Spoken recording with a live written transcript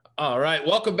All right,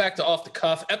 welcome back to Off the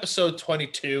Cuff, episode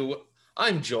 22.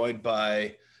 I'm joined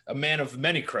by a man of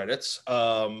many credits.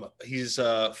 He's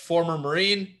a former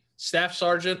Marine, staff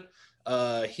sergeant.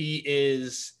 He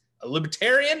is a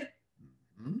libertarian.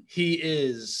 He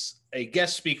is a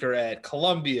guest speaker at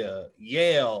Columbia,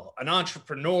 Yale, an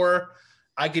entrepreneur.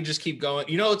 I could just keep going.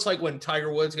 You know, it's like when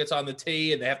Tiger Woods gets on the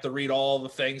tee and they have to read all the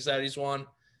things that he's won.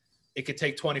 It could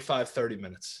take 25, 30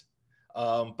 minutes.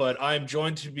 But I'm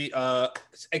joined to be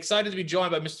excited to be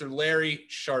joined by Mr. Larry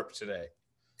Sharpe today.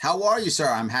 How are you, sir?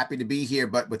 I'm happy to be here,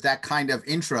 but with that kind of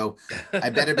intro, I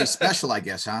better be special, I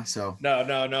guess, huh? So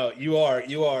no, you are.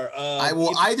 I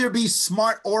will either be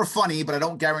smart or funny, but I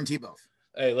don't guarantee both.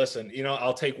 Hey, listen,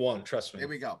 I'll take one. Trust me. There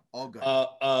we go. All good.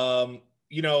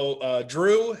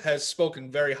 Drew has spoken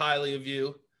very highly of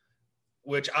you,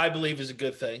 which I believe is a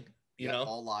good thing. You know,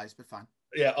 all lies, but fine.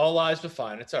 Yeah, all lies, but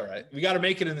fine. It's all right. We got to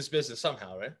make it in this business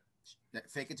somehow, right?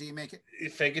 Fake it till you make it.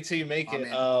 Fake it till you make it.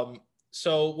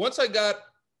 So once I got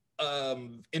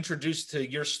introduced to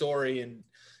your story and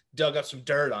dug up some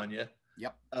dirt on you,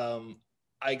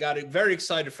 I got very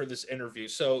excited for this interview.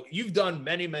 So you've done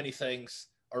many, many things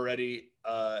already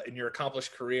in your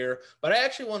accomplished career, but I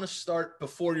actually want to start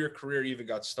before your career even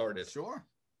got started. Sure.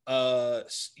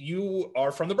 You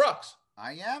are from the Bronx.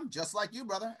 I am, just like you,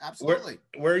 brother. Absolutely.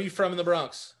 Where are you from in the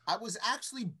Bronx? I was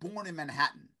actually born in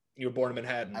Manhattan. You were born in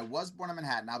Manhattan. I was born in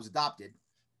Manhattan. I was adopted,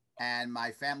 and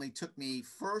my family took me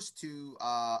first to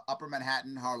Upper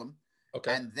Manhattan, Harlem,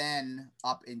 and then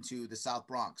up into the South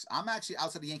Bronx. I'm actually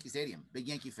outside the Yankee Stadium. Big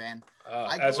Yankee fan.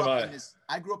 I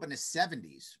grew up in the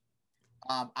 70s.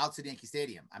 Outside the Yankee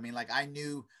Stadium. I mean, like, I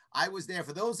was there.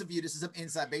 For those of you, this is some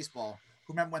inside baseball,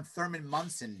 who remember when Thurman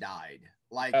Munson died.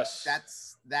 Like, yes.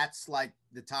 That's like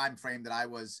the time frame that I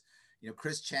was,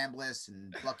 Chris Chambliss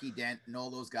and Bucky Dent and all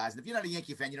those guys. And if you're not a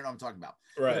Yankee fan, you don't know what I'm talking about.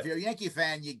 Right. But if you're a Yankee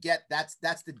fan, you get that's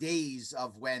the days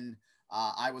of when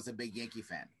I was a big Yankee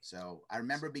fan. So I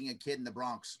remember being a kid in the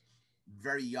Bronx,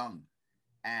 very young.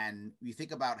 And you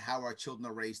think about how our children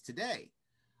are raised today.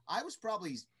 I was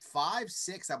probably 5,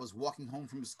 6. I was walking home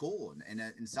from school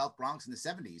in South Bronx in the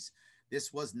 70s.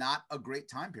 This was not a great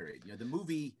time period. The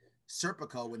movie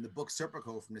Serpico and the book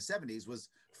Serpico from the 70s was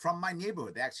from my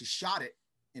neighborhood. They actually shot it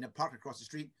in a park across the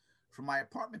street from my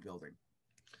apartment building.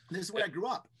 And this is where I grew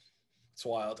up. It's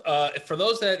wild. For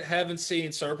those that haven't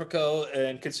seen Serpico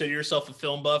and consider yourself a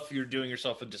film buff, you're doing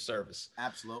yourself a disservice.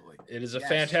 Absolutely. It is a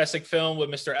fantastic film with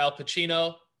Mr. Al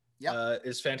Pacino.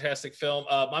 It's a fantastic film.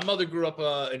 My mother grew up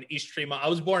in East Tremont. I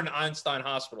was born in Einstein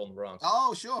Hospital in the Bronx.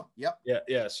 Oh, sure. Yep.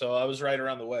 Yeah. So I was right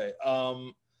around the way.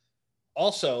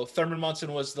 Also, Thurman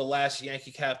Munson was the last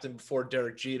Yankee captain before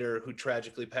Derek Jeter, who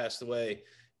tragically passed away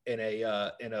in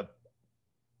a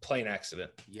plane accident.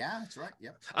 Yeah, that's right.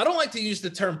 Yep. I don't like to use the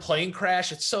term plane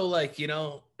crash. It's so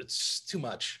it's too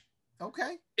much.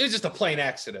 Okay. It was just a plane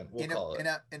accident. We'll call it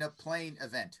in a plane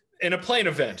event. In a plane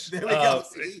event. There we go.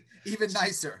 See? Even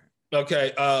nicer.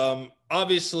 Okay.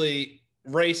 Obviously,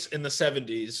 race in the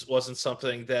 70s wasn't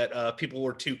something that people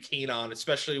were too keen on,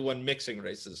 especially when mixing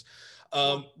races.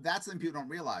 That's something people don't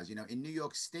realize. In New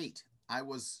York State, I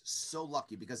was so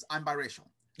lucky because I'm biracial.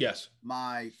 Yes.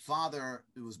 My father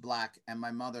was black and my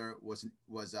mother was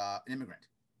an immigrant.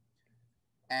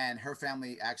 And her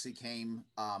family actually came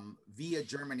via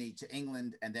Germany to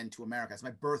England and then to America. It's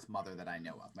my birth mother that I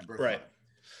know of. My birth mother.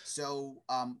 So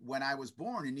when I was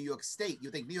born in New York State,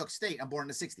 you think New York State, I'm born in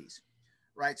the 60s,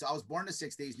 right? So I was born in the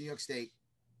 60s, New York State.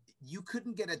 You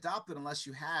couldn't get adopted unless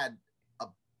you had a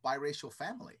biracial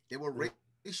family. There were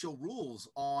racial rules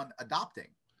on adopting.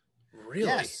 Really?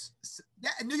 Yes.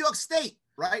 Yeah, in New York State,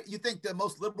 right? You think the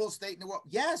most liberal state in the world.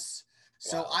 Yes.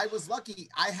 So I was lucky.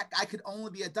 I could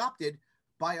only be adopted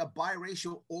by a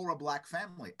biracial or a black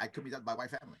family. I couldn't be adopted by a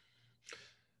white family.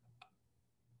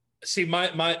 See,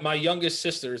 my youngest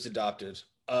sister is adopted.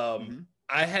 I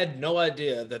had no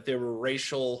idea that there were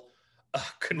racial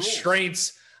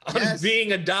constraints on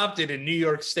being adopted in New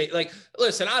York State. Like,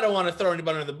 listen, I don't want to throw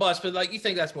anybody under the bus, but like, you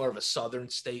think that's more of a Southern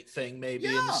state thing, maybe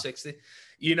in the 60s,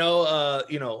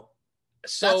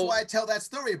 so that's why I tell that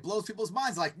story. It blows people's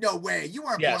minds. Like, no way, you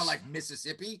weren't born in like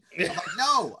Mississippi. I'm like,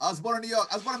 no, I was born in New York.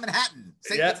 I was born in Manhattan,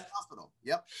 St. Vincent's Hospital.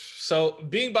 Yep. So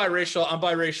being biracial, I'm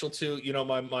biracial too.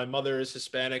 My mother is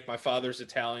Hispanic. My father's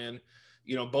Italian.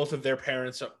 Both of their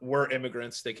parents were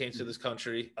immigrants. They came to this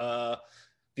country. The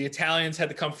Italians had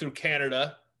to come through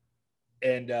Canada,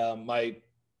 and my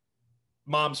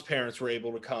mom's parents were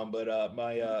able to come, but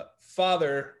my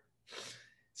father's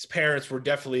parents were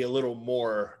definitely a little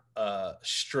more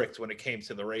strict when it came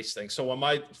to the race thing. So when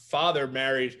my father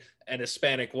married an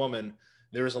Hispanic woman,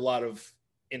 there was a lot of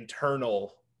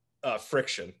internal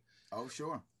friction. Oh,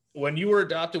 sure. When you were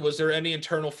adopted, was there any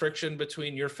internal friction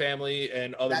between your family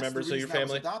and other That's members the of your reason I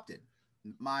was family? adopted.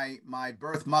 My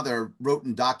birth mother wrote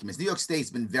in documents. New York State's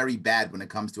been very bad when it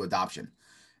comes to adoption.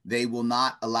 They will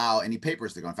not allow any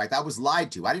papers to go. In fact, I was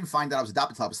lied to. I didn't find out I was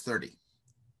adopted until I was 30.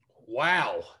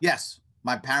 Wow. Yes,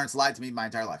 my parents lied to me my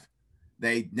entire life.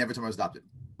 They never told me I was adopted.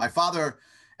 My father,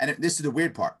 and this is the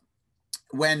weird part.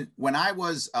 When I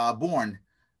was born,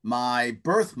 my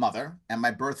birth mother and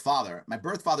my birth father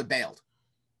bailed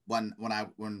when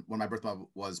my birth mother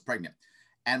was pregnant,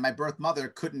 and my birth mother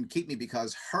couldn't keep me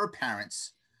because her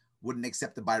parents wouldn't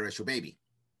accept a biracial baby.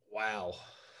 Wow.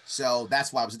 So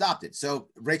that's why I was adopted. So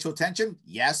racial tension,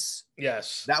 yes.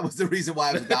 Yes. That was the reason why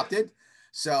I was adopted.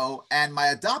 So, and my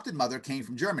adopted mother came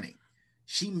from Germany.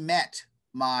 She met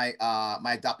my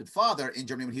my adopted father in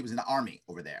Germany when he was in the army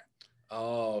over there.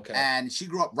 Oh, okay. And she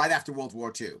grew up right after World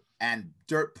War II and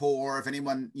dirt poor. If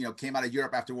anyone, came out of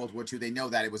Europe after World War II, they know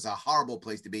that it was a horrible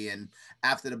place to be in.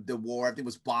 After the war, everything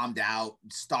was bombed out,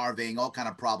 starving, all kind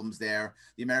of problems there.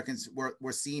 The Americans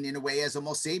were seen in a way as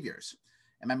almost saviors.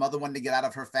 And my mother wanted to get out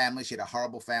of her family. She had a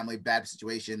horrible family, bad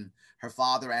situation. Her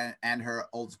father and her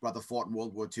oldest brother fought in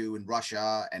World War II in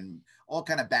Russia, and all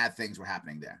kind of bad things were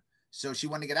happening there. So she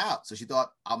wanted to get out. So she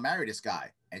thought, I'll marry this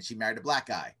guy. And she married a black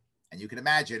guy. And you can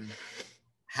imagine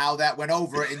how that went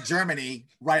over in Germany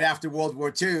right after World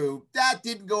War II. That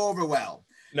didn't go over well.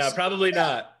 No, so, probably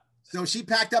not. So she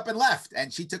packed up and left,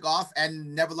 and she took off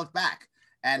and never looked back.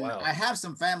 And Wow. I have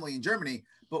some family in Germany,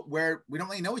 but where we don't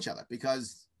really know each other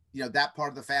because, that part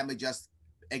of the family just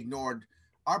ignored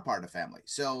our part of the family.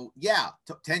 So yeah,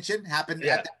 tension happened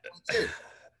at that point too.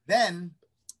 Then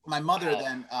my mother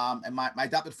and my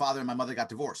adopted father and my mother got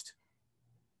divorced.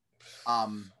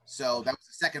 So that was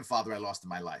the second father I lost in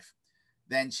my life.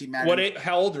 Then she married.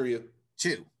 How old are you?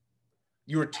 2.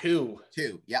 You were 2.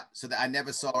 2. Yeah. So that I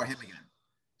never saw him again.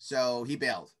 So he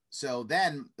bailed. So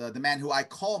then the man who I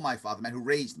call my father, the man who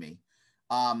raised me,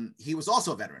 he was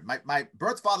also a veteran. My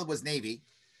birth father was Navy.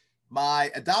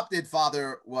 My adopted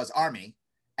father was Army,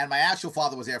 and my actual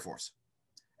father was Air Force.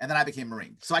 And then I became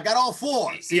Marine. So I got all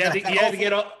 4. You had to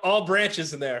get all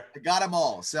branches in there. I got them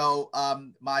all. So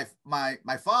my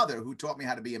father, who taught me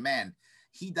how to be a man,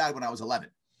 he died when I was 11.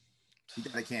 He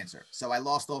died of cancer. So I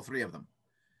lost all 3 of them.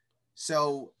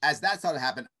 So as that started to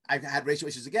happen, I had racial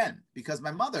issues again because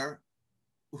my mother,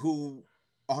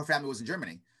 her family was in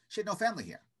Germany, she had no family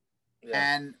here.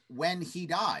 Yeah. And when he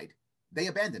died, they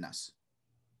abandoned us.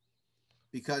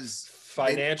 Because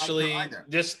financially,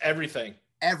 just everything.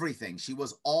 Everything. She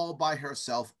was all by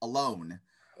herself alone.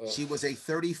 Ugh. She was a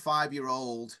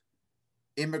 35-year-old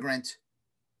immigrant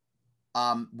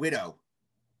widow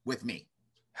with me.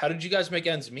 How did you guys make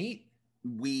ends meet?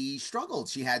 We struggled.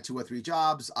 She had 2 or 3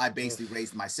 jobs. I basically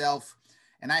raised myself,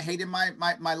 and I hated my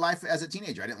life as a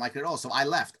teenager. I didn't like it at all. So I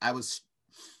left. I'll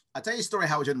tell you a story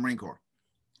how I joined the Marine Corps.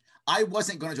 I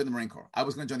wasn't going to join the Marine Corps. I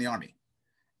was going to join the Army.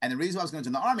 And the reason why I was going to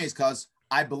join the Army is because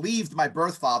I believed my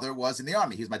birth father was in the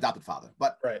Army. He was my adopted father,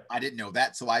 but I didn't know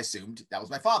that. So I assumed that was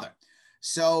my father.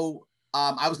 So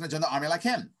I was going to join the Army like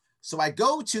him. So I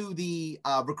go to the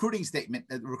recruiting station.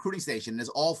 There's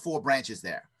all 4 branches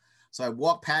there. So I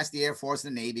walk past the Air Force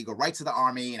and the Navy, go right to the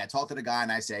Army, and I talk to the guy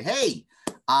and I say, hey,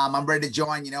 I'm ready to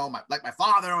join, like my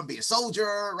father, I'm going to be a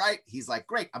soldier, right? He's like,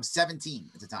 great. I'm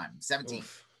 17 at the time, 17.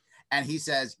 Oof. And he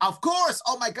says, of course.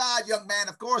 Oh my God, young man.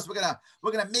 Of course, we're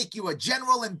gonna make you a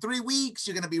general in 3 weeks.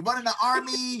 You're gonna be running the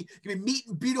Army. You're gonna be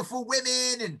meeting beautiful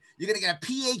women, and you're gonna get a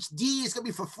PhD. It's gonna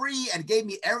be for free. And gave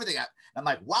me everything. I'm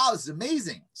like, wow, this is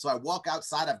amazing. So I walk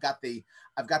outside. I've got the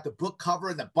book cover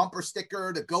and the bumper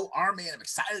sticker to go Army, and I'm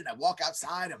excited. I walk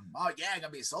outside. I'm gonna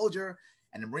be a soldier.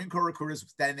 And the Marine Corps recruiter is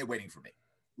standing there waiting for me,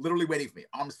 literally waiting for me,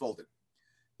 arms folded.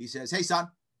 He says, hey son,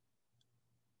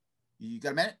 you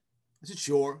got a minute? I said,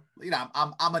 sure.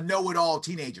 I'm a know-it-all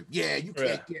teenager. Yeah, you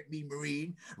can't get me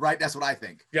Marine, right? That's what I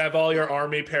think. You have all your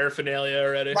Army paraphernalia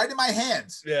already. Right in my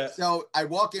hands. Yeah. So I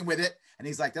walk in with it, and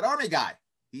he's like, that Army guy,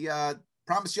 he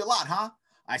promised you a lot, huh?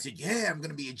 I said, yeah, I'm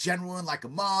going to be a general in like a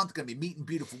month. Going to be meeting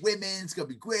beautiful women. It's going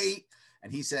to be great.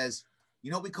 And he says, you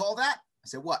know what we call that? I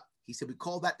said, what? He said, we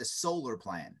call that the solar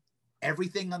plan.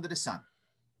 Everything under the sun.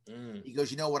 He goes,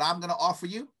 you know what I'm going to offer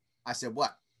you? I said,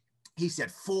 what? He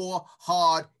said, 4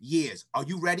 hard years. Are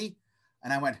you ready?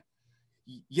 And I went,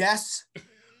 yes. And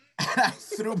I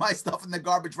threw my stuff in the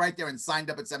garbage right there and signed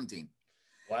up at 17.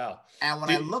 Wow. And when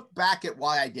I look back at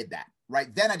why I did that,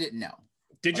 right then I didn't know.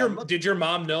 Did your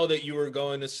mom know that you were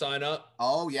going to sign up?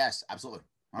 Oh, yes, absolutely.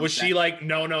 100%. Was she like,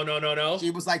 no?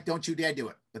 She was like, don't you dare do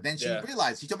it. But then she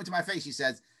realized, she told me to my face, she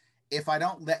says, if I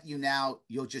don't let you now,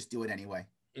 you'll just do it anyway.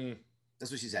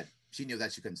 That's what she said. She knew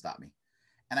that she couldn't stop me.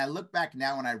 And I look back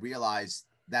now and I realize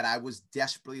that I was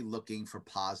desperately looking for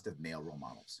positive male role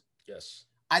models. Yes.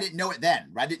 I didn't know it then.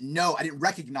 Right? I didn't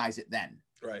recognize it then.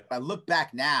 Right. But I look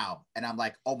back now and I'm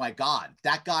like, oh my God,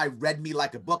 that guy read me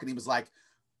like a book. And he was like,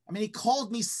 I mean, he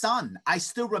called me son. I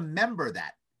still remember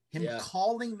that. Him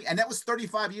calling me, and that was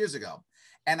 35 years ago.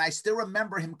 And I still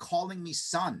remember him calling me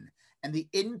son and the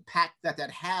impact that that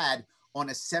had on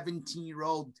a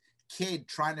 17-year-old kid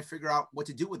trying to figure out what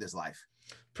to do with his life.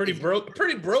 Pretty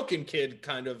broken kid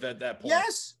kind of at that point.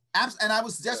 Yes. And I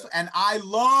was desperate, and I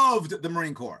loved the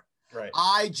Marine Corps. Right.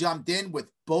 I jumped in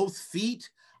with both feet.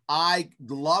 I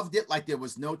loved it like there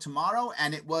was no tomorrow.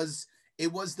 And it was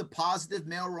the positive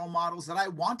male role models that I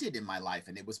wanted in my life.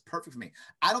 And it was perfect for me.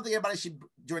 I don't think everybody should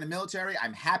join the military.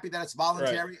 I'm happy that it's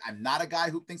voluntary. Right. I'm not a guy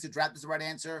who thinks the draft is the right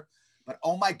answer, but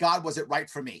oh my God, was it right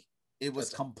for me? It was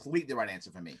completely the right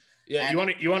answer for me. Yeah. And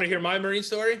you want to hear my Marine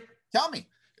story? Tell me.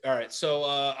 All right. So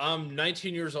I'm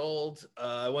 19 years old.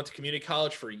 I went to community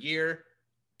college for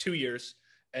 2 years.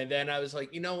 And then I was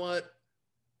like, you know what?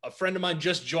 A friend of mine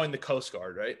just joined the Coast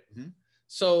Guard, right? Mm-hmm.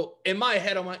 So in my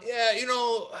head, I'm like, yeah,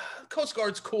 Coast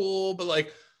Guard's cool. But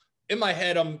like in my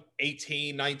head, I'm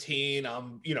 18, 19.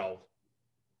 I'm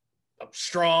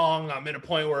strong. I'm in a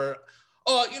point where,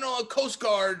 a Coast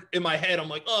Guard in my head, I'm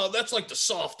like, oh, that's like the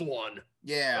soft one.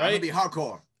 Yeah, right? I'm gonna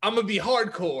be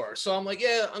hardcore. So I'm like,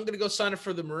 yeah, I'm going to go sign up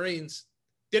for the Marines.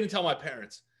 Didn't tell my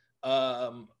parents.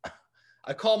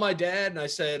 I called my dad and I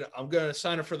said, I'm going to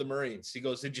sign up for the Marines. He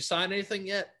goes, did you sign anything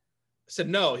yet? I said,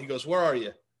 no. He goes, where are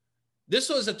you? This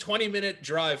was a 20-minute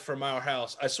drive from our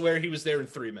house. I swear he was there in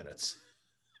 3 minutes.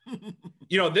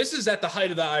 This is at the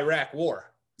height of the Iraq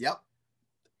war. Yep.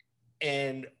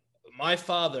 And my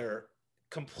father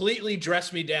completely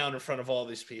dressed me down in front of all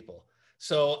these people.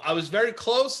 So I was very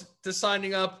close to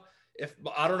signing up.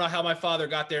 I don't know how my father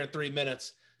got there in 3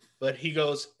 minutes, but he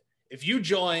goes, if you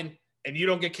join and you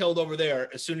don't get killed over there,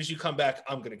 as soon as you come back,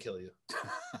 I'm going to kill you.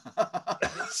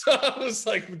 So I was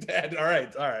like, Dad, all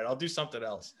right, I'll do something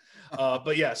else.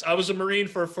 But yes, I was a Marine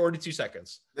for 42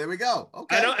 seconds. There we go.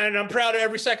 Okay. And I'm proud of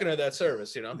every second of that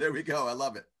service, There we go. I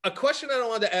love it. A question I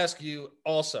wanted to ask you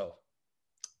also,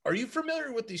 are you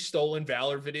familiar with these Stolen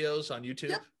Valor videos on YouTube?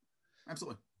 Yep,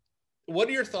 absolutely. What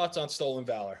are your thoughts on Stolen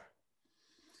Valor?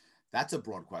 That's a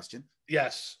broad question.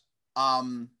 Yes.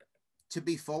 To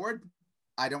be forward,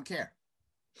 I don't care.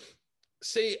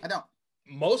 See, I don't.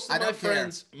 Most of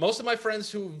my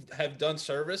friends who have done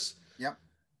service, yep,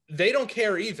 they don't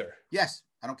care either. Yes,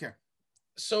 I don't care.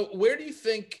 So where do you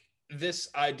think this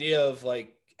idea of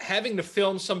like having to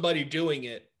film somebody doing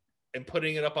it and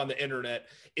putting it up on the internet,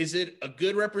 is it a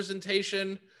good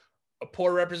representation, a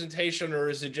poor representation, or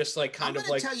is it just like kind of like... I'm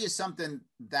going to tell you something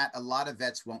that a lot of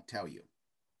vets won't tell you.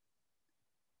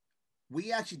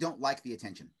 We actually don't like the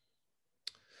attention.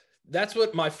 That's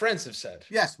what my friends have said.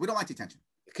 Yes, we don't like the attention.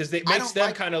 Because it makes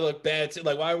them kind of look bad.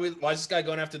 Like, why is this guy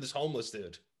going after this homeless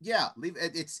dude? Yeah, we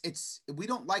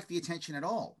don't like the attention at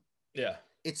all. Yeah.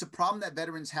 It's a problem that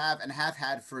veterans have and have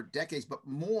had for decades, but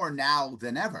more now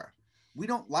than ever. We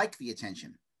don't like the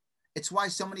attention. It's why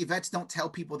so many vets don't tell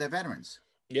people they're veterans.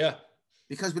 Yeah.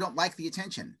 Because we don't like the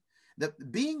attention.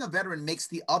 Being a veteran makes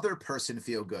the other person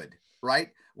feel good,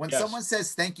 right? When someone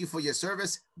says thank you for your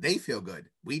service, they feel good.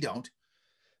 We don't.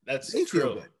 They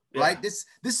feel good. Yeah. Right? This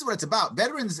is what it's about.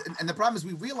 Veterans, and the problem is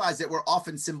we realize that we're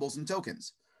often symbols and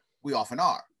tokens. We often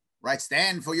are, right?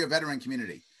 Stand for your veteran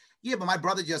community. Yeah, but my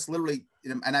brother just literally,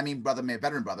 and I mean brother, my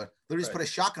veteran brother, literally just put a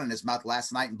shotgun in his mouth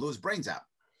last night and blew his brains out.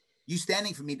 You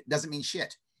standing for me doesn't mean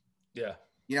shit. Yeah.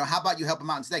 How about you help him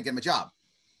out instead? Get him a job.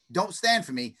 Don't stand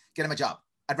for me. Get him a job.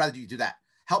 I'd rather you do that.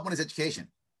 Help with his education.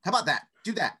 How about that?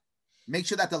 Do that. Make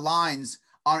sure that the lines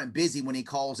aren't busy when he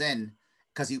calls in,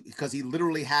 because he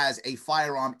literally has a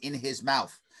firearm in his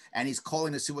mouth and he's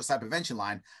calling the suicide prevention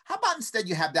line. How about instead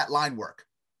you have that line work?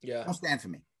 Yeah. Don't stand for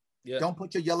me. Yeah. Don't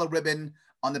put your yellow ribbon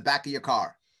on the back of your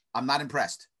car. I'm not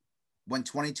impressed when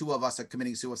 22 of us are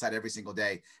committing suicide every single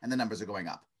day and the numbers are going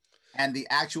up. And the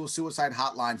actual suicide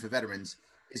hotline for veterans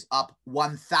is up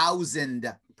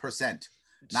 1,000%.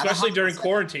 Especially during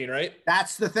quarantine, right?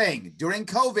 That's the thing. During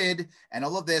COVID and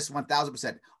all of this,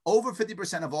 1,000%. Over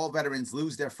 50% of all veterans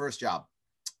lose their first job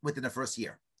within the first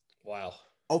year. Wow.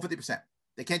 Over 50%.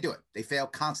 They can't do it. They fail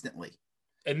constantly.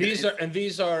 And these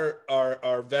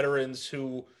are veterans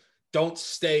who don't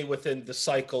stay within the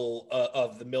cycle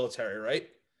of the military, right?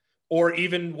 Or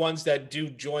even ones that do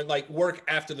join, like work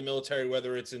after the military,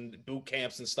 whether it's in boot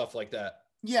camps and stuff like that.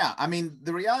 Yeah. I mean,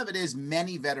 the reality of it is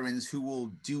many veterans who will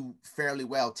do fairly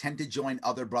well tend to join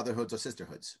other brotherhoods or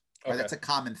sisterhoods. Right? Okay. That's a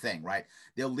common thing, right?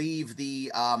 They'll leave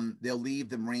the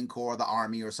Marine Corps, the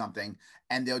Army, or something,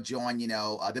 and they'll join.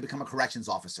 They become a corrections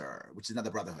officer, which is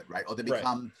another brotherhood, right? Or they Right.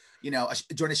 become,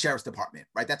 join a sheriff's department,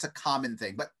 right? That's a common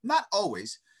thing, but not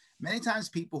always. Many times,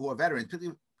 people who are veterans,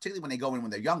 particularly when they go in when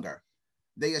they're younger,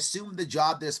 they assume the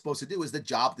job they're supposed to do is the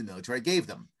job the military gave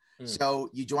them. So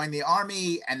you join the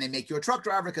Army, and they make you a truck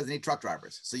driver because they need truck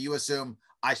drivers. So you assume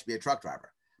I should be a truck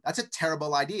driver. That's a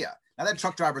terrible idea. Now that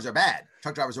truck drivers are bad.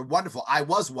 Truck drivers are wonderful. I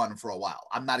was one for a while.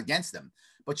 I'm not against them.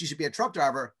 But you should be a truck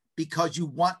driver because you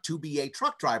want to be a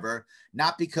truck driver,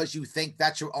 not because you think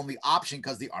that's your only option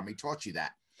because the Army taught you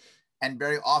that. And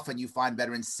very often you find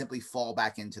veterans simply fall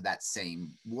back into that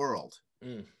same world.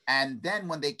 And then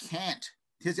when they can't,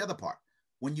 here's the other part.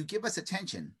 When you give us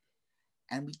attention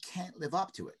and we can't live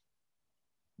up to it,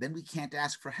 then we can't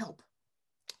ask for help.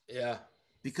 Yeah.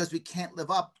 Because we can't live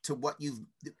up to what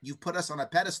you've put us on a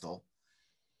pedestal,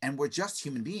 and we're just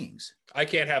human beings. I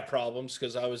can't have problems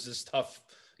because I was this tough,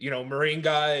 Marine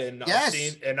guy, and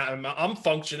Yes. I'm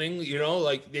functioning,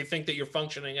 like they think that you're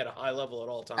functioning at a high level at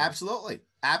all times.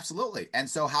 Absolutely. And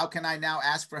so how can I now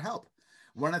ask for help?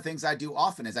 One of the things I do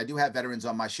often is I do have veterans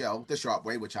on my show, The Sharp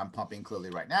Way, which I'm pumping clearly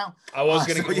right now. We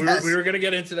were going to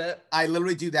get into that. I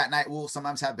literally do that. And I will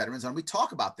sometimes have veterans on. We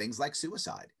talk about things like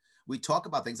suicide. We talk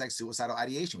about things like suicidal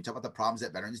ideation. We talk about the problems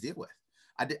that veterans deal with.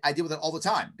 I deal with it all the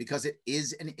time because it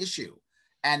is an issue.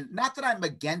 And not that I'm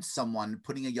against someone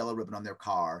putting a yellow ribbon on their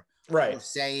car, right, or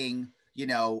saying,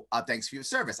 thanks for your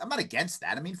service. I'm not against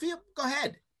that. I mean, go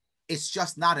ahead. It's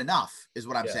just not enough is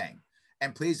what I'm saying.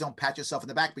 And please don't pat yourself in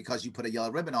the back because you put a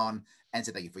yellow ribbon on and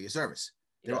say thank you for your service.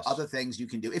 There are other things you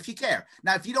can do if you care.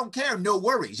 Now, if you don't care, no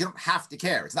worries. You don't have to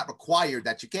care. It's not required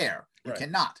that you care. You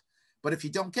cannot. But if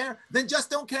you don't care, then just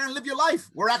don't care and live your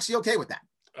life. We're actually okay with that.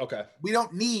 Okay. We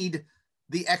don't need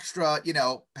the extra,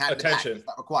 pat attention. It's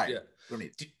not required. Yeah. We don't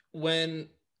need it.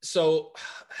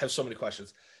 I have so many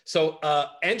questions. So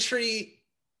entry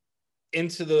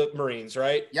into the Marines,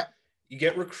 right? Yep. You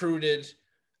get recruited.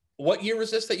 What year was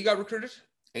this that you got recruited?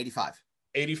 85.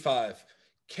 85.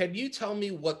 Can you tell me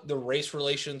what the race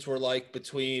relations were like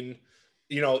between,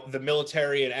 the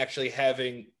military and actually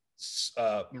having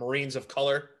Marines of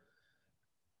color?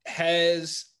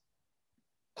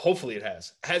 Hopefully it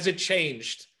has. Has it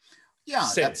changed? Yeah.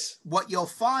 Since what you'll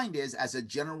find is, as a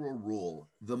general rule,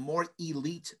 the more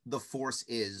elite the force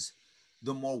is,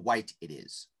 the more white it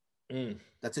is.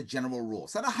 That's a general rule.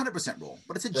 It's not 100% rule,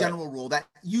 but it's a general rule that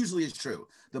usually is true.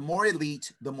 The more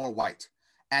elite, the more white.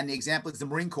 And the example is the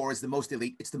Marine Corps is the most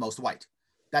elite. It's the most white.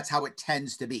 That's how it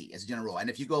tends to be as a general rule. And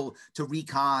if you go to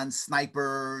recon,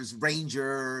 snipers,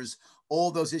 rangers, all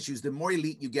those issues, the more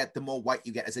elite you get, the more white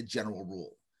you get as a general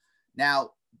rule.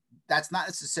 Now, that's not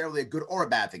necessarily a good or a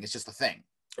bad thing. It's just a thing.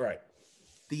 Right.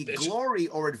 The glory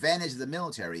or advantage of the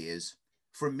military is,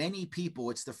 for many people,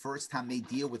 it's the first time they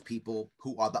deal with people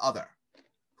who are the other,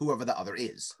 whoever the other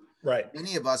is. Right.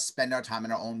 Many of us spend our time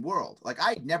in our own world. Like,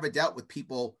 I never dealt with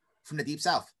people from the Deep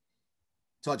South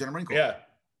until I joined the Marine Corps. Yeah.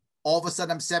 All of a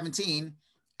sudden, I'm 17,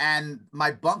 and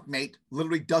my bunkmate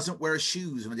literally doesn't wear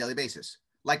shoes on a daily basis.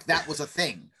 Like, that was a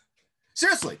thing.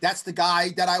 Seriously, that's the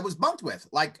guy that I was bunked with.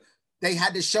 Like, they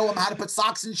had to show him how to put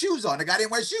socks and shoes on. The guy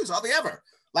didn't wear shoes, hardly ever.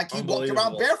 Like, he walked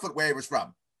around barefoot where he was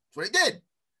from. That's what he did.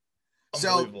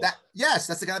 So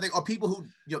that's the kind of thing. Or people who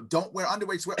don't wear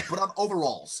underwear, put on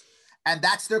overalls, and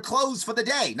that's their clothes for the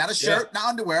day. Not a shirt, not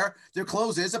underwear. Their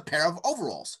clothes is a pair of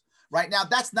overalls. Right now,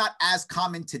 that's not as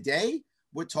common today.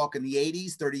 We're talking the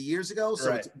 80s, 30 years ago,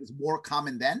 so it was more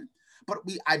common then. But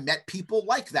I met people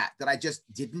like that I just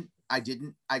didn't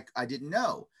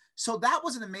know. So that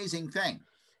was an amazing thing.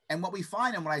 And what we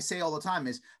find, and what I say all the time,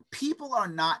 is people are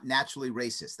not naturally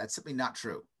racist. That's simply not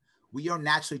true. We are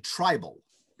naturally tribal.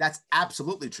 That's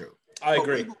absolutely true. I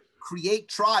agree. We create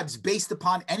tribes based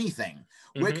upon anything.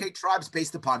 Mm-hmm. We create tribes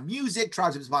based upon music,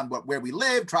 tribes based upon where we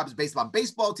live, tribes based upon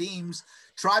baseball teams,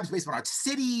 tribes based upon our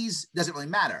cities. Doesn't really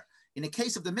matter. In the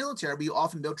case of the military, we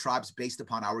often build tribes based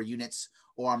upon our units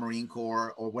or our Marine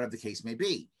Corps or whatever the case may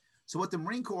be. So what the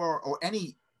Marine Corps or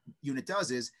any unit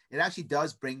does is it actually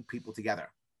does bring people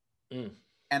together.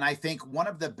 And I think one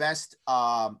of the best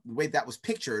way that was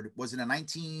pictured was in a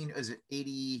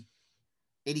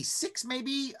 86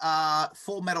 maybe,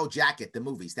 Full Metal Jacket, the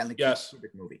movie, Stanley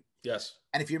Kubrick movie. Yes.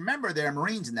 And if you remember, there are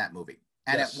Marines in that movie.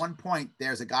 And at one point,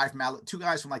 there's a guy from two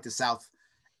guys from like the South,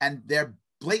 and they're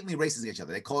blatantly racist against each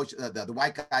other. They call the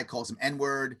white guy calls him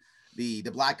N-word. The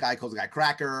black guy calls the guy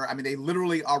cracker. I mean, they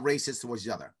literally are racist towards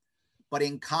each other. But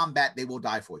in combat, they will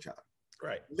die for each other.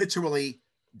 Right. Literally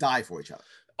die for each other.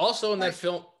 Also in that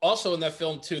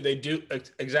film too, they do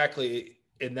exactly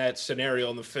in that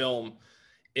scenario in the film.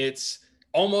 It's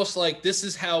almost like this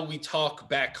is how we talk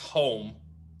back home,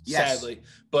 Yes. sadly.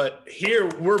 But here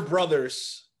we're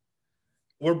brothers.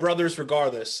 We're brothers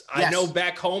regardless. Yes. I know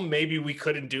back home maybe we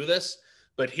couldn't do this,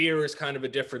 but here is kind of a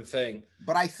different thing.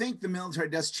 But I think the military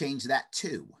does change that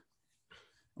too.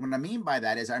 What I mean by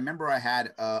that is I remember I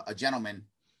had a gentleman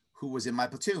who was in my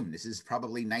platoon. This is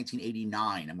probably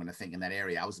 1989, I'm going to think, in that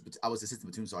area. I was assistant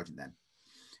platoon sergeant then.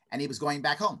 And he was going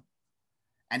back home.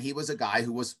 And he was a guy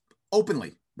who was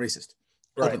openly racist.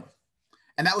 Right. Openly.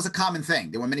 And that was a common thing.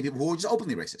 There were many people who were just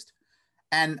openly racist.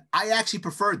 And I actually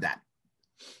preferred that.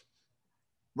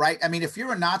 Right? I mean, if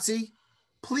you're a Nazi,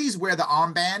 please wear the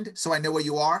armband so I know where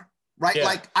you are. Right? Yeah.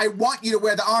 Like, I want you to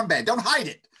wear the armband. Don't hide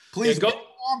it. Please go wear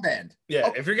the armband. Yeah,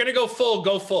 Okay. if you're gonna go full,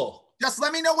 go full. Just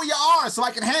let me know where you are so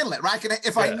I can handle it, right?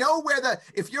 I know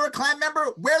if you're a Klan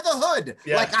member, wear the hood.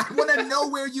 Yeah. Like, I want to know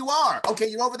where you are. Okay,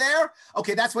 you're over there?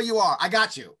 Okay, that's where you are. I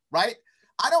got you, right?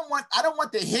 I don't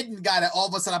want the hidden guy that all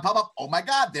of a sudden pop up. Oh my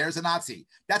God, there's a Nazi.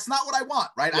 That's not what I want,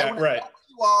 right? Yeah, I want to know where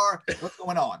you are, what's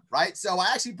going on, right? So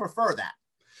I actually prefer that.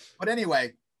 But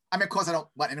anyway, I mean, of course, I don't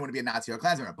want anyone to be a Nazi or a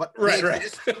Klansman, but right.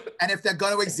 And if they're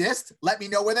going to exist, let me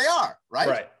know where they are, right?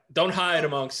 Right. Don't hide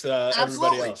amongst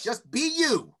everybody else. Just be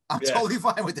you. I'm totally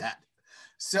fine with that.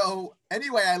 So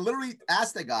anyway, I literally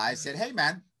asked the guy, I said, hey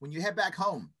man, when you head back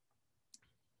home,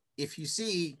 if you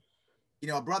see,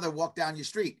 a brother walk down your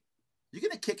street, you're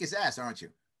going to kick his ass, aren't you?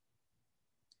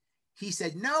 He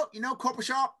said, no, Corporal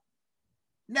Sharp,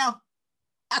 no,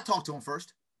 I'll talk to him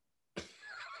first.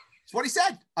 That's what he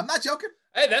said. I'm not joking.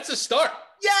 Hey, that's a start.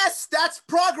 Yes, that's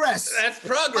progress. That's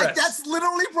progress. Like, that's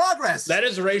literally progress. That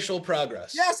is racial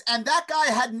progress. Yes, and that guy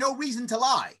had no reason to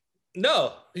lie.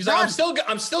 No, he's like,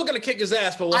 I'm still gonna kick his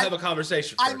ass, but we'll have a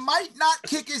conversation first. I might not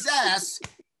kick his ass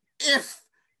if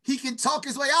he can talk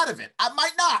his way out of it. I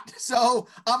might not. So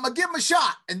I'm gonna give him a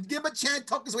shot and give him a chance to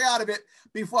talk his way out of it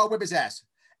before I whip his ass.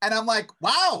 And I'm like,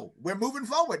 wow, we're moving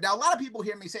forward. Now, a lot of people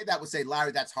hear me say that would say,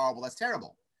 Larry, that's horrible. That's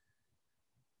terrible.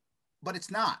 But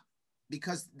it's not,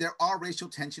 because there are racial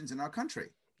tensions in our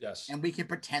country. Yes. And we can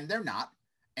pretend they're not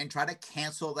and try to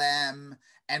cancel them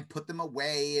and put them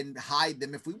away and hide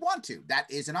them if we want to. That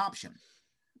is an option.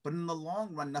 But in the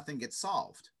long run, nothing gets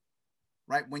solved,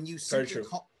 right? When you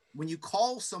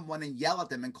call someone and yell at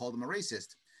them and call them a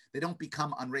racist, they don't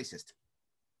become unracist.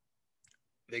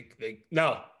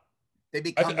 No. They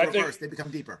become the reverse. They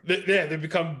become deeper. They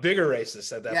become bigger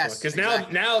racists at that point. Because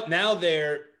now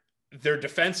they're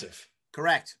defensive.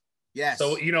 Correct. Yes.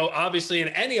 So, obviously in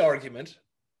any argument,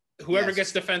 whoever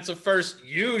gets defensive first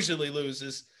usually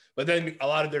loses, but then a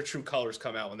lot of their true colors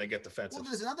come out when they get defensive. Well,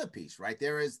 there's another piece, right?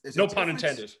 There's no pun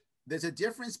intended. There's a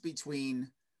difference between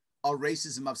a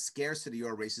racism of scarcity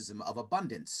or a racism of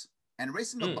abundance. And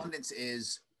racism of abundance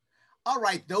is, all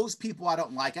right, those people I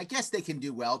don't like, I guess they can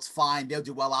do well. It's fine. They'll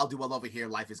do well. I'll do well over here.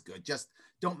 Life is good. Just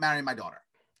don't marry my daughter,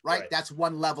 right? That's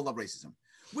one level of racism,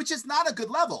 which is not a good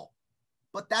level,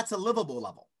 but that's a livable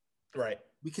level. Right.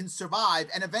 We can survive,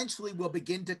 and eventually we'll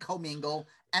begin to commingle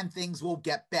and things will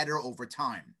get better over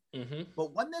time. Mm-hmm.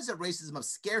 But when there's a racism of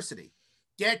scarcity,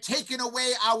 they're taking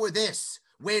away our this,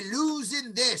 we're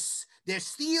losing this, they're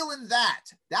stealing that.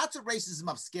 That's a racism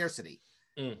of scarcity.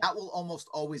 That will almost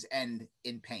always end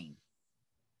in pain.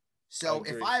 So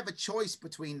if I have a choice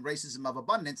between racism of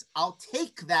abundance, I'll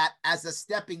take that as a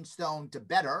stepping stone to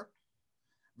better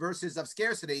versus of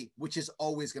scarcity, which is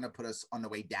always going to put us on the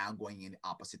way down, going in the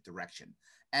opposite direction.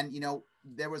 And,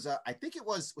 there was I think it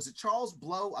was it Charles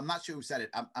Blow? I'm not sure who said it.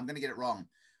 I'm going to get it wrong.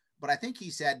 But I think he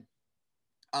said,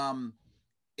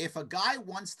 if a guy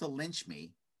wants to lynch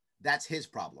me, that's his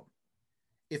problem.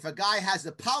 If a guy has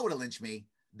the power to lynch me,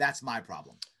 that's my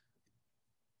problem.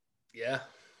 Yeah.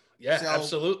 Yeah,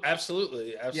 so,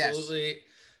 absolutely. Yes.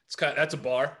 That's a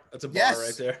bar. That's a bar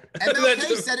right there.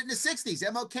 MLK said it in the 60s.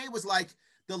 MLK was like,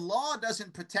 the law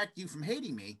doesn't protect you from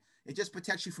hating me. It just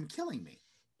protects you from killing me.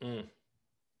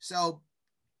 So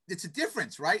it's a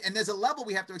difference, right? And there's a level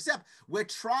we have to accept. We're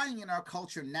trying in our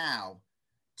culture now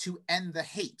to end the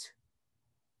hate.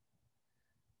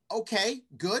 Okay,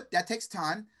 good. That takes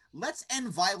time. Let's end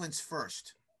violence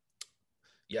first.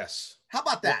 Yes. How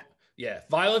about that? Well, yeah,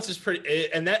 violence is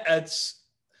pretty, and that's,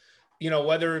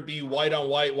 whether it be white on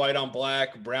white, white on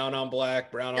black, brown on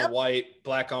black, brown on white,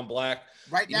 black on black.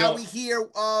 Right now we hear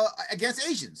against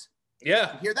Asians.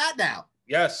 Yeah. We hear that now.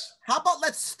 Yes. How about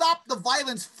let's stop the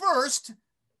violence first,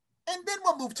 and then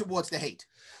we'll move towards the hate.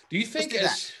 Do you think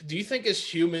as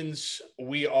humans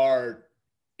we are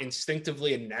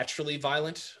instinctively and naturally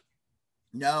violent?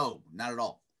 No, not at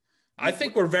all. I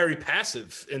think we're very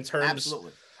passive in terms.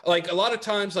 Absolutely. Like a lot of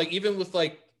times, like even with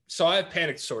so I have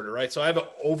panic disorder, right? So I have an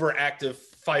overactive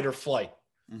fight or flight.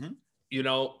 Mm-hmm.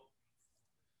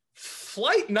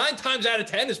 flight 9 times out of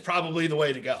 10 is probably the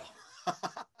way to go.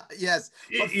 Yes,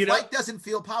 but You flight doesn't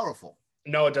feel powerful.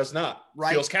 No, it does not.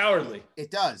 Right? Feels cowardly. It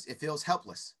does. It feels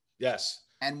helpless. Yes.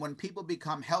 And when people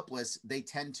become helpless, they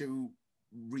tend to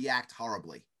react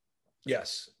horribly.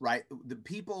 Yes. Right?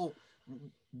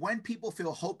 When people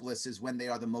feel hopeless is when they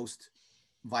are the most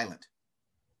violent.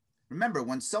 Remember,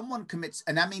 when someone commits,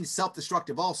 and that means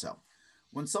self-destructive also,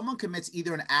 when someone commits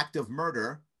either an act of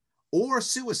murder or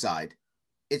suicide,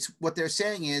 it's what they're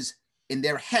saying is, in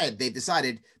their head, they've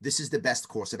decided this is the best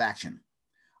course of action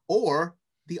or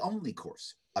the only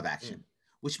course of action,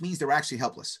 which means they're actually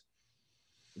helpless.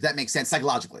 If that makes sense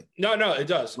psychologically. No, it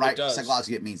does. Right? It does.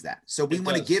 Psychologically, it means that. So we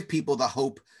want to give people the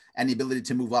hope and the ability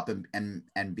to move up and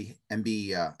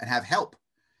have help.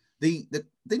 The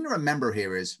thing to remember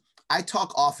here is I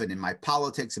talk often in my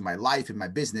politics, in my life, in my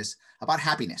business about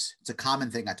happiness. It's a common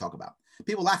thing I talk about.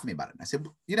 People laugh at me about it. I said,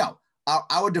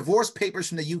 our divorce papers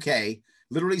from the UK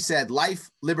literally said life,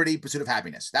 liberty, pursuit of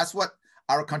happiness. That's what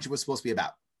our country was supposed to be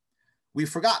about. We've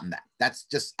forgotten that. That's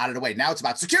just out of the way. Now it's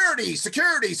about security,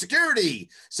 security, security.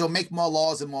 So make more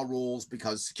laws and more rules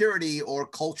because security or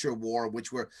culture war, which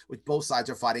both sides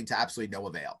are fighting to absolutely no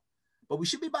avail. But we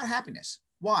should be about happiness.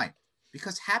 Why?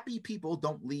 Because happy people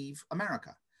don't leave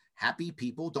America. Happy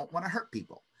people don't want to hurt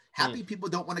people. Happy people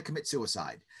don't want to commit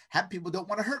suicide. Happy people don't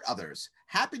want to hurt others.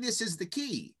 Happiness is the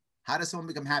key. How does someone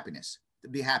become happiness? To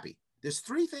be happy. There's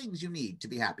 3 things you need to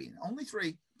be happy. Only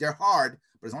 3. They're hard,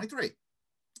 but there's only 3.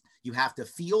 You have to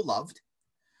feel loved,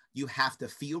 you have to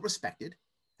feel respected,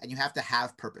 and you have to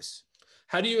have purpose.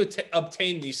 How do you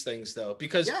obtain these things, though?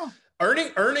 Because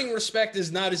earning respect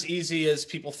is not as easy as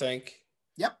people think.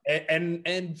 Yep.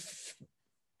 And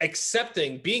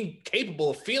accepting, being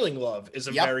capable of feeling love is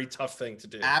a very tough thing to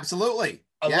do. Absolutely.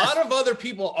 A lot of other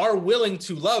people are willing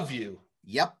to love you.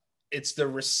 Yep. It's the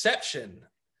reception.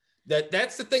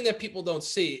 That's the thing that people don't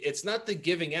see. It's not the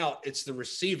giving out, it's the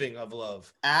receiving of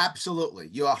love. Absolutely.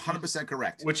 You're 100%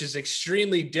 correct. Which is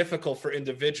extremely difficult for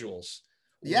individuals.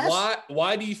 Yes.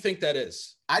 Why do you think that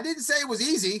is? I didn't say it was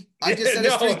easy. I just said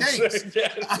it's 3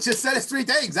 things. I just said it's 3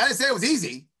 things. I didn't say it was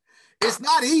easy. It's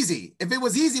not easy. If it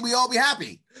was easy, we'd all be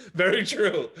happy. Very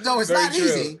true. So it's not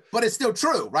easy, but it's still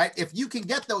true, right? If you can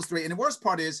get those 3, and the worst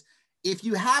part is, if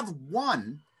you have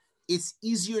one, it's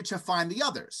easier to find the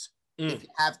others. If you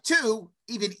have 2,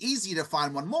 even easier to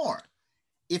find one more.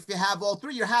 If you have all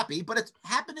 3, you're happy, but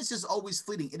happiness is always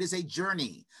fleeting. It is a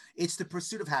journey. It's the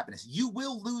pursuit of happiness. You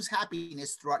will lose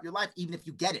happiness throughout your life. Even if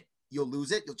you get it, you'll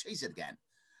lose it. You'll chase it again.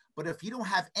 But if you don't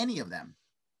have any of them,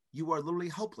 you are literally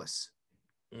hopeless.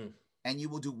 And you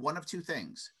will do one of 2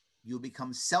 things. You'll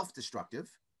become self-destructive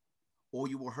or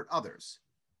you will hurt others.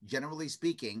 Generally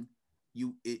speaking,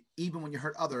 even when you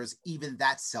hurt others, even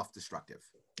that's self-destructive.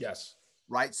 Yes.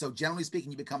 Right? So generally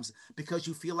speaking, because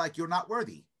you feel like you're not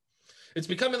worthy. It's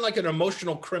becoming like an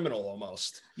emotional criminal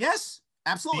almost. Yes,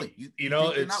 absolutely. You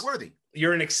know, you're not worthy.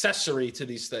 You're an accessory to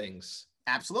these things.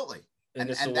 Absolutely. And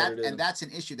that's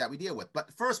an issue that we deal with. But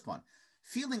the first one,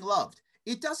 feeling loved.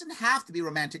 It doesn't have to be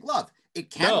romantic love. It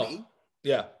can be.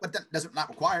 Yeah. But that doesn't not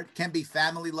required. Can be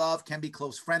family love, can be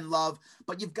close friend love,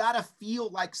 but you've got to feel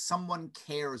like someone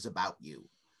cares about you.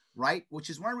 Right? Which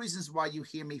is one of the reasons why you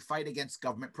hear me fight against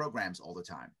government programs all the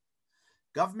time.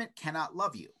 Government cannot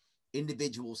love you.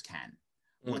 Individuals can.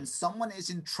 When someone is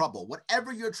in trouble,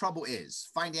 whatever your trouble is,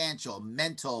 financial,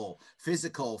 mental,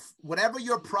 physical, whatever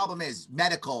your problem is,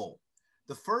 medical,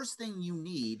 the first thing you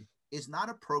need is not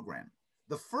a program.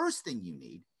 The first thing you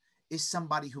need is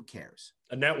somebody who cares.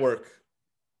 A network.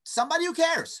 Somebody who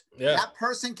cares. Yeah. That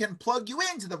person can plug you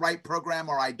into the right program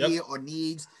or idea or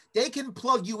needs. They can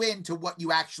plug you into what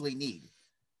you actually need.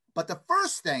 But the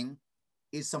first thing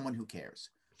is someone who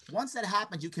cares. Once that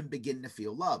happens, you can begin to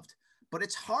feel loved. But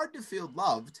it's hard to feel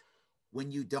loved when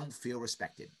you don't feel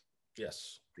respected.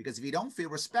 Yes. Because if you don't feel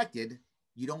respected,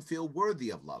 you don't feel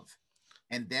worthy of love.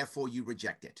 And therefore you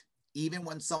reject it. Even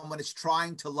when someone is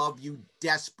trying to love you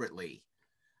desperately,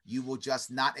 you will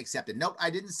just not accept it. Nope, I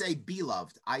didn't say be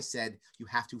loved. I said you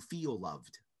have to feel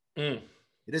loved. It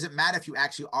doesn't matter if you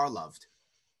actually are loved.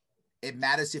 It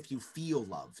matters if you feel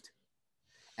loved.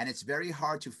 And it's very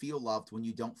hard to feel loved when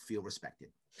you don't feel respected.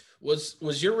 Was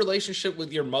your relationship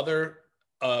with your mother,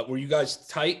 were you guys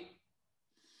tight?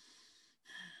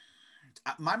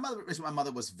 My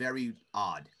mother was very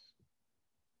odd.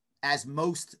 As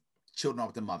most children are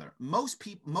with their mother.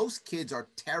 Most kids are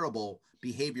terrible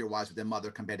behavior-wise with their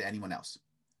mother compared to anyone else.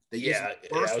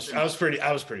 I was pretty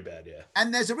bad, yeah.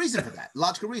 And there's a reason for that,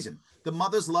 logical reason. The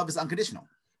mother's love is unconditional.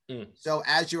 So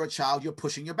as you're a child, you're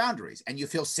pushing your boundaries and you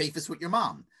feel safest with your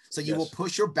mom. So you will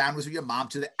push your boundaries with your mom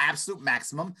to the absolute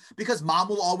maximum because mom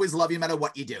will always love you no matter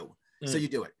what you do. So you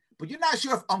do it. But you're not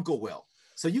sure if uncle will.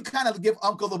 So you kind of give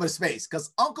uncle a little bit of space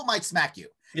because uncle might smack you.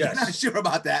 Yes. You're not sure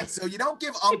about that. So you don't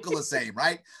give uncle the same,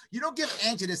 right? You don't give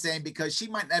auntie the same because she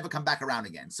might never come back around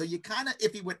again. So you kind of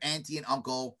iffy with auntie and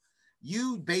uncle.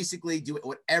 You basically do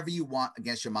whatever you want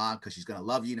against your mom because she's going to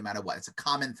love you no matter what. It's a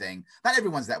common thing. Not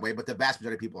everyone's that way, but the vast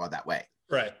majority of people are that way.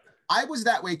 Right. I was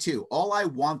that way too. All I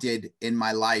wanted in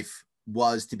my life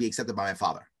was to be accepted by my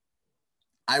father.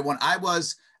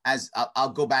 I'll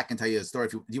go back and tell you a story.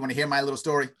 Do you want to hear my little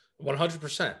story?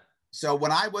 100%. So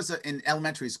when I was in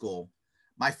elementary school,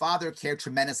 my father cared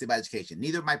tremendously about education.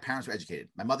 Neither of my parents were educated.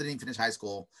 My mother didn't finish high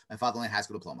school. My father only had a high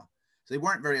school diploma. So they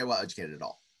weren't very well educated at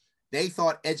all. They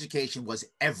thought education was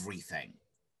everything.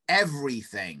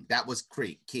 Everything. That was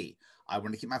key. I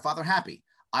wanted to keep my father happy.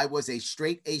 I was a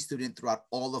straight A student throughout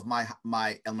all of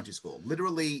my elementary school.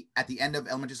 Literally at the end of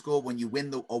elementary school, when you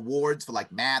win the awards for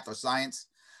like math or science,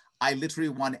 I literally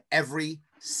won every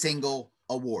single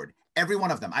award. Every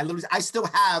one of them. I still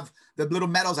have the little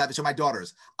medals I have to show my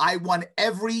daughters. I won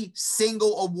every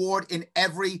single award in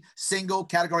every single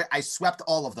category. I swept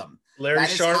all of them. Larry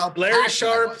Sharp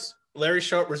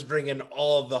was bringing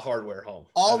all of the hardware home.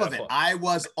 All of it. I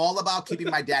was all about keeping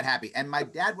my dad happy. And my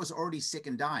dad was already sick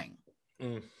and dying.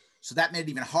 So that made it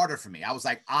even harder for me. I was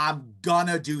like, I'm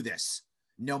gonna do this.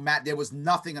 No matter, there was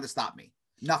nothing gonna stop me.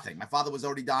 Nothing. My father was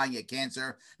already dying. He had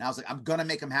cancer. And I was like, I'm gonna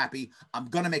make him happy. I'm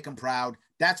gonna make him proud.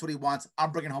 That's what he wants.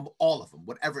 I'm bringing home all of them,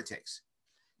 whatever it takes.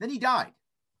 Then he died.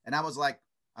 And I was like,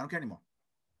 I don't care anymore.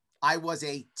 I was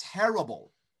a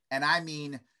terrible, and I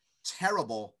mean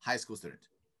terrible, high school student.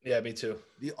 Yeah, me too.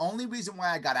 The only reason why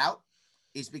I got out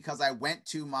is because I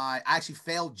actually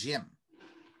failed gym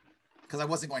because I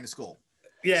wasn't going to school.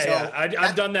 Yeah,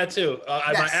 I've done that too.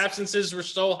 Yes. My absences were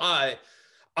so high.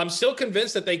 I'm still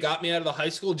convinced that they got me out of the high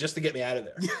school just to get me out of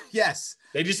there. Yes.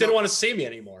 They just didn't want to see me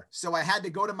anymore. So I had to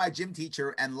go to my gym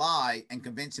teacher and lie and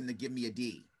convince him to give me a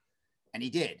D. And he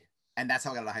did. And that's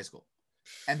how I got out of high school.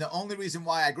 And the only reason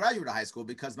why I graduated high school,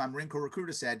 because my Marine Corps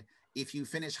recruiter said, if you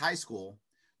finish high school,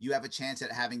 you have a chance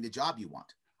at having the job you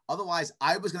want. Otherwise,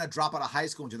 I was going to drop out of high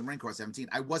school into the Marine Corps at 17.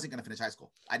 I wasn't going to finish high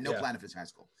school. I had no plan to finish high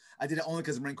school. I did it only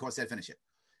because the Marine Corps said finish it.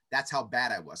 That's how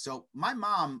bad I was. So my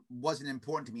mom wasn't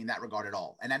important to me in that regard at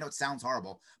all. And I know it sounds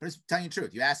horrible, but it's telling you the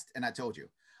truth. You asked and I told you.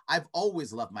 I've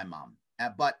always loved my mom,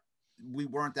 but we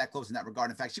weren't that close in that regard.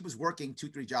 In fact, she was working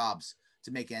 2-3 jobs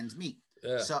to make ends meet.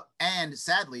 Yeah. So, and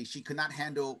sadly, she could not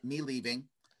handle me leaving,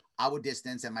 our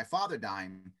distance, and my father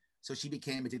dying. So she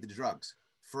became addicted to drugs.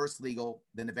 First legal,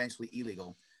 then eventually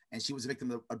illegal. And she was a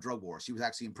victim of a drug war. She was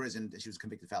actually imprisoned and she was a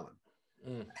convicted felon.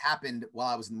 It happened while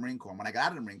I was in the Marine Corps. When I got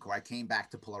out of the Marine Corps, I came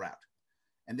back to pull her out.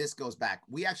 And this goes back.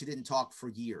 We actually didn't talk for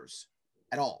years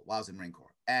at all while I was in the Marine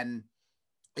Corps. And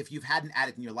if you've had an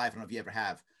addict in your life, I don't know if you ever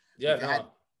have. Yeah,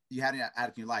 you had an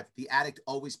addict in your life. The addict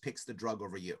always picks the drug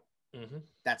over you.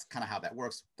 That's kind of how that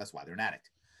works. That's why they're an addict.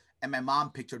 And my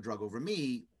mom picked her drug over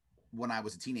me when I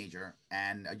was a teenager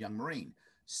and a young Marine.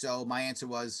 So my answer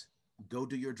was, go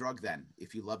do your drug then.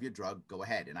 If you love your drug, go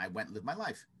ahead. And I went and lived my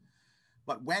life.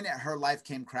 But when her life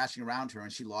came crashing around her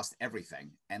and she lost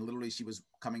everything, and literally she was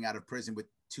coming out of prison with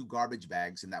 2 garbage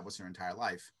bags, and that was her entire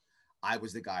life, I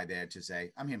was the guy there to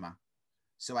say, I'm here, Ma.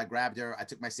 So I grabbed her. I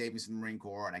took my savings from the Marine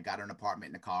Corps and I got her an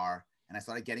apartment in a car, and I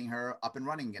started getting her up and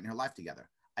running, getting her life together.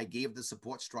 I gave her the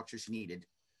support structure she needed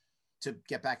to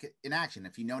get back in action.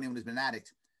 If you know anyone who's been an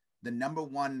addict, the number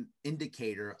one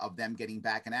indicator of them getting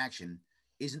back in action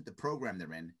isn't the program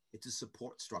they're in, it's a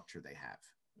support structure they have.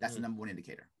 That's the number one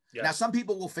indicator. Yes. Now, some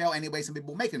people will fail anyway, some people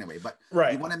will make it anyway, but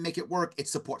you want to make it work,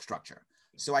 it's support structure.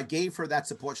 So I gave her that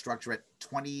support structure at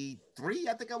 23,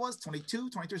 I think I was, 22,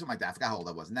 23, something like that. I forgot how old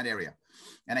I was in that area.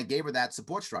 And I gave her that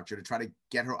support structure to try to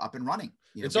get her up and running.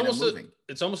 It's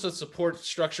almost a support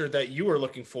structure that you were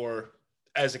looking for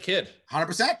as a kid.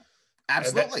 100%.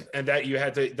 Absolutely. And that you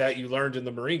had that you learned in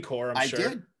the Marine Corps, I'm sure. I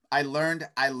did.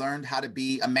 I learned how to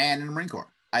be a man in the Marine Corps.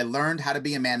 I learned how to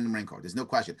be a man in the Marine Corps. There's no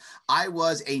question. I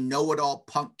was a know-it-all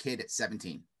punk kid at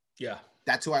 17. Yeah.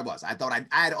 That's who I was. I thought I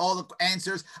had all the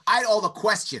answers. I had all the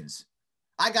questions.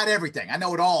 I got everything. I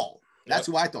know it all. That's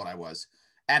who I thought I was.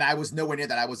 And I was nowhere near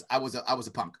that. I was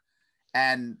a punk.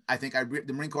 And I think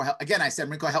the Marine Corps, again, I said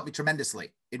Marine Corps helped me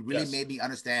tremendously. It really made me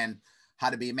understand how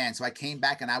to be a man. So I came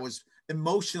back and I was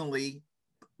emotionally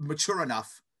mature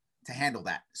enough to handle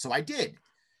that. So I did.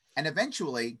 And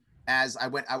eventually, as I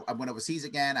went overseas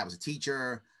again, I was a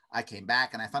teacher. I came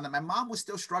back and I found that my mom was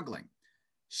still struggling.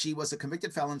 She was a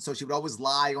convicted felon, so she would always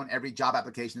lie on every job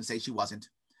application and say she wasn't.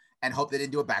 and hope they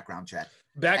didn't do a background check.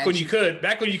 Back when you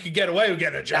could get away with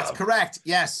getting a job. That's correct.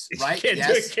 Yes. Right.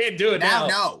 Can't do it now.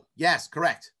 No. Yes.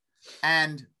 Correct.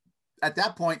 And at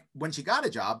that point, when she got a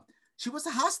job, she was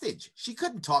a hostage. She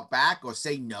couldn't talk back or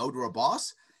say no to her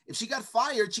boss. If she got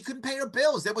fired, she couldn't pay her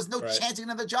bills. There was no chance of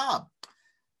another job.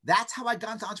 That's how I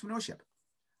got into entrepreneurship.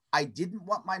 I didn't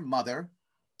want my mother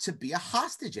to be a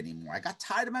hostage anymore. I got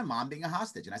tired of my mom being a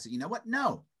hostage. And I said, you know what?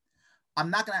 No,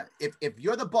 I'm not going to, if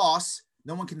you're the boss,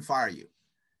 no one can fire you.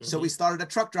 So we started a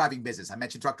truck driving business. I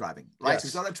mentioned truck driving, right? Yes. So we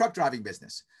started a truck driving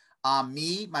business.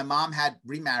 My mom had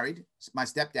remarried, my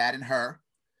stepdad and her,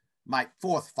 my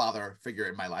fourth father figure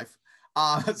in my life,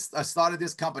 started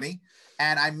this company,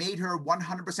 and I made her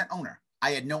 100% owner.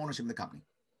 I had no ownership in the company,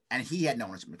 and he had no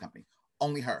ownership in the company,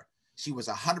 only her. She was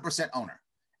 100% owner.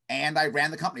 And I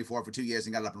ran the company for her for 2 years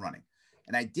and got it up and running.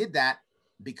 And I did that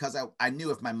because I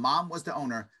knew if my mom was the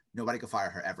owner, nobody could fire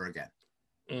her ever again.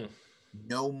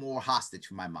 No more hostage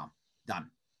from my mom. Done.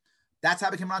 That's how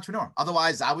I became an entrepreneur.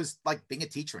 Otherwise, I was like being a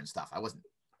teacher and stuff. I was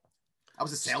a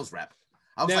sales rep.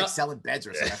 I was like selling beds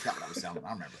or something. I forgot what I was selling. I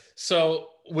don't remember. So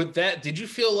with that, did you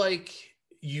feel like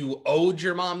you owed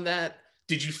your mom that?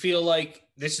 Did you feel like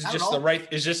this is just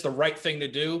the right thing to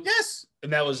do? Yes.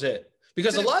 And that was it.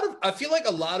 Because I feel like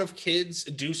a lot of kids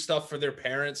do stuff for their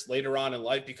parents later on in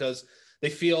life because they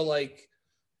feel like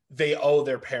they owe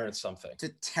their parents something. It's a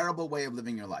terrible way of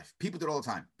living your life. People do it all the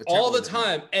time. All the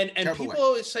time. And people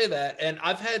always say that. And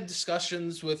I've had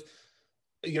discussions with,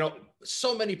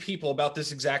 so many people about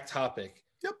this exact topic.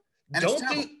 Yep. And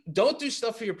don't do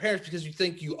stuff for your parents because you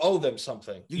think you owe them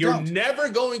something. You're never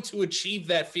going to achieve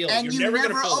that feeling. And you're never going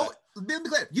to feel that. Be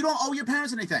clear, you don't owe your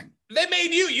parents anything. They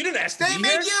made you. You didn't ask them. They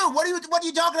made you. What are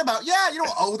you talking about? Yeah, you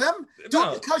don't owe them. Do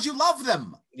it because you love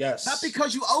them. Yes. Not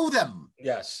because you owe them.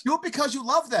 Yes. Do it because you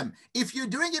love them. If you're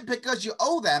doing it because you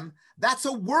owe them, that's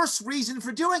a worse reason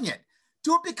for doing it.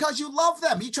 Do it because you love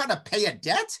them. You trying to pay a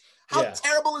debt? How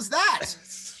terrible is that?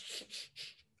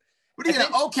 What are you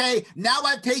gonna? Okay, now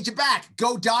I've paid you back.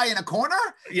 Go die in a corner?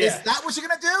 Yeah. Is that what you're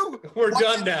gonna do? We're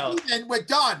done now. And we're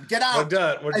done. Get out. We're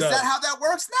done. Is that how that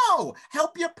works? No.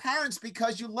 Help your parents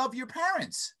because you love your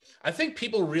parents. I think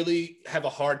people really have a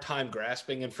hard time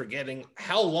grasping and forgetting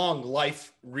how long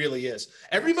life really is.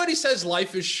 Everybody says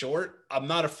life is short. I'm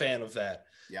not a fan of that.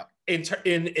 Yep.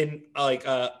 In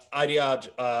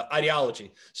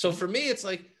ideology. So for me, it's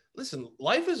like, listen,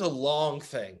 life is a long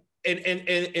thing. And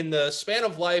in the span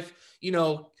of life,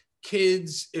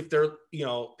 kids, if they're,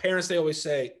 parents, they always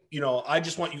say, I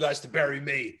just want you guys to bury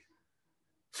me.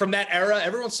 From that era,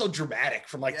 everyone's so dramatic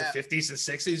from like the 50s and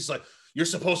 60s. It's like, you're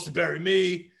supposed to bury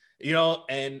me,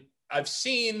 and I've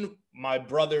seen my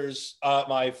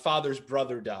father's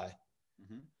brother die.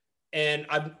 And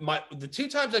the two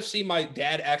times I've seen my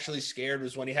dad actually scared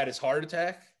was when he had his heart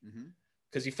attack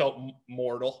because he felt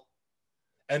mortal.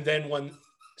 And then when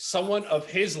someone of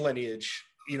his lineage,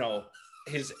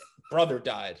 his brother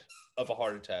died of a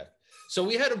heart attack. So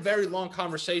we had a very long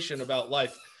conversation about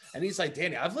life. And he's like,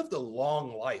 Danny, I've lived a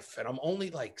long life and I'm only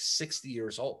like 60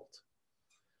 years old.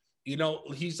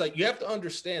 He's like, you have to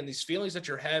understand these feelings that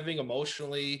you're having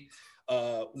emotionally,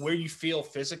 where you feel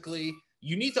physically.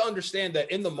 You need to understand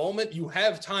that in the moment you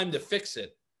have time to fix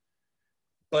it.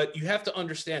 But you have to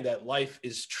understand that life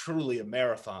is truly a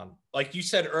marathon. Like you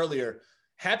said earlier,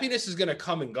 happiness is going to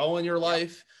come and go in your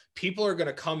life. People are going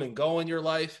to come and go in your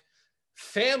life.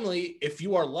 Family, if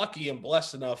you are lucky and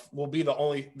blessed enough, will be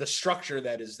the structure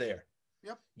that is there.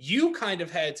 Yep. You kind of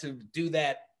had to do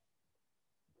that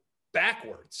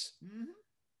backwards.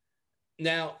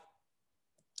 Now,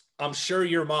 I'm sure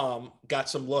your mom got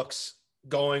some looks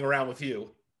going around with you.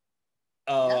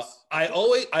 Yes. I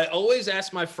always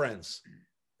ask my friends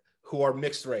who are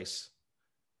mixed race,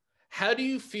 how do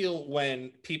you feel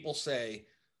when people say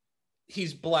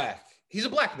he's black? He's a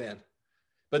black man.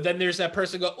 But then there's that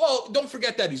person go, well, don't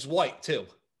forget that he's white too.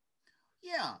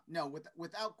 Yeah, no,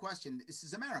 without question, this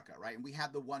is America, right? And we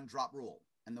have the one drop rule.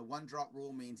 And the one drop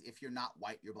rule means if you're not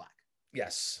white, you're black.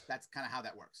 Yes. That's kind of how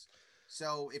that works.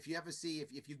 So if you ever see,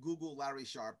 if you Google Larry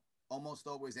Sharp, almost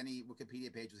always any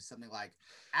Wikipedia page is something like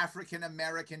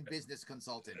African-American business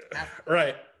consultant.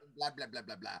 Right. Blah, blah, blah,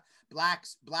 blah, blah.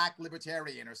 Black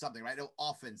libertarian or something, right? It'll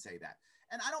often say that.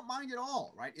 And I don't mind at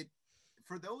all, right?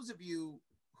 For those of you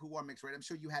who are mixed race, I'm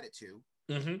sure you had it too.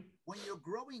 When you're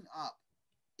growing up,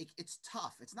 it's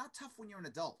tough. It's not tough when you're an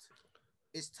adult.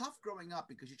 It's tough growing up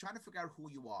because you're trying to figure out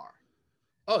who you are.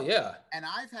 Oh, yeah. And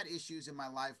I've had issues in my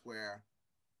life where,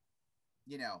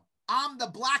 I'm the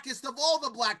blackest of all the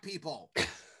black people.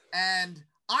 And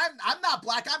I'm not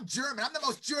black. I'm German. I'm the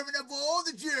most German of all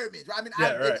the Germans. I mean, Yeah,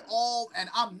 I've been right. all, and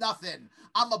I'm nothing.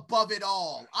 I'm above it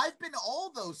all. I've been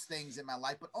all those things in my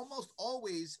life, but almost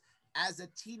always as a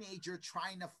teenager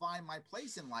trying to find my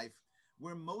place in life,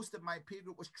 where most of my peer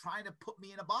group was trying to put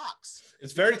me in a box.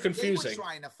 It's very Because confusing. They were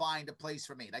trying to find a place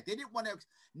for me. Like they didn't want to.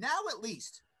 Now at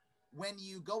least, when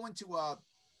you go into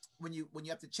when you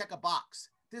have to check a box,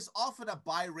 there's often a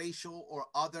biracial or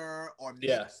other or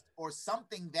mixed or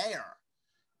something there.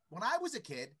 When I was a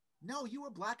kid, no, you were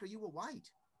black or you were white.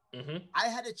 Mm-hmm. I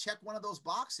had to check one of those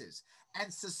boxes,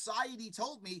 and society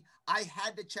told me I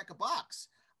had to check a box.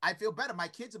 I feel better. My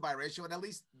kids are biracial, and at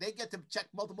least they get to check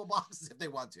multiple boxes if they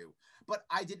want to. But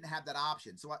I didn't have that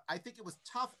option. So I think it was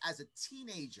tough as a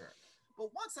teenager.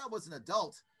 But once I was an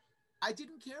adult, I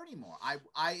didn't care anymore.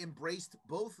 I embraced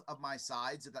both of my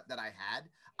sides that I had.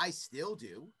 I still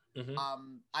do. Mm-hmm.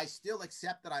 I still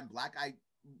accept that I'm black. I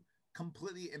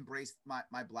completely embraced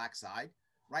my black side,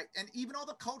 right? And even all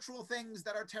the cultural things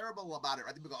that are terrible about it,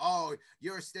 right? People go, oh,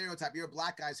 you're a stereotype. You're a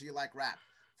black guy, so you like rap.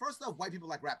 First off, white people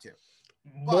like rap too.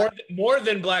 More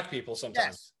than black people sometimes.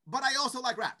 Yes, but I also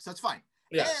like rap, so it's fine.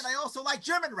 Yes. And I also like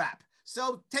German rap.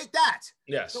 So take that.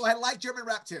 Yes. So I like German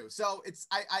rap too. So it's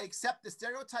I accept the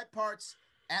stereotype parts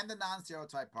and the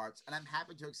non-stereotype parts, and I'm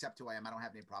happy to accept who I am. I don't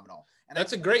have any problem at all. And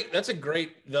that's a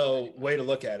great though way to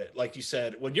look at it. Like you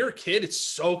said, when you're a kid, it's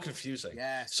so confusing.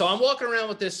 Yes. So I'm walking around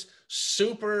with this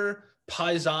super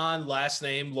paisan last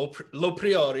name, Lo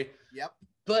Priori. Yep.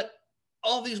 But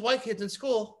all these white kids in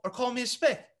school are calling me a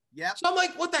spick. Yep. So I'm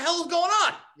like, what the hell is going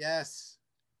on? Yes.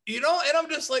 You know, and I'm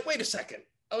just like, wait a second.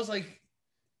 I was like,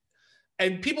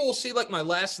 and people will see like my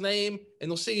last name and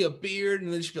they'll see a beard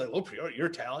and they just be like, oh, you're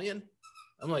Italian?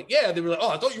 I'm like, yeah. They were like, oh,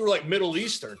 I thought you were like Middle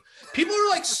Eastern. People are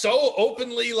like so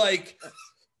openly like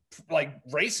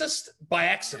racist by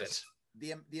accident.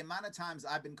 The amount of times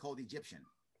I've been called Egyptian.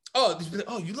 Oh,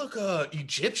 you look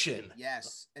Egyptian.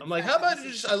 Yes. I'm like, how about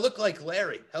I look like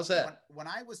Larry? How's that? When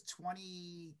I was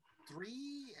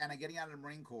 23 and I'm getting out of the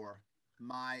Marine Corps,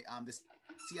 the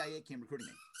CIA came recruiting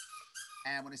me.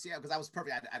 And when I see it, because I was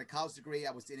perfect, I had a college degree,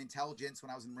 I was in intelligence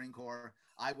when I was in the Marine Corps.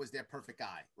 I was their perfect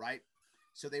guy, right?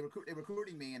 So they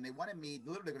recruiting me, and they wanted me,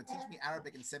 literally going to teach me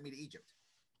Arabic and send me to Egypt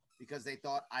because they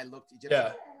thought I looked Egyptian.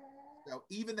 Yeah. So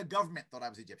even the government thought I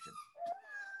was Egyptian.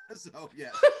 So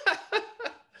yeah.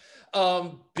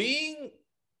 Being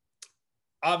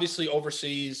obviously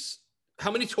overseas,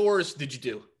 how many tours did you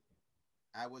do?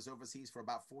 I was overseas for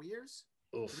about 4 years.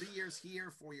 Oof. 3 years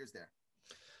here, 4 years there.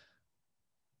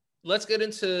 Let's get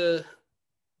into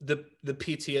the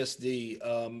PTSD.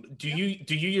 Do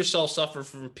you yourself suffer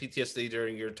from PTSD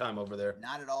during your time over there?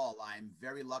 Not at all. I'm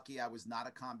very lucky. I was not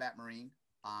a combat Marine.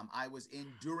 I was in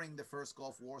during the first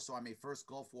Gulf War, so I'm a first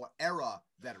Gulf War era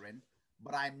veteran,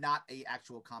 but I'm not a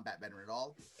actual combat veteran at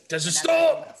all. Does it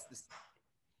stop?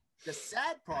 The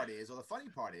sad part is, or the funny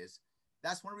part is,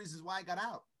 that's one of the reasons why I got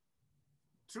out.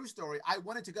 True story. I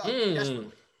wanted to go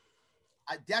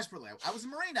desperately. I was a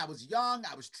Marine. I was young.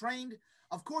 I was trained.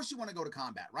 Of course you want to go to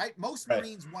combat, right? Most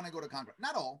Marines want to go to combat.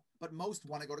 Not all, but most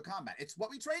want to go to combat. It's what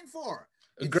we train for.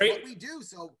 It's what we do.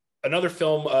 So another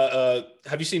film,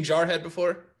 have you seen Jarhead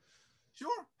before?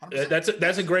 Sure.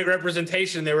 That's a great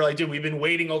representation. They were like, dude, we've been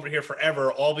waiting over here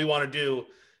forever. All we want to do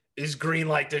is green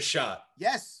light this shot.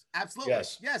 Yes, absolutely.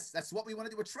 Yes. That's what we want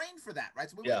to do. We're trained for that, right?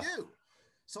 So what we do.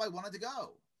 So I wanted to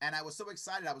go. And I was so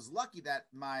excited. I was lucky that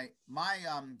my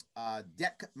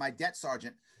detachment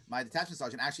sergeant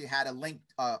actually had a link,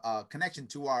 connection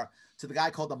to the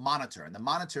guy called the Monitor, and the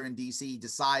Monitor in DC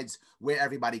decides where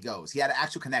everybody goes. He had an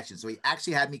actual connection, so he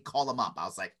actually had me call him up. I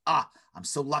was like, I'm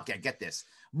so lucky I get this.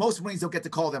 Most Marines don't get to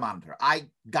call their Monitor. I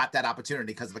got that opportunity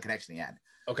because of the connection he had.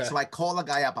 Okay. So I call the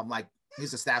guy up. I'm like,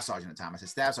 he's a staff sergeant at the time. I said,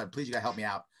 Staff Sergeant, please, you gotta help me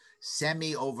out. Send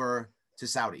me over to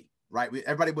Saudi. Right.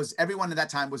 Everyone at that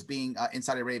time was being in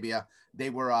Saudi Arabia. They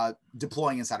were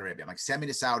deploying in Saudi Arabia. I'm like, send me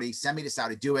to Saudi,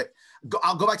 do it.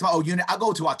 I'll go back to my old unit. I'll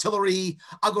go to artillery.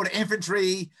 I'll go to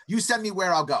infantry. You send me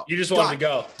where I'll go. You just wanted to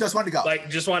go. Just wanted to go. Like,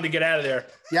 just wanted to get out of there.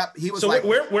 Yep. He was so like,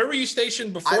 where were you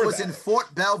stationed before? I was in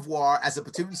Fort Belvoir as a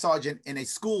platoon sergeant in a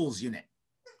schools unit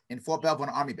in Fort Belvoir,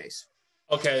 an Army base.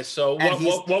 Okay. So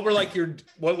what were like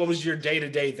what was your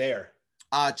day-to-day there?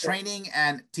 Training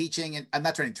and teaching, and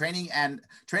not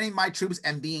training my troops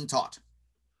and being taught.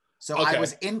 So I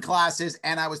was in classes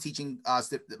and I was teaching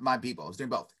my people. I was doing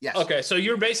both. Yes. Okay, so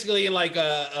you're basically in like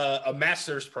a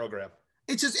master's program.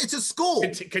 It's a school.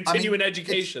 Continuing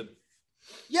education.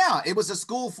 Yeah, it was a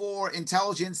school for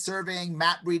intelligence, surveying,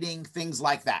 map reading, things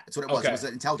like that. That's what it was. It was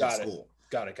an intelligence school.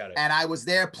 Got it. And I was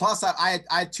there. Plus, I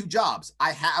had two jobs.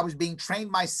 I was being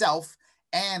trained myself,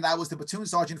 and I was the platoon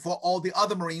sergeant for all the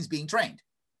other Marines being trained.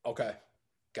 Okay.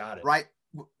 Got it. right?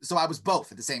 So I was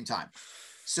both at the same time.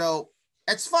 So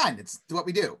it's fine. It's what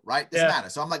we do, right? Doesn't matter.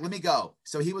 So I'm like, let me go.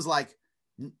 So he was like,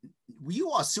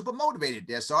 you are super motivated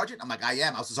there, Sergeant. I'm like, I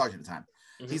am. I was a sergeant at the time.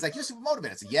 Mm-hmm. He's like, you're super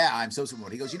motivated. I said, yeah, I'm so super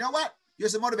motivated. He goes, you know what? You're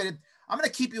so motivated. I'm going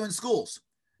to keep you in schools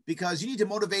because you need to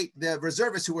motivate the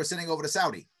reservists who are sending over to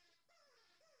Saudi.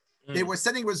 They were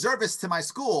sending reservists to my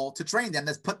school to train them.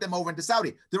 Let's put them over into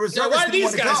Saudi. The reservists why did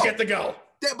these guys get to go?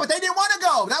 But they didn't want to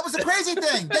go. That was the crazy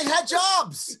thing. They had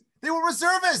jobs. They were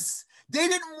reservists. They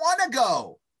didn't want to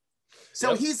go.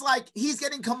 So he's like, he's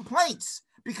getting complaints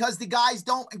because the guys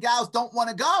and gals don't want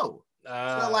to go.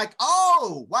 So they're like,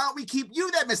 oh, why don't we keep you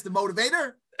there, Mr.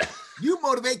 Motivator? You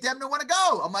motivate them to want to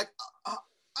go. I'm like,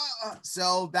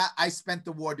 so that I spent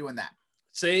the war doing that.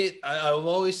 See, I've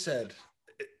always said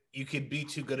you could be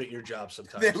too good at your job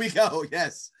sometimes. There we go.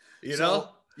 Yes. You know?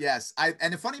 Yes.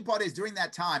 And the funny part is during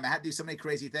that time, I had to do so many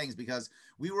crazy things because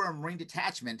we were a Marine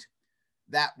detachment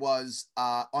that was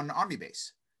on an Army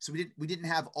base. So we didn't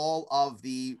have all of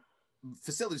the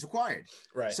facilities required.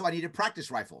 Right. So I needed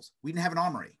practice rifles. We didn't have an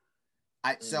armory.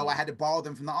 So I had to borrow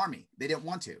them from the Army. They didn't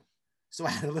want to. So I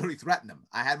had to literally threaten them.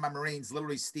 I had my Marines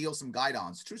literally steal some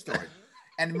guidons. True story.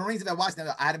 And the Marines that I watched,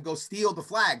 I had them go steal the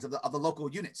flags of the local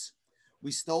units.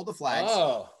 We stole the flags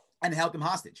and held them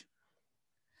hostage.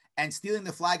 And stealing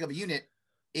the flag of a unit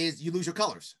is you lose your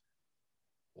colors.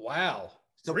 Wow.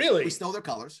 So really? We stole their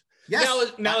colors.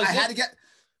 Yes. Now I had to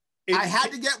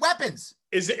get weapons.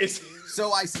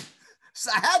 So I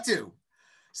had to.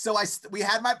 So I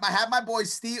had my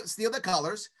boys steal the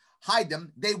colors, hide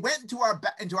them. They went into our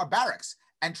barracks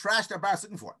and trashed our barracks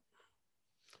looking for it.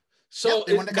 So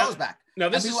they wanted the colors back. Now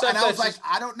this is stuff and I was like,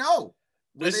 I don't know.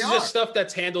 This is just stuff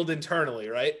that's handled internally,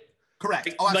 right? Correct.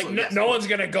 Oh, like no one's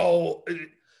gonna go.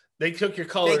 They took your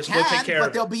colors. They can, we'll take care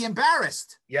but they'll be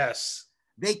embarrassed. Yes.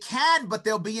 They can, but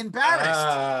they'll be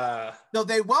embarrassed. No,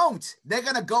 they won't. They're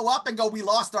gonna go up and go, we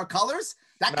lost our colors.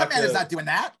 That commander's not doing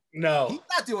that. No. He's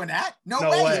not doing that. No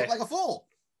way. He looked like a fool.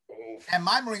 Oof. And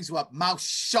my Marines were up, mouth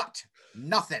shut.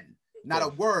 Nothing. Not a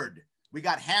word. We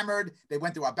got hammered. They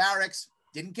went through our barracks.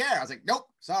 Didn't care. I was like, nope,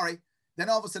 sorry. Then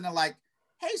all of a sudden they're like,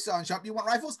 hey, Sergeant Sharp, you want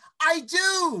rifles? I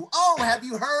do. Oh, have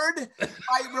you heard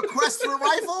my request for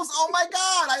rifles? Oh my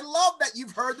God, I love that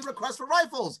you've heard the request for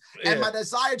rifles and my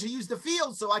desire to use the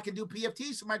field so I can do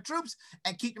PFTs for my troops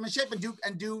and keep them in shape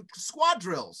and do squad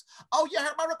drills. Oh, you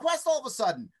heard my request all of a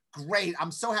sudden. Great.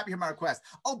 I'm so happy to hear my request.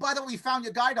 Oh, by the way, we found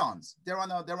your guidons. They're on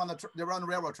the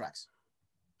railroad tracks.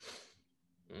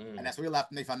 And that's where we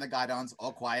left, and they found the guidons,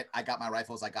 all quiet. I got my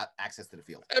rifles. I got access to the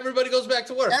field. Everybody goes back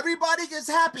to work. Everybody gets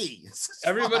happy.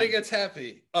 Everybody gets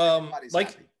happy.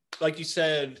 Like you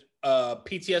said,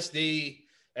 PTSD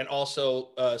and also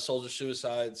soldier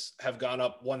suicides have gone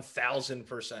up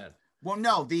 1,000%. Well,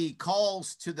 no, the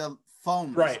calls to the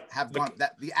phones have gone.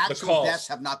 The actual deaths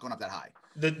have not gone up that high.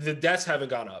 The deaths haven't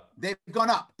gone up. They've gone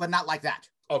up, but not like that.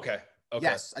 Okay.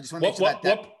 Yes, I just want to make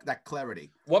sure that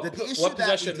clarity. The issue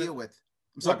that we deal with.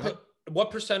 What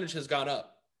percentage has gone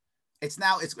up? It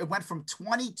went from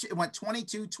 22, it went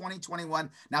 22, 20, 21.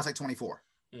 Now it's like 24.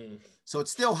 So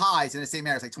it's still highs in the same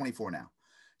area. It's like 24 now.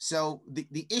 So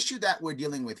the issue that we're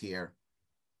dealing with here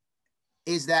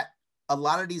is that a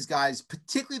lot of these guys,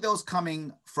 particularly those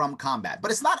coming from combat,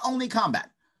 but it's not only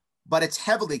combat, but it's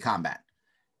heavily combat,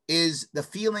 is the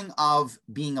feeling of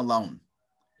being alone,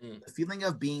 the feeling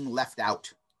of being left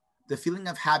out, the feeling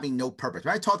of having no purpose.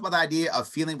 When I talked about the idea of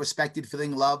feeling respected,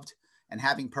 feeling loved, and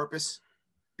having purpose,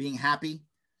 being happy.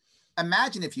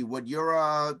 Imagine, if you would, you're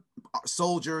a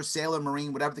soldier, sailor,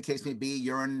 Marine, whatever the case may be.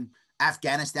 You're in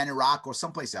Afghanistan, Iraq, or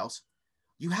someplace else.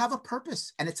 You have a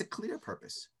purpose, and it's a clear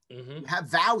purpose. You have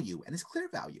value, and it's clear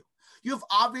value. You have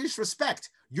obvious respect.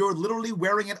 You're literally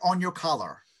wearing it on your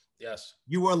collar. Yes.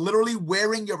 You are literally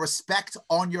wearing your respect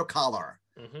on your collar.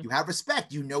 You have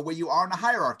respect. You know where you are in the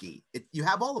hierarchy. You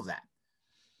have all of that.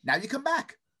 Now you come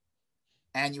back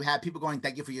and you have people going,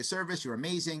 thank you for your service. You're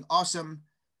amazing. Awesome.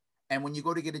 And when you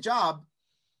go to get a job,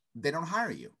 they don't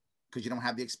hire you because you don't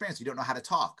have the experience. You don't know how to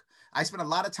talk. I spent a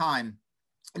lot of time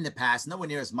in the past, nowhere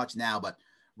near as much now, but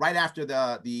right after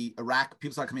the Iraq,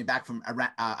 people started coming back from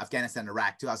Afghanistan,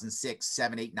 Iraq, 2006,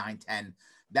 7, 8, 9, 10,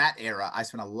 that era. I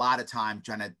spent a lot of time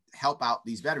trying to help out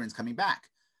these veterans coming back.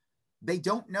 They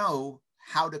don't know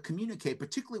how to communicate,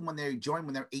 particularly when they join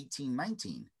when they're 18,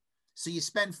 19. So you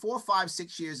spend 4, 5,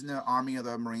 6 years in the Army or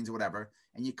the Marines or whatever,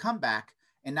 and you come back,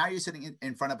 and now you're sitting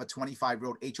in front of a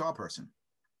 25-year-old HR person,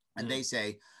 and they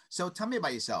say, so tell me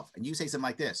about yourself. And you say something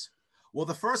like this. Well,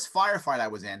 the first firefight I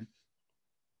was in,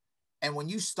 and when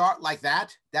you start like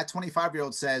that, that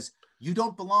 25-year-old says, you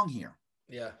don't belong here.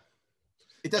 Yeah.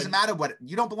 It doesn't matter what,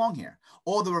 you don't belong here.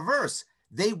 Or the reverse.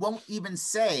 they won't even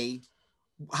say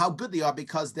how good they are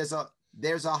because there's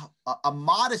a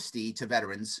modesty to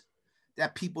veterans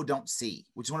that people don't see,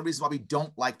 which is one of the reasons why we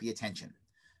don't like the attention.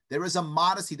 There is a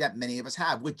modesty that many of us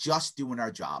have. We're just doing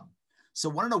our job. So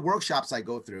one of the workshops I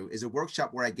go through is a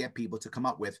workshop where I get people to come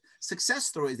up with success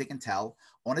stories they can tell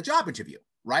on a job interview,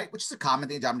 right? Which is a common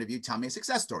thing in a job interview. Tell me a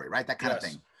success story, right? That kind of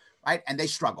thing, right? And they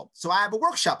struggle. So I have a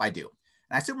workshop I do.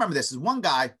 And I still remember this is one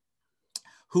guy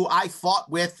who I fought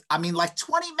with, I mean, like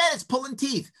 20 minutes pulling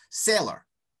teeth, sailor,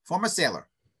 former sailor.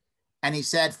 And he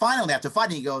said, finally, after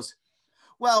fighting, he goes,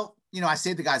 well, you know, I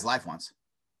saved the guy's life once.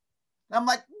 And I'm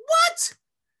like, what?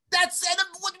 That's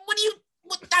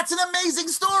an amazing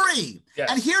story.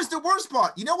 Yes. And here's the worst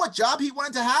part. You know what job he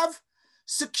wanted to have?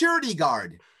 Security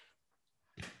guard.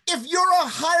 If you're a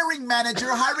hiring manager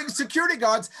hiring security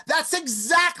guards, that's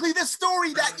exactly the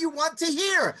story that you want to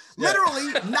hear. Yeah.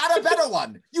 Literally, not a better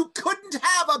one. You couldn't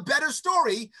have a better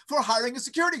story for hiring a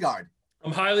security guard.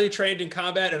 I'm highly trained in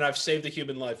combat and I've saved a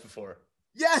human life before.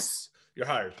 Yes. You're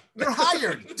hired. You're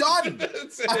hired. Done.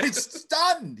 It's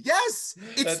done. Yes.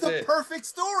 It's the perfect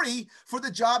story for the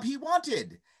job he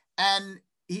wanted. And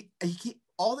he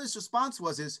all his response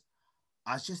was,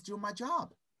 I was just doing my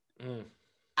job. Mm.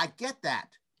 I get that.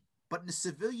 But in the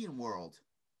civilian world,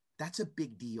 that's a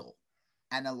big deal.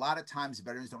 And a lot of times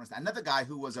veterans don't understand. Another guy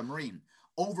who was a Marine,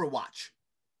 Overwatch.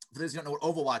 For those who don't know what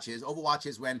Overwatch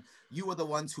is when you are the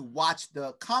ones who watch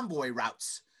the convoy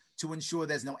routes to ensure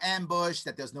there's no ambush,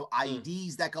 that there's no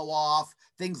IEDs that go off,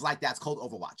 things like that. It's called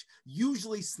Overwatch.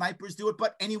 Usually snipers do it,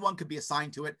 but anyone could be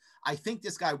assigned to it. I think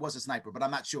this guy was a sniper, but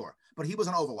I'm not sure. But he was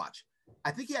on Overwatch.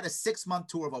 I think he had a 6-month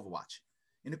tour of Overwatch.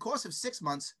 In the course of 6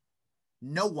 months,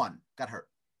 no one got hurt.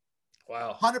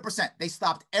 Wow. 100%. They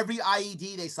stopped every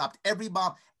IED. They stopped every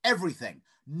bomb, everything.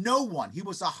 No one. He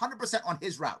was 100% on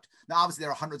his route. Now, obviously,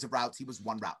 there are hundreds of routes. He was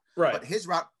one route. Right. But his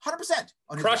route, 100%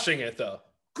 on his Crushing route. it, though.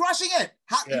 Crushing it.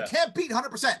 You can't beat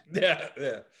 100%.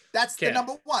 Yeah. That's the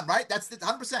number one, right? That's the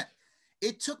 100%.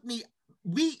 It took me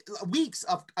weeks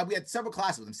of, we had several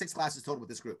classes with him, 6 classes total with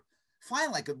this group.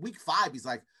 Finally, like at week 5, he's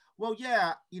like, well,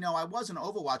 yeah, you know, I was on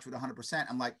Overwatch with 100%.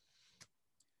 I'm like,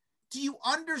 do you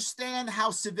understand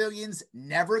how civilians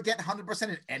never get 100%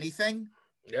 in anything?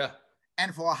 Yeah.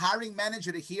 And for a hiring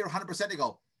manager to hear 100%, they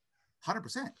go,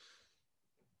 100%?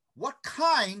 What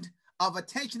kind of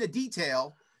attention to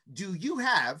detail do you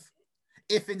have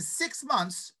if in 6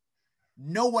 months,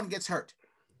 no one gets hurt?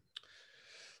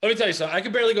 Let me tell you something. I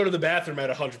can barely go to the bathroom at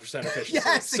 100% efficiency.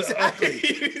 Yes, exactly.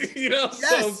 You know,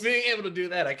 yes. So being able to do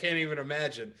that, I can't even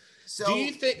imagine. So do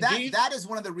you think that is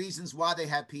one of the reasons why they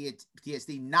have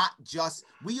PTSD, not just,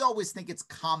 we always think it's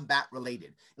combat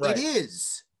related. Right. It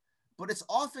is, but it's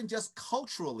often just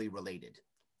culturally related.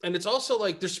 And it's also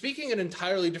like they're speaking an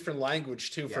entirely different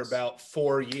language too for about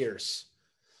 4 years.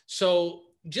 So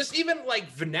just even like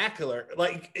vernacular,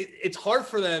 like it's hard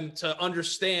for them to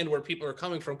understand where people are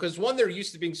coming from. Because one, they're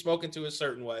used to being spoken to a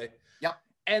certain way. Yep.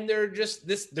 And they're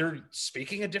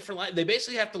speaking a different language. They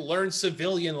basically have to learn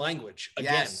civilian language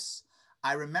again. Yes.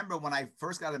 I remember when I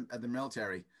first got in the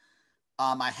military,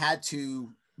 I had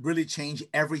to really change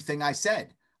everything I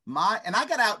said. And I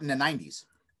got out in the 90s.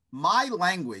 My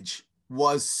language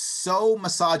was so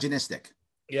misogynistic.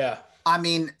 Yeah. I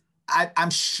mean, I'm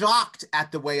shocked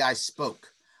at the way I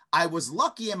spoke. I was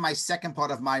lucky in my second part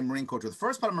of my Marine Corps tour. The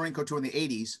first part of Marine Corps tour in the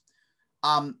 80s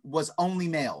was only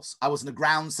males. I was on the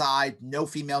ground side, no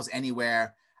females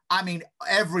anywhere. I mean,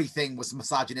 everything was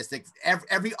misogynistic.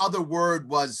 Every other word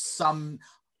was some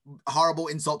horrible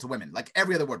insult to women. Like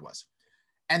every other word was.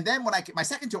 And then when my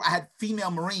second tour, I had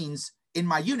female Marines in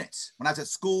my units. When I was at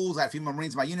schools, I had female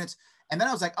Marines in my units. And then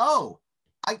I was like,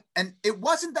 and it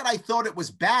wasn't that I thought it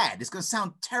was bad. It's going to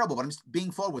sound terrible, but I'm just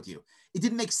being forward with you. It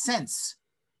didn't make sense.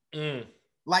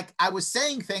 Like I was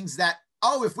saying things that,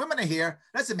 if women are here,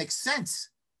 that doesn't make sense.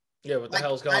 Yeah, what the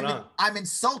hell's going on? I'm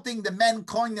insulting the men,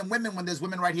 calling them women when there's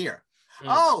women right here.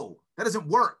 That doesn't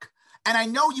work. And I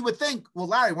know you would think, well,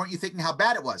 Larry, weren't you thinking how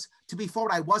bad it was? To be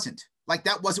forward, I wasn't. Like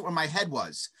that wasn't where my head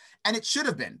was. And it should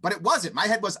have been, but it wasn't. My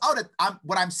head was,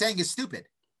 what I'm saying is stupid.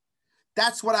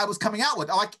 That's what I was coming out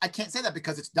with. I can't say that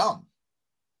because it's dumb.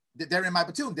 They're in my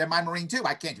platoon. They're my Marine too.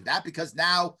 I can't do that because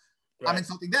now I'm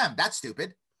insulting them. That's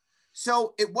stupid.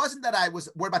 So it wasn't that I was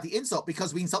worried about the insult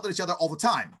because we insulted each other all the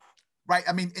time. Right?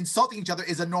 I mean, insulting each other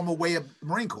is a normal way of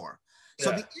Marine Corps. So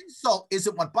the insult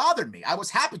isn't what bothered me. I was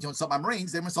happy to insult my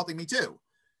Marines. They were insulting me too.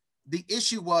 The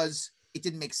issue was it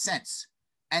didn't make sense.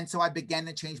 And so I began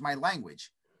to change my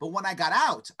language. But when I got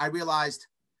out, I realized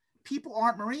people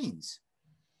aren't Marines.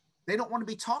 They don't want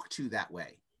to be talked to that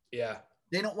way. Yeah.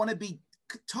 They don't want to be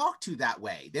talk to that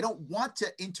way. They don't want to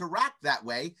interact that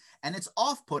way. And it's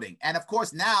off-putting. And of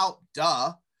course now,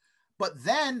 duh. But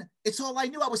then it's all I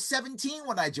knew. I was 17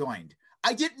 when I joined.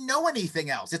 I didn't know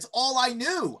anything else. It's all I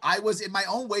knew. I was in my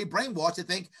own way brainwashed to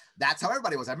think that's how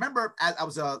everybody was. I remember I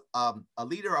was a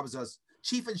leader. I was a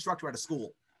chief instructor at a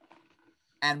school.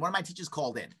 And one of my teachers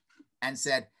called in and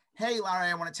said, hey,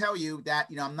 Larry, I want to tell you that,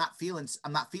 I'm not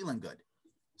feeling good.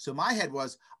 So my head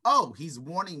was, oh, he's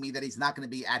warning me that he's not going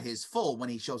to be at his full when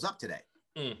he shows up today.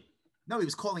 No, he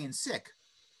was calling in sick.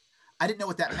 I didn't know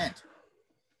what that meant.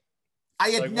 I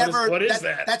had never, what is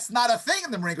that? That's not a thing in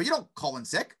the Marine Corps. You don't call in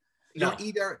sick. No.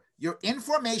 You're in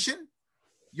formation,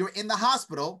 you're in the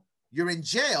hospital, you're in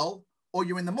jail, or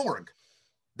you're in the morgue.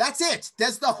 That's it.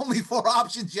 That's the only 4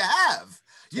 options you have.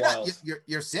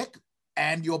 You're sick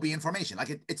and you'll be in formation.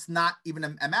 Like it's not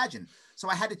even imagined. So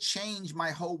I had to change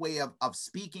my whole way of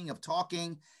speaking, of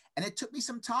talking. And it took me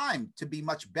some time to be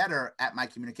much better at my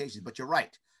communications. But you're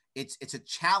right. It's a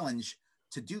challenge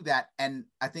to do that. And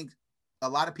I think a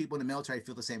lot of people in the military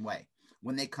feel the same way.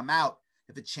 When they come out,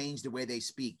 if it changed the way they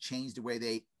speak, change the way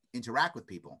they interact with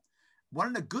people. One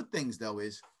of the good things, though,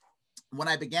 is when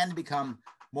I began to become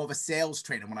more of a sales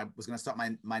trainer, when I was going to start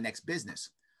my next business,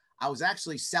 I was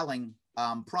actually selling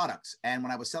products. And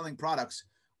when I was selling products,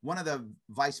 one of the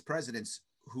vice presidents,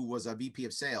 who was a VP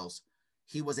of sales,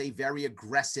 he was a very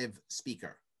aggressive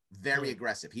speaker, very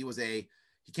aggressive. He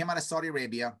came out of Saudi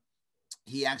Arabia.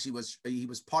 He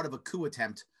was part of a coup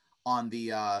attempt on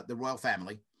the royal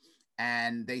family.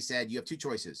 And they said, you have 2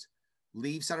 choices.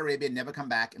 Leave Saudi Arabia and never come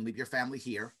back and leave your family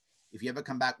here. If you ever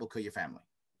come back, we'll kill your family.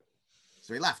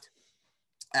 So he left,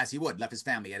 as he would, left his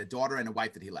family. He had a daughter and a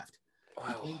wife that he left.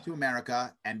 Wow. He came to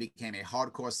America and became a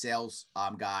hardcore sales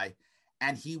guy.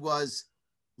 And he was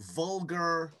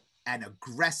vulgar and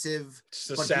aggressive.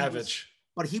 Just a savage.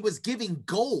 But he was giving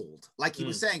gold. Like he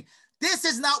was saying, this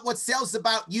is not what sales is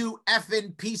about, you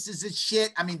effing pieces of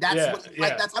shit. I mean,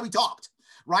 that's how he talked.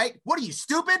 Right? What are you,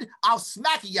 stupid? I'll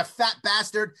smack you, you fat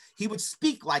bastard. He would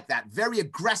speak like that, very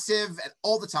aggressive and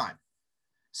all the time.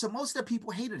 So most of the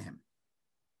people hated him,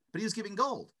 but he was giving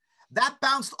gold. That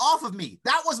bounced off of me.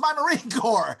 That was my Marine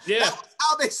Corps. Yeah. That was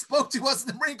how they spoke to us in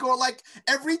the Marine Corps, like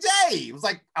every day. It was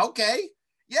like, okay,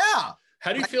 yeah.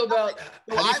 How do you feel about?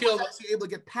 I was actually able to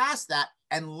get past that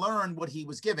and learn what he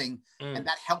was giving, and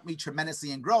that helped me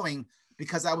tremendously in growing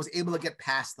because I was able to get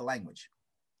past the language.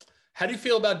 How do you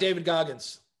feel about David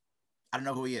Goggins? I don't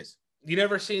know who he is. You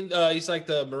never seen? He's like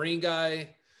the Marine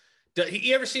guy.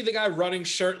 You ever see the guy running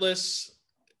shirtless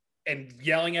and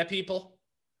yelling at people?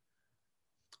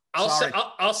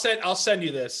 I'll send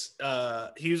you this.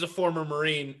 He was a former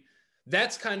Marine.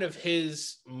 That's kind of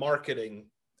his marketing.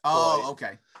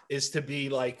 Okay. Is to be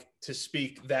like to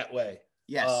speak that way.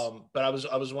 Yes. But I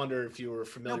was wondering if you were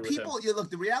familiar with him. Look,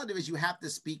 the reality is you have to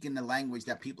speak in the language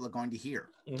that people are going to hear.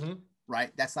 Mm-hmm.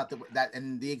 Right. That's not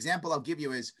and the example I'll give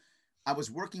you is I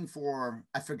was working for,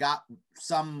 I forgot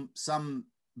some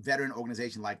veteran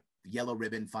organization like Yellow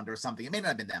Ribbon Fund or something. It may not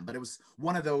have been them, but it was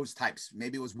one of those types.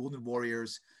 Maybe it was Wounded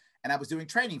Warriors. And I was doing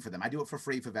training for them. I do it for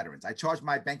free for veterans. I charge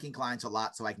my banking clients a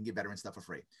lot so I can give veteran stuff for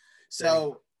free.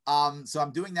 So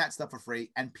I'm doing that stuff for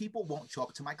free and people won't show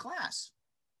up to my class.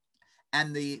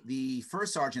 And the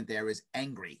first sergeant there is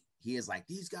angry. He is like,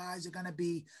 these guys are going to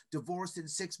be divorced in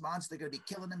 6 months. They're going to be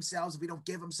killing themselves if we don't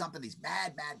give them something. He's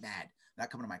mad. Not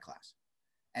coming to my class.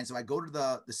 And so I go to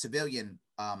the civilian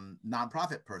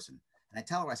nonprofit person and I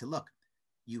tell her, I said, look,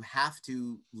 you have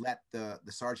to let the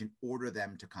sergeant order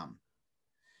them to come.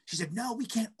 She said, no, we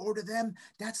can't order them.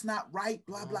 That's not right.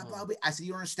 Blah, blah, blah. I said,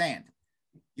 you don't understand.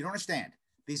 You don't understand.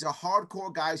 These are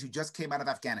hardcore guys who just came out of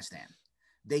Afghanistan.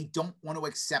 They don't want to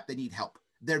accept they need help.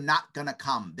 They're not going to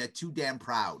come. They're too damn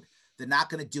proud. They're not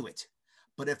going to do it.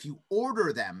 But if you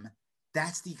order them,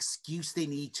 that's the excuse they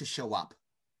need to show up.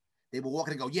 They will walk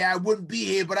in and go, yeah, I wouldn't be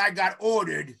here, but I got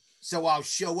ordered, so I'll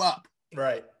show up.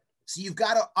 Right. So you've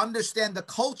got to understand the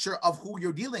culture of who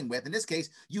you're dealing with. In this case,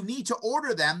 you need to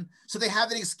order them so they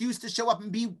have an excuse to show up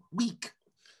and be weak.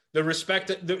 Their respect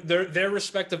of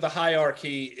the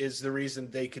hierarchy is the reason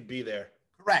they could be there.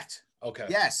 Correct. Okay.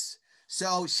 Yes.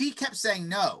 So she kept saying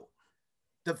no.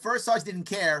 The first sergeant didn't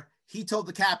care. He told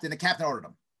the captain ordered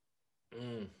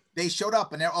them. They showed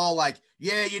up and they're all like,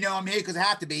 yeah, I'm here because I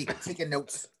have to be, taking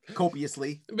notes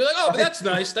copiously. Be like, oh, but that's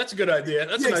nice. That's a good idea.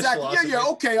 That's a nice philosophy. Yeah,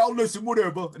 okay, I'll listen,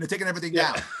 whatever. And they're taking everything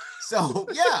down. So,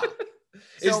 yeah.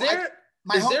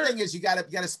 My whole thing is you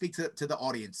gotta speak to the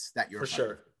audience that you're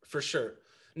For sure.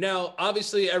 Now,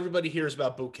 obviously, everybody hears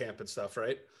about boot camp and stuff,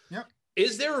 right? Yep.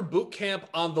 Is there a boot camp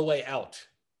on the way out?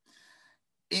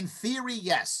 In theory,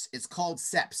 yes. It's called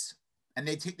SEPS. And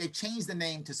they've changed the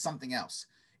name to something else.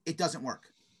 it doesn't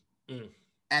work. Mm.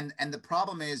 And the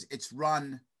problem is it's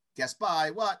run, guess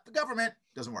by what? The government.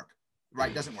 Doesn't work,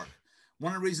 right? Doesn't work.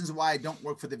 One of the reasons why I don't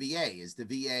work for the VA is the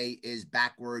VA is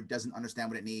backward, doesn't understand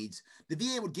what it needs. The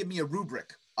VA would give me a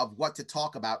rubric of what to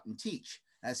talk about and teach.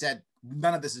 And I said,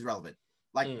 none of this is relevant.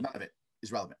 Like none of it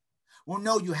is relevant. Well,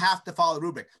 no, you have to follow the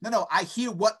rubric. No, I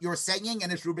hear what you're saying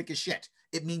and this rubric is shit.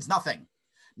 It means nothing.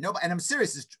 No, and I'm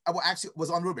serious. I actually was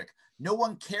on rubric. No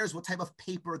one cares what type of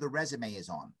paper the resume is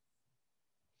on.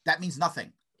 That means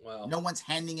nothing. Wow. No one's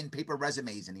handing in paper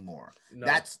resumes anymore. No.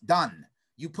 That's done.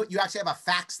 You actually have a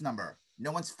fax number.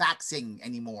 No one's faxing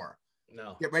anymore.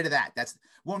 No. Get rid of that.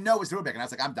 No, it's rubric. And I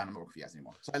was like, I'm done. I'm not working for you guys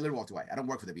anymore. So I literally walked away. I don't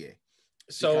work for the VA.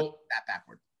 So that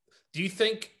backward. Do you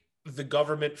think the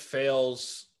government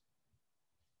fails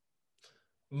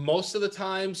most of the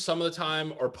time, some of the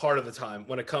time, or part of the time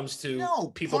when it comes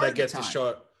to people that get to show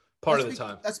up part of the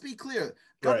time? Let's be clear.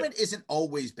 Government isn't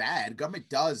always bad. Government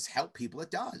does help people.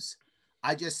 It does.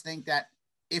 I just think that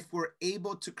if we're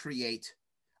able to create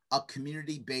a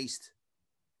community-based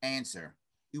answer,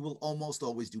 you will almost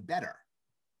always do better.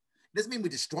 It doesn't mean we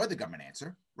destroy the government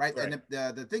answer, right? And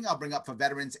the thing I'll bring up for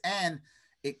veterans, and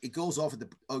it goes off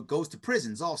goes to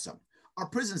prisons also. Our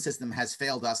prison system has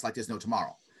failed us like there's no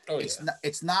tomorrow.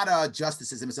 It's not a justice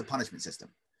system, it's a punishment system.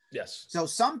 Yes. So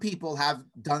some people have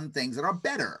done things that are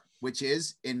better, which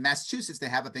is in Massachusetts, they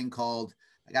have a thing called,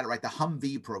 I got it right, the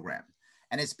Humvee program.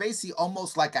 And it's basically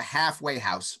almost like a halfway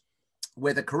house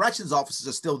where the corrections officers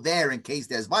are still there in case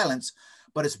there's violence,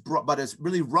 but it's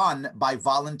really run by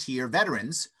volunteer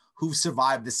veterans who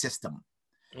survived the system.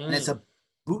 And it's a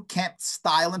boot camp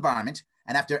style environment.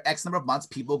 And after X number of months,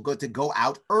 people get to go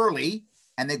out early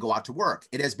and they go out to work.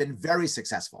 It has been very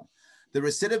successful. The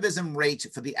recidivism rate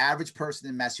for the average person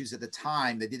in Massachusetts at the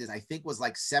time they did this, I think, was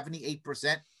like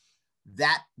 78%.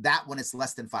 That one is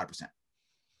less than 5%.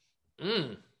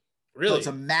 Really? So it's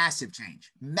a massive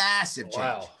change. Massive change.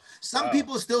 Wow. Some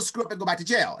people still screw up and go back to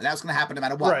jail. And that's going to happen no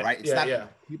matter what, right? It's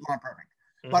people aren't perfect.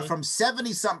 But from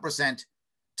 70-something%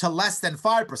 to less than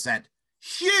 5%,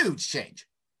 huge change.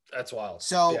 That's wild.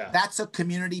 So that's a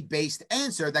community-based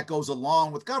answer that goes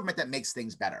along with government that makes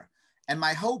things better. And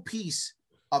my whole piece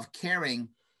of caring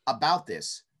about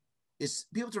this is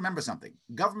people to remember something.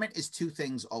 Government is two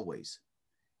things always.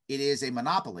 It is a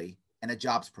monopoly and a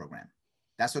jobs program.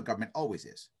 That's what government always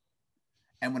is.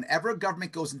 And whenever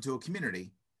government goes into a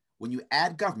community, when you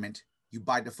add government, you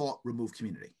by default remove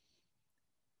community.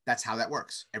 That's how that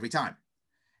works every time.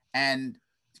 And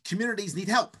communities need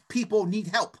help. People need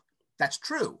help. That's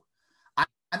true.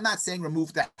 I'm not saying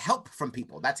remove the help from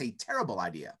people. That's a terrible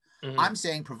idea. I'm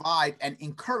saying provide and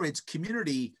encourage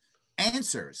community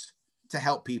answers to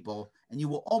help people, and you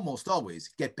will almost always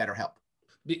get better help.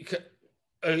 Because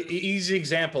an easy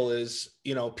example is,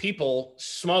 people,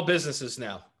 small businesses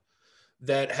now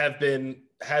that have been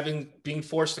being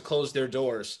forced to close their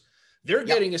doors. They're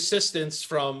getting assistance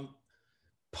from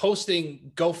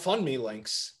posting GoFundMe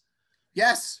links.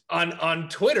 Yes. On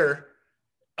Twitter,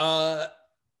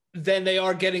 than they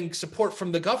are getting support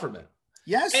from the government.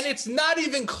 Yes. And it's not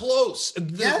even close.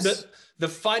 The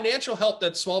financial help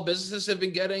that small businesses have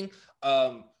been getting,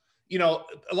 a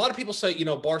lot of people say,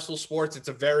 Barstool Sports, it's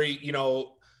a very, you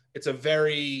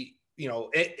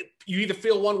either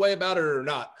feel one way about it or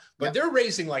not, but they're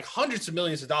raising like hundreds of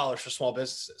millions of dollars for small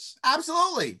businesses.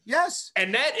 Absolutely. Yes.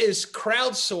 And that is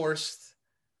crowdsourced,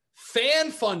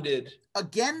 fan funded.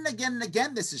 Again,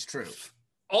 this is true.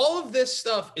 All of this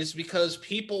stuff is because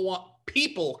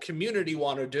community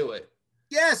want to do it.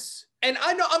 Yes. And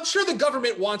I'm sure the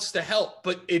government wants to help,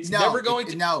 but it's never going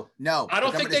to. No. I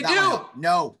don't think they do.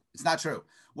 No, it's not true.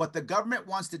 What the government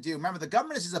wants to do, remember, the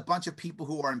government is just a bunch of people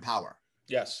who are in power.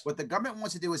 Yes. What the government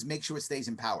wants to do is make sure it stays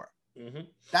in power.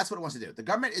 That's what it wants to do. The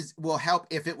government will help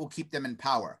if it will keep them in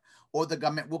power, or the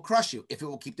government will crush you if it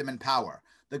will keep them in power.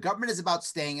 The government is about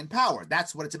staying in power.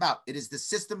 That's what it's about. It is the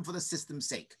system for the system's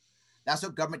sake. That's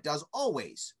what government does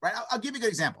always, right? I'll give you a good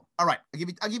example. All right,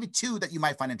 I'll give you two that you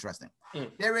might find interesting.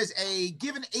 There is a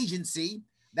given agency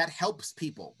that helps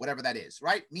people, whatever that is,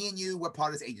 right? Me and you, we're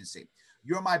part of this agency.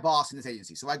 You're my boss in this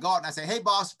agency. So I go out and I say, hey,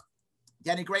 boss,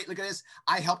 Danny, great. Look at this.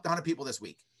 I helped 100 people this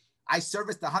week. I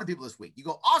serviced 100 people this week. You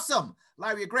go, awesome.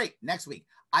 Larry, you're great. Next week,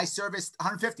 I serviced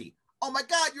 150. Oh my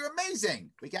God, you're amazing.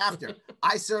 Week after,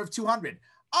 I served 200.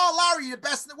 Oh, Larry, you're the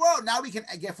best in the world. Now we can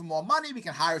get for more money. We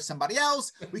can hire somebody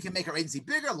else. We can make our agency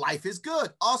bigger. Life is good.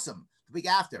 Awesome. The week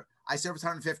after, I serviced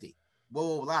 150.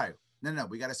 Whoa, Larry. No,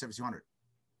 we got to service 200.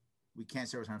 We can't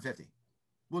service 150.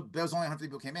 Well, there was only 150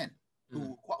 people came in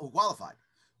who qualified.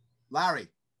 Larry,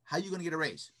 how are you going to get a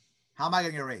raise? How am I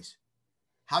going to get a raise?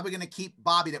 How are we going to keep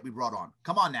Bobby that we brought on?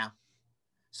 Come on now.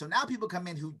 So now people come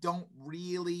in who don't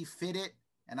really fit it.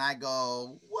 And I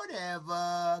go,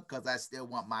 whatever, because I still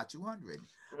want my 200.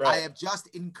 Right. I have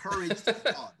just encouraged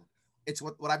fraud. It's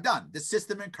what I've done. The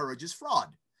system encourages fraud.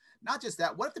 Not just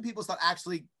that. What if the people start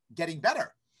actually getting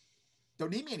better?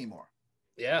 Don't need me anymore.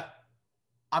 Yeah.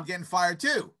 I'm getting fired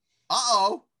too.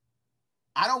 Uh-oh.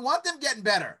 I don't want them getting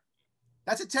better.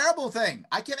 That's a terrible thing.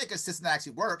 I can't make a system that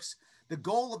actually works. The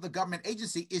goal of the government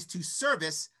agency is to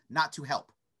service, not to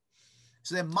help.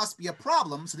 So there must be a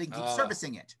problem so they can keep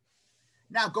servicing it.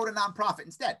 Now go to nonprofit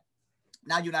instead.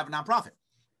 Now you have a nonprofit.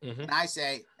 Mm-hmm. And I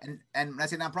say, and when I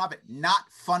say nonprofit, not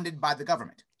funded by the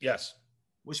government. Yes.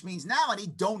 Which means now I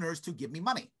need donors to give me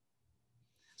money.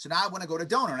 So now I want to go to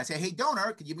donor and I say, hey,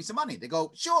 donor, can you give me some money? They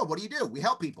go, sure. What do? We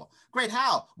help people. Great.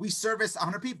 How? We service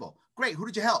 100 people. Great. Who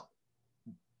did you help?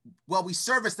 Well, we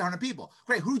serviced 100 people.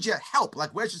 Great. Who did you help?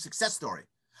 Like, where's your success story?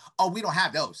 Oh, we don't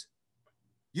have those.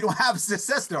 You don't have a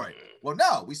success story. Well,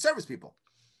 no, we service people.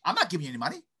 I'm not giving you any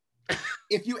money.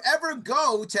 If you ever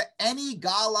go to any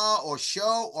gala or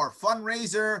show or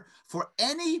fundraiser for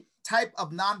any type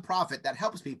of nonprofit that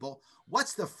helps people,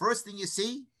 what's the first thing you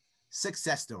see?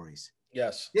 Success stories.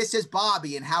 Yes. This is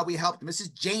Bobby and how we helped him. This is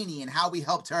Janie and how we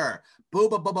helped her. Boom,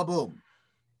 boom, boom, boom, boom.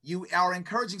 You are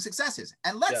encouraging successes.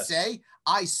 And let's say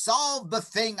I solved the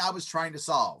thing I was trying to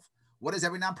solve. What does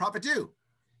every nonprofit do?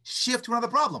 Shift to another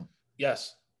problem.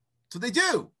 Yes. So they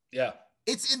do. Yeah.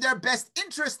 It's in their best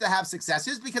interest to have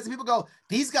successes because people go,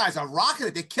 these guys are rocking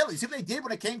it. They're killing it. See what they did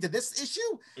when it came to this issue?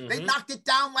 Mm-hmm. They knocked it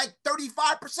down like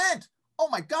 35%. Oh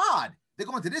my God. They're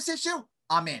going to this issue?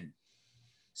 I'm in.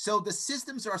 So the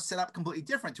systems are set up completely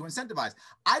different to incentivize.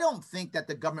 I don't think that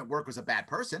the government worker is a bad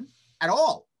person at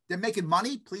all. They're making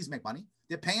money. Please make money.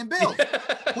 They're paying bills.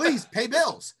 Please pay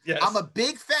bills. Yes. I'm a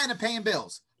big fan of paying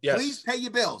bills. Yes. Please pay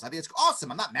your bills. I think it's awesome.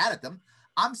 I'm not mad at them.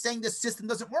 I'm saying the system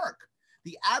doesn't work.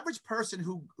 The average person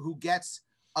who gets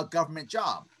a government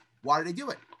job, why do they do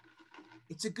it?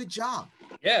 It's a good job.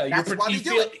 Yeah,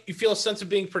 you feel a sense of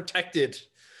being protected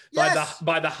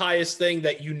by the highest thing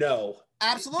that you know.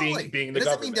 Absolutely. Being the it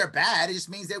doesn't government. mean they're bad. It just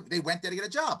means they went there to get a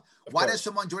job. Why does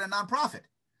someone join a nonprofit?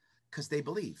 Because they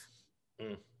believe.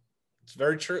 It's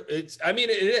very true. It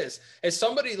is. As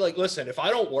somebody like, listen, if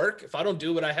I don't work, if I don't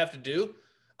do what I have to do,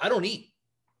 I don't eat.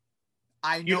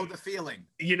 I know the feeling.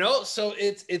 So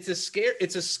it's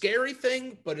a scary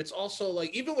thing, but it's also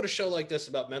like, even with a show like this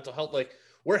about mental health, like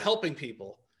we're helping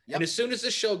people. Yep. And as soon as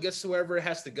this show gets to wherever it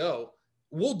has to go,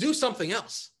 we'll do something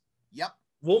else. Yep.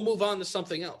 We'll move on to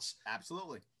something else.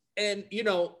 Absolutely. And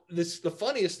the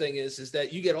funniest thing is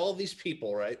that you get all these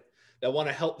people, right, that want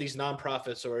to help these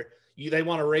nonprofits or they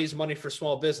want to raise money for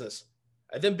small business.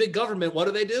 And then big government,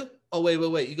 what do? Oh,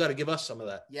 wait. You got to give us some of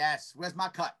that. Yes. Where's my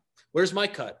cut? Where's my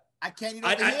cut? I can't eat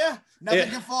over here. Nothing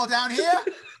can fall down here.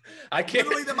 I can't.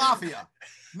 Literally the mafia.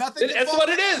 Nothing. That's what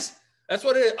it is. That's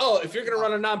what it is. Oh, if you're going to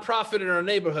run a nonprofit in our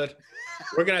neighborhood,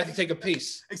 we're going to have to take a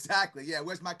piece. Exactly. Yeah.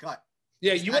 Where's my cut?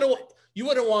 Yeah. Exactly. You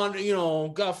wouldn't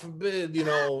want, God forbid,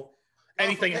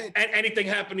 anything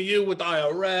happen to you with the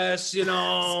IRS,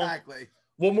 Exactly.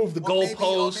 We'll move the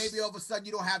goalposts. Maybe all of a sudden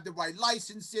you don't have the right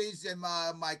licenses and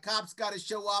my cops got to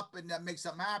show up and make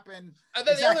something happen.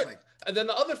 And then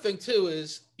the other thing too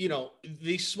is,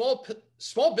 these small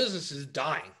businesses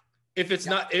dying if it's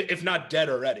not dead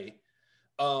already.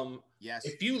 Yes.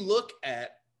 If you look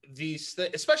at these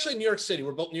things, especially in New York City,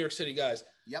 we're both New York City guys.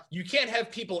 Yep. You can't have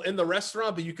people in the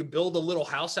restaurant, but you could build a little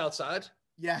house outside.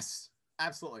 Yes,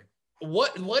 absolutely.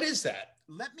 What is that?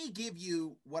 Let me give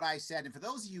you what I said. And for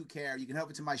those of you who care, you can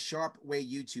help it to my Sharp Way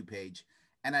YouTube page.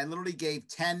 And I literally gave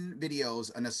 10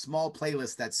 videos on a small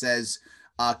playlist that says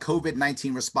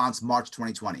COVID-19 response, March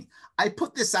 2020. I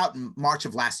put this out in March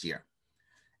of last year.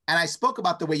 And I spoke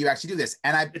about the way you actually do this.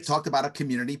 And I talked about a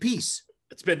community piece.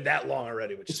 It's been that long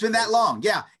already. It's been that long.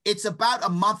 Yeah. It's about a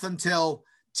month until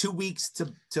 2 weeks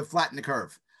to flatten the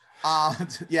curve.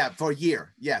 For a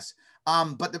year. Yes.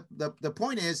 But the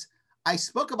point is, I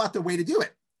spoke about the way to do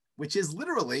it, which is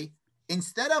literally,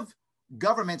 instead of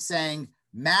government saying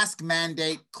mask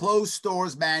mandate, close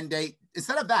stores mandate,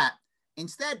 instead of that,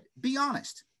 instead be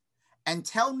honest and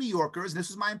tell New Yorkers, and this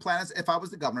was my plan if I was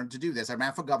the governor to do this. I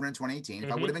ran for governor in 2018.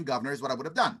 If I would have been governor is what I would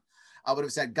have done. I would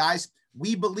have said, guys,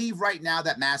 we believe right now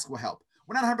that masks will help.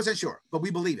 We're not 100% sure, but we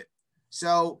believe it.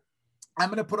 So I'm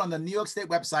going to put on the New York State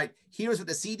website, here's what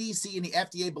the CDC and the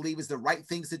FDA believe is the right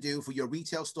things to do for your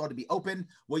retail store to be open,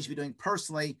 what you should be doing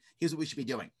personally. Here's what we should be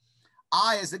doing.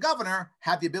 I, as the governor,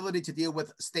 have the ability to deal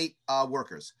with state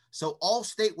workers. So all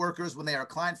state workers, when they are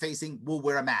client-facing, will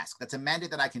wear a mask. That's a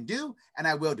mandate that I can do, and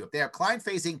I will do. If they are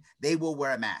client-facing, they will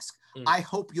wear a mask. I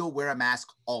hope you'll wear a mask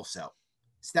also.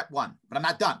 Step one, but I'm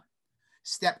not done.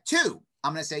 Step two,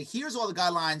 I'm going to say, here's all the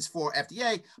guidelines for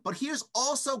FDA, but here's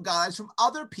also guidelines from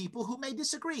other people who may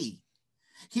disagree.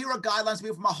 Here are guidelines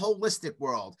from a holistic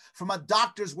world, from a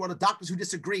doctor's world, of doctors who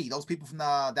disagree. Those people from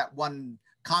that one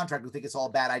contract who think it's all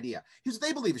a bad idea. Here's what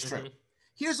they believe is true.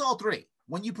 Here's all three.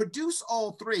 When you produce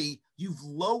all three, you've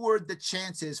lowered the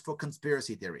chances for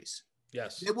conspiracy theories.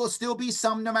 Yes. There will still be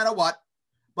some no matter what.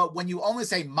 But when you only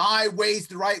say my way's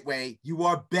the right way, you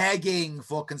are begging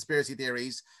for conspiracy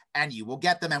theories, and you will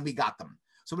get them, and we got them.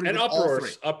 So and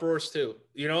uproars too,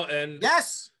 you know, and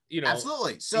yes, you know,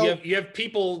 absolutely. So you have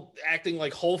people acting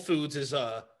like Whole Foods is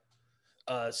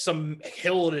some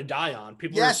hill to die on.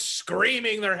 People are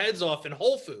screaming their heads off in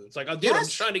Whole Foods. Like, dude, I'm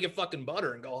just trying to get fucking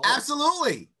butter and go home.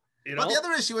 Absolutely. You know? But the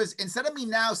other issue is, instead of me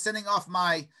now sending off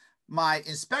my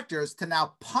inspectors to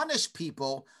now punish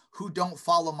people who don't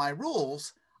follow my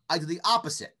rules, I do the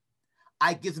opposite.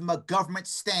 I give them a government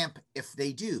stamp if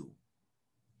they do.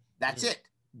 That's it.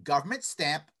 Government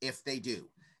stamp if they do.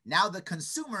 Now the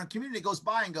consumer and community goes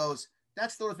by and goes,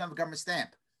 that store doesn't have a government stamp.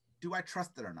 Do I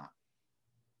trust it or not?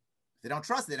 If they don't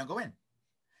trust it, they don't go in.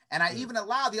 And I even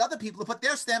allow the other people to put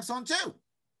their stamps on too.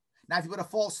 Now, if you put a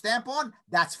false stamp on,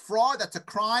 that's fraud. That's a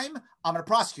crime. I'm going to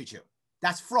prosecute you.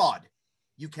 That's fraud.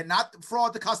 You cannot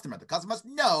fraud the customer. The customer must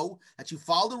know that you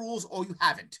follow the rules or you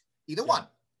haven't. Either one.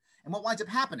 And what winds up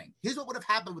happening, here's what would have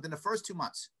happened within the first 2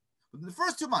 months. Within the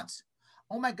first 2 months,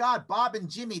 oh my God, Bob and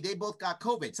Jimmy, they both got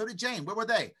COVID. So did Jane. Where were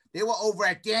they? They were over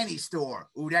at Danny's store.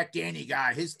 Ooh, that Danny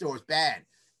guy, his store's bad.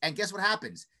 And guess what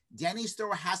happens? Danny's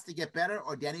store has to get better,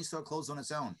 or Danny's store closed on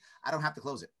its own. I don't have to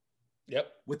close it.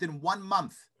 Yep. Within 1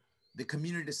 month, the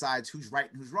community decides who's right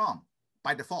and who's wrong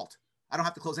by default. I don't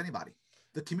have to close anybody.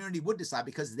 The community would decide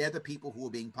because they're the people who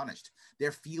are being punished.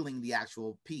 They're feeling the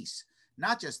actual piece.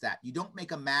 Not just that, you don't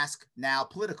make a mask now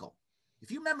political.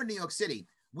 If you remember New York City,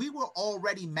 we were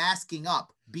already masking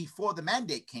up before the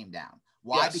mandate came down.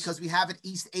 Why? Yes. Because we have an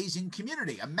East Asian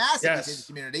community, a massive East Asian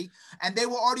community, and they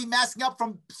were already masking up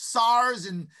from SARS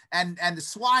and the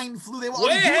swine flu. They were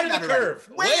way ahead of the curve.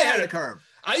 Way ahead of the curve.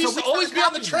 I used to always be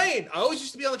on the train. I always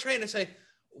used to be on the train and say,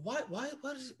 what do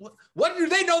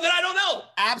they know that I don't know?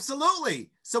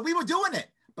 Absolutely. So we were doing it.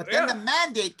 But then the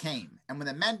mandate came. And when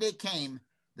the mandate came,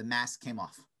 the mask came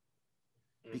off.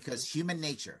 Because human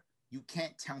nature, you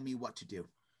can't tell me what to do.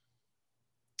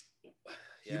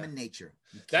 Human nature.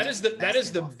 That is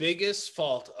the biggest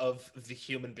fault of the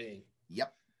human being.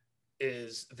 Yep.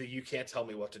 Is that you can't tell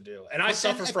me what to do. And I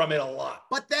suffer from it a lot.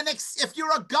 But then if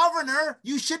you're a governor,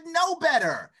 you should know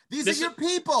better. These are your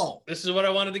people. This is what I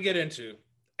wanted to get into.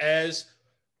 As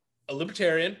a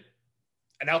libertarian,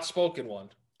 an outspoken one.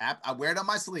 I wear it on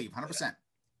my sleeve, 100%.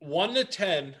 1 to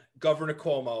 10, Governor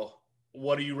Cuomo,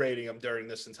 what are you rating him during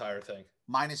this entire thing?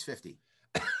 Minus 50.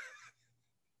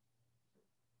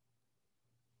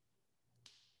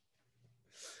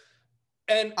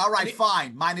 And all right,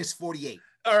 fine. Minus 48.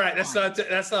 All right, that's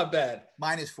not bad.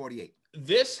 Minus 48.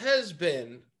 This has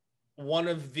been one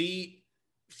of the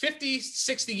 50,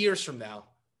 60 years from now.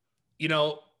 You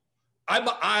know,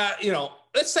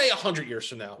 let's say 100 years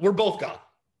from now, we're both gone.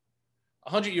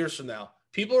 100 years from now,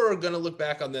 people are going to look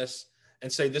back on this and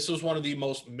say this was one of the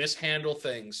most mishandled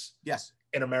things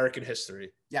in American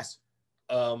history. Yes.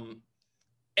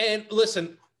 And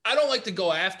listen, I don't like to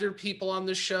go after people on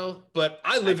this show, but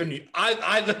I live in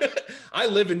I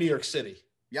live in New York City.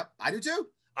 Yep, I do too.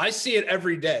 I see it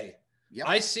every day. Yep.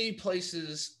 I see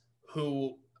places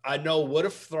who I know would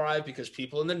have thrived because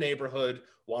people in the neighborhood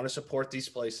want to support these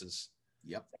places.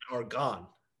 Yep. Are gone.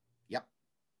 Yep.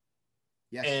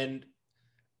 Yes. And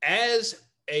as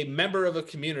a member of a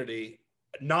community,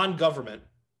 non-government,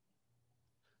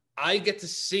 I get to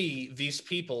see these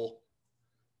people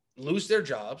lose their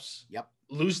jobs. Yep.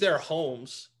 Lose their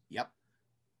homes. Yep.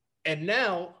 And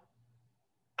now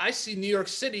I see New York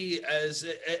City as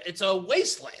it's a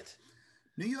wasteland.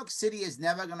 New York City is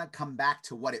never going to come back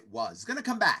to what it was. It's going to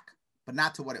come back, but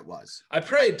not to what it was. I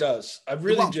pray it does. I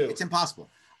really do. It's impossible.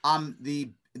 My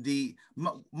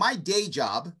day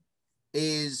job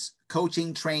is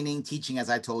coaching, training, teaching, as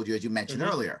I told you, as you mentioned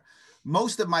earlier.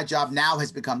 Most of my job now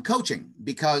has become coaching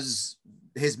because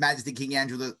His Majesty King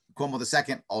Andrew Cuomo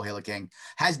II, oh hail the king,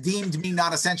 has deemed me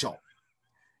not essential.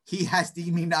 He has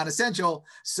deemed me not essential,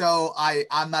 so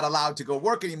I'm not allowed to go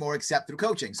work anymore except through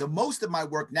coaching. So most of my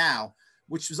work now,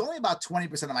 which was only about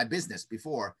 20% of my business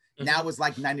before, now is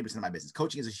like 90% of my business.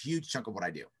 Coaching is a huge chunk of what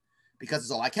I do because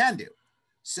it's all I can do.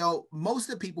 So most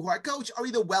of the people who I coach are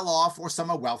either well off or some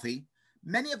are wealthy.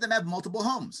 Many of them have multiple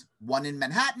homes, one in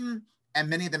Manhattan and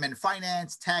many of them in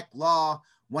finance, tech, law,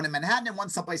 one in Manhattan and one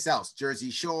someplace else, Jersey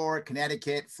Shore,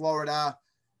 Connecticut, Florida.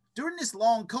 During this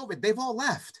long COVID, they've all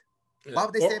left. Why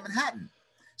would they stay in Manhattan?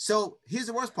 So here's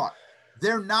the worst part.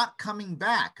 They're not coming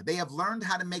back. They have learned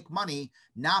how to make money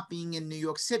not being in New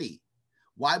York City.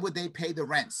 Why would they pay the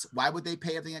rents? Why would they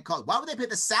pay everything it costs? Why would they pay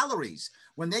the salaries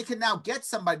when they can now get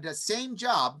somebody the same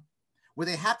job where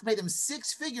they have to pay them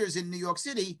 6 figures in New York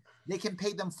City? They can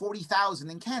pay them $40,000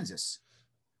 in Kansas.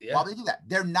 Yeah. Why would they do that?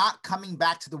 They're not coming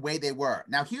back to the way they were.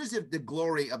 Now, here's the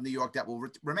glory of New York that will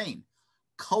remain.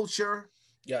 Culture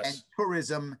and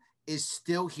tourism is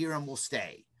still here and will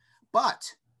stay. But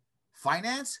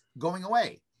finance going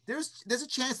away. There's a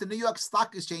chance the New York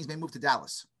Stock Exchange may move to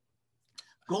Dallas.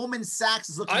 Goldman Sachs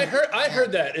is looking. I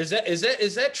heard that. Is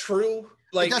that true?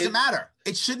 Like, it doesn't matter.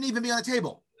 It shouldn't even be on the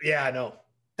table. Yeah, I know.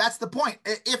 That's the point.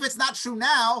 If it's not true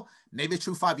now, maybe it's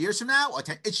true 5 years from now or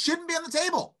 10. It shouldn't be on the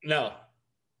table. No.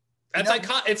 That's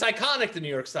it's iconic, the New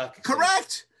York Stock Exchange.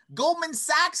 Correct. Goldman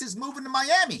Sachs is moving to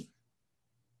Miami.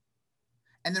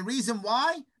 And the reason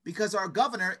why? Because our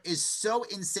governor is so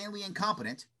insanely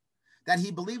incompetent that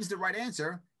he believes the right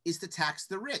answer is to tax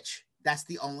the rich. That's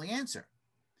the only answer.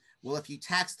 Well, if you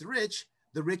tax the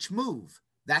rich move.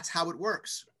 That's how it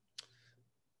works.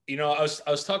 You know, I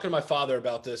was talking to my father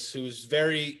about this, who's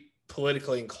very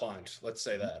politically inclined. Let's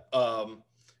say that.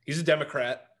 He's a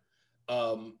Democrat.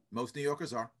 Most New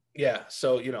Yorkers are. Yeah.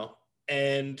 So,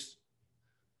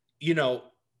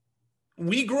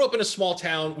 we grew up in a small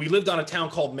town. We lived on a town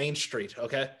called Main Street.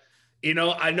 Okay.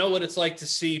 I know what it's like to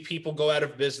see people go out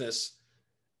of business.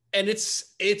 And it's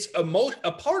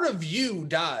a part of you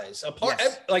dies. A part,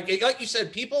 yes. like you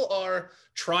said, people are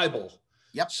tribal.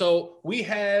 Yep. So we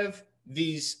have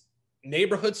these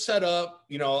neighborhoods set up.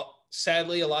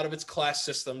 Sadly, a lot of it's class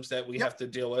systems that we have to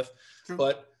deal with. True.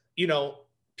 But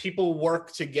people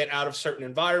work to get out of certain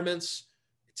environments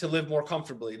to live more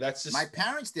comfortably. That's just my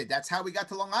parents did. That's how we got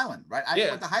to Long Island, right? I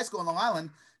went to high school in Long Island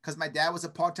because my dad was a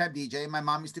part-time DJ and my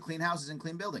mom used to clean houses and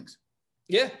clean buildings.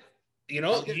 Yeah.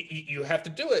 You have to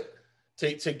do it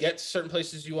to get to certain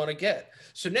places you want to get.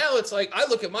 So now it's like, I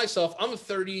look at myself, I'm a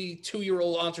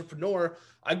 32-year-old entrepreneur.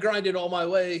 I grinded all my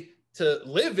way to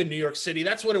live in New York City.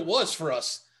 That's what it was for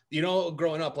us,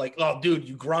 growing up. Like, oh, dude,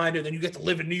 you grind and then you get to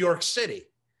live in New York City.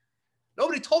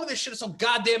 Nobody told me this shit is so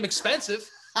goddamn expensive.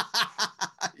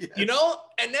 Yes.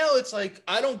 And now it's like,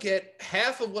 I don't get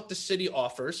half of what the city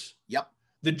offers. Yep.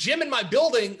 The gym in my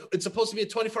building, it's supposed to be a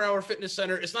 24-hour fitness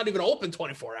center. It's not even open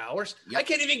 24 hours. Yep. I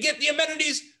can't even get the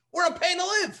amenities where I'm paying to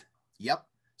live. Yep.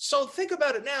 So think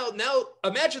about it now. Now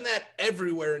imagine that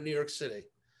everywhere in New York City.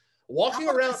 Walking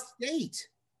around the state.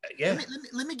 Yeah.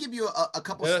 Let me give you a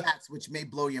couple stats which may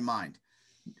blow your mind.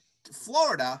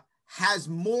 Florida has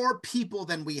more people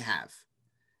than we have.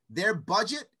 Their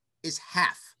budget is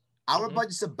half. Our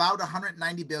budget's about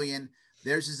 190 billion.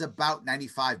 Theirs is about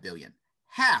 95 billion.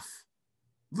 Half.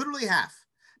 Literally half.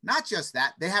 Not just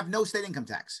that, they have no state income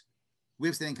tax. We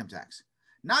have state income tax.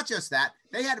 Not just that,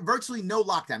 they had virtually no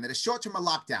lockdown. They had a short-term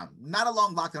lockdown, not a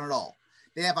long lockdown at all.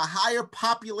 They have a higher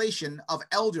population of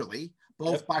elderly,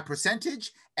 both by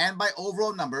percentage and by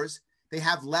overall numbers. They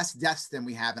have less deaths than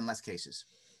we have in less cases,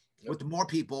 with more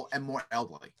people and more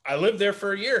elderly. I lived there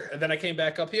for a year, and then I came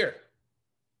back up here.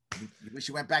 You wish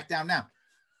you went back down now.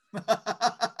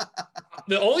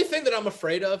 The only thing that I'm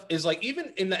afraid of is, like,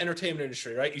 even in the entertainment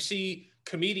industry, right? You see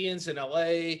comedians in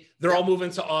LA, they're all moving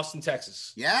to Austin,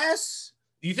 Texas. Yes.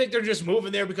 Do you think they're just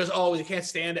moving there because, they can't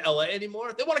stand LA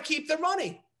anymore? They want to keep their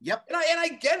money. Yep. And I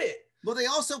get it. Well, they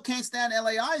also can't stand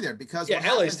LA either because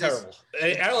LA's terrible.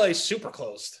 LA's super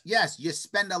closed. Yes, you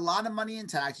spend a lot of money in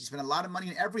tax. You spend a lot of money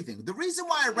in everything. The reason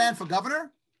why I ran for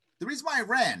governor,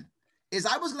 is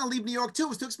I was going to leave New York too. It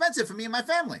was too expensive for me and my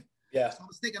family. Yeah. So I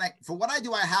was thinking, for what I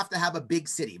do, I have to have a big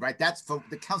city, right? That's for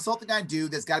the consulting I do.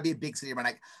 There's got to be a big city,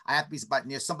 right? I have to be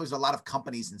near someplace with a lot of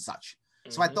companies and such.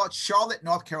 So I thought Charlotte,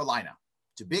 North Carolina.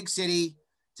 It's a big city.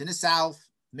 It's in the South.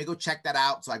 Let me go check that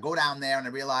out. So I go down there and I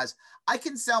realize I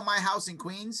can sell my house in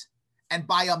Queens and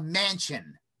buy a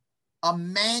mansion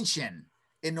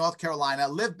in North Carolina,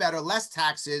 live better, less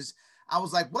taxes. I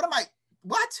was like, what?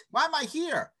 Why am I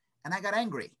here? And I got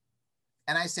angry.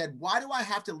 And I said, why do I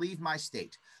have to leave my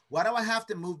state? Why do I have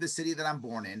to move the city that I'm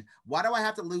born in? Why do I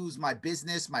have to lose my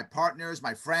business, my partners,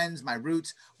 my friends, my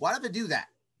roots? Why do I have to do that?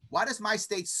 Why does my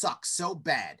state suck so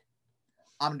bad?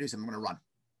 I'm going to do something. I'm going to run.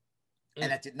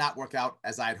 And that did not work out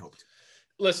as I had hoped.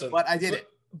 Listen. But I did it.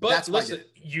 But listen,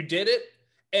 you did it.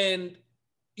 And,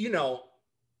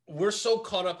 we're so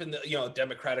caught up in the,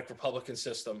 Democratic Republican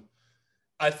system.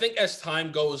 I think as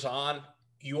time goes on,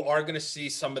 you are going to see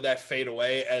some of that fade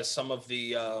away as some of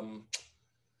the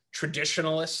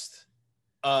traditionalist,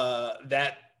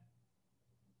 that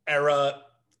era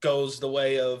goes the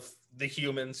way of the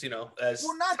humans, as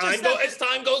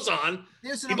time goes on,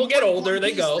 people get older,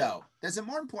 they go. There's a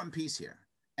more important piece here.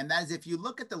 And that is if you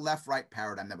look at the left-right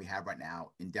paradigm that we have right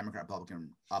now in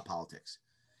Democrat-Republican politics,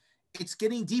 it's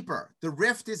getting deeper. The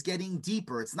rift is getting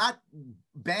deeper. It's not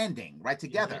banding right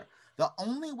together. Mm-hmm. The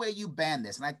only way you ban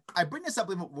this, and I bring this up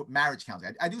with marriage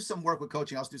counseling. I do some work with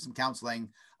coaching. I also do some counseling.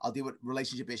 I'll deal with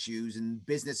relationship issues and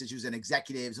business issues and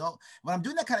executives. When I'm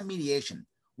doing that kind of mediation,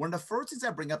 one of the first things I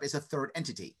bring up is a third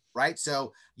entity, right?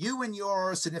 So you and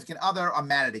your significant other are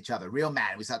mad at each other, real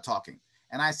mad. We start talking.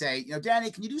 And I say,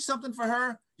 Danny, can you do something for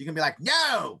her? You can be like,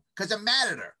 no, because I'm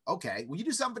mad at her. Okay. Will you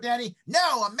do something for Danny?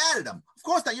 No, I'm mad at him. Of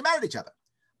course not. You're mad at each other.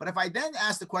 But if I then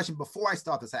ask the question before I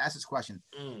start this, I ask this question,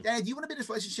 Danny, do you want to be in this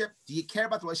relationship? Do you care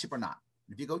about the relationship or not?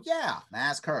 And if you go, yeah, and I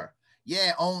ask her,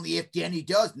 yeah, only if Danny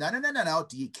does. No.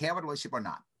 Do you care about the relationship or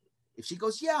not? If she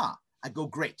goes, yeah, I go,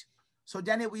 great. So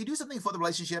Danny, will you do something for the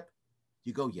relationship?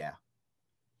 You go, yeah.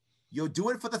 You'll do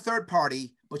it for the third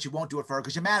party, but you won't do it for her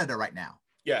because you're mad at her right now.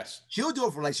 Yes. She'll do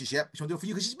it for a relationship. She won't do it for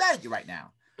you because she's mad at you right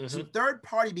now. Mm-hmm. So the third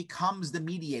party becomes the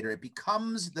mediator. It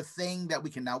becomes the thing that we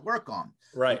can now work on.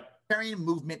 Right. The libertarian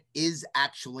movement is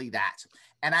actually that.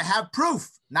 And I have proof,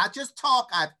 not just talk,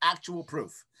 I have actual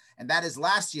proof. And that is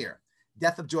last year,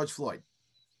 death of George Floyd.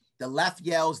 The left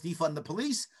yells, defund the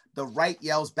police. The right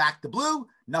yells, back the blue.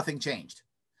 Nothing changed.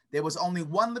 There was only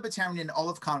one libertarian in all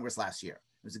of Congress last year.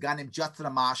 It was a guy named Justin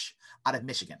Amash out of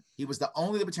Michigan. He was the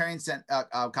only libertarian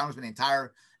congressman in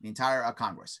the entire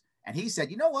Congress. And he said,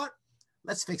 you know what?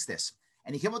 Let's fix this.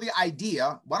 And he came up with the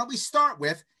idea, why don't we start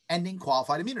with ending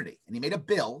qualified immunity? And he made a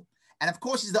bill. And of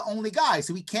course, he's the only guy,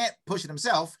 so he can't push it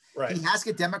himself. Right. He has to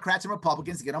get Democrats and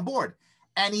Republicans to get on board.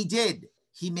 And he did.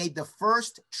 He made the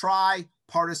first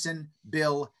tri-partisan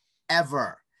bill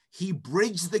ever. He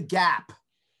bridged the gap.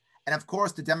 And of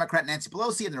course, the Democrat Nancy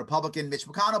Pelosi and the Republican Mitch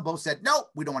McConnell both said, no,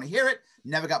 we don't want to hear it.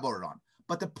 Never got voted on.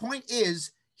 But the point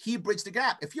is, he bridged the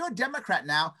gap. If you're a Democrat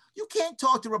now, you can't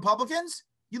talk to Republicans.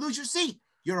 You lose your seat.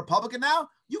 You're a Republican now.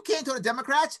 You can't talk to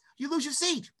Democrats. You lose your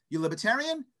seat. You're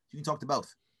Libertarian. You can talk to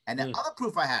both. And the other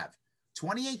proof I have,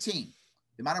 2018,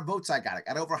 the amount of votes I got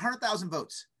over 100,000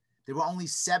 votes. There were only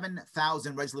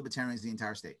 7,000 registered Libertarians in the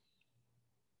entire state,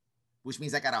 which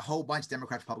means I got a whole bunch of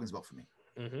Democrats, Republicans vote for me.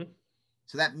 Mm-hmm.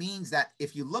 So that means that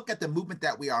if you look at the movement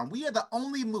that we are, and we are the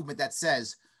only movement that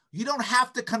says you don't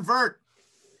have to convert.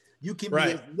 You can be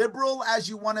as liberal as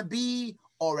you want to be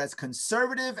or as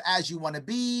conservative as you want to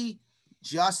be.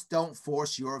 Just don't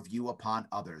force your view upon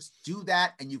others. Do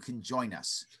that and you can join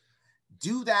us.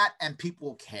 Do that and people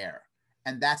will care.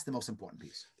 And that's the most important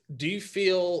piece. Do you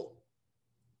feel,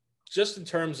 just in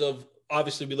terms of,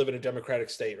 obviously we live in a democratic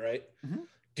state, right? Mm-hmm.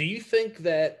 Do you think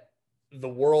that the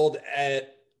world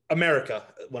at America,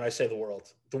 when I say the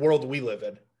world we live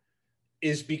in,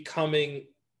 is becoming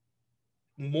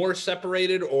more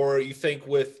separated, or you think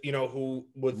with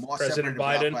more President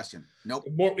Biden? Question. Nope.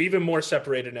 Even more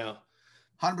separated now.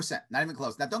 100%, not even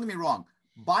close. Now, don't get me wrong.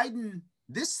 Biden,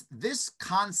 this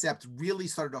concept really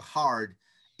started hard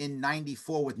in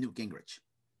 '94 with Newt Gingrich.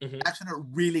 Mm-hmm. That's when it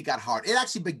really got hard. It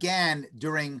actually began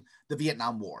during the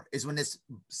Vietnam War, is when this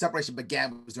separation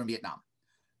began, was during Vietnam.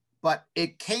 But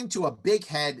it came to a big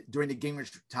head during the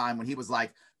Gingrich time when he was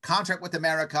like, contract with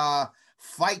America,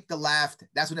 fight the left.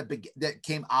 That's when it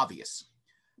became obvious.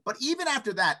 But even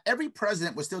after that, every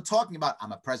president was still talking about,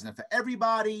 I'm a president for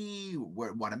everybody,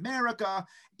 we're one America.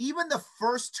 Even the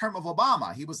first term of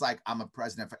Obama, he was like, I'm a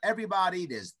president for everybody.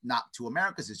 There's not two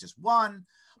Americas, there's just one.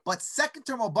 But second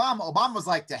term Obama was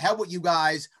like, to hell with you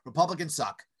guys, Republicans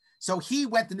suck. So he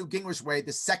went the Newt Gingrich way,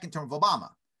 the second term of Obama.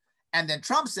 And then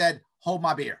Trump said, hold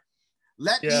my beer.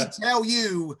 Let me tell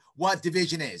you what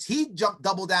division is. He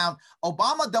doubled down.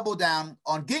 Obama doubled down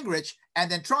on Gingrich, and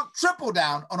then Trump tripled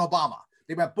down on Obama.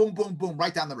 They went boom, boom, boom,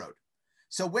 right down the road.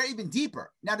 So we're even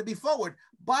deeper. Now, to be forward,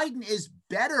 Biden is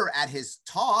better at his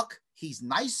talk. He's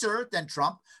nicer than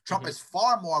Trump. Trump is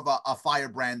far more of a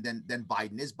firebrand than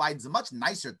Biden is. Biden's a much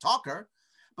nicer talker.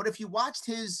 But if you watched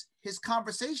his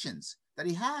conversations that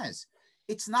he has,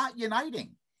 it's not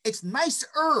uniting. It's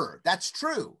nicer. That's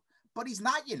true. But he's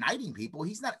not uniting people.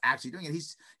 He's not actually doing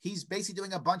it. He's basically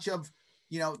doing a bunch of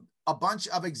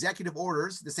executive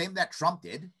orders, the same that Trump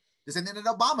did, the same thing that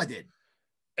Obama did.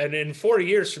 And in 4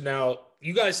 years from now,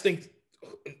 you guys think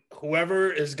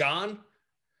whoever is gone,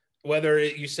 whether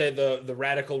you say the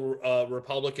radical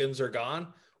Republicans are gone,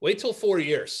 wait till 4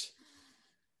 years.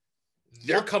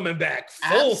 They're coming back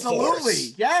full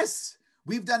force. Yes.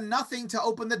 We've done nothing to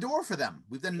open the door for them.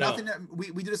 We've done nothing.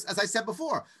 We do this, as I said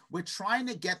before, we're trying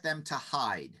to get them to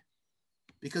hide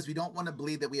because we don't want to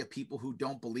believe that we have people who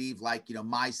don't believe like,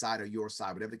 my side or your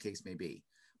side, whatever the case may be.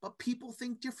 But people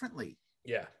think differently.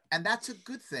 Yeah. And that's a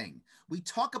good thing. We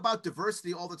talk about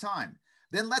diversity all the time.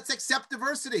 then let's accept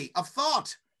diversity of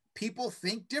thought. People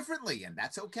think differently, and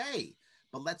that's okay.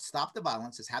 But let's stop the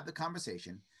violence. Let's have the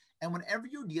conversation. And whenever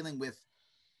you're dealing with,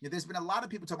 there's been a lot of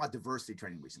people talking about diversity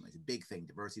training recently. It's a big thing,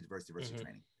 diversity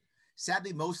training.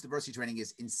 Sadly, most diversity training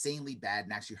is insanely bad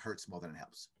and actually hurts more than it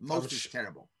helps. Most is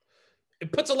terrible.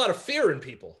 It puts a lot of fear in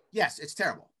people. Yes, it's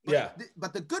terrible. But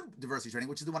but the good diversity training,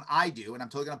 which is the one I do, and I'm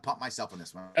totally going to pump myself on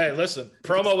this one. Hey, listen,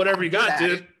 promo whatever you got,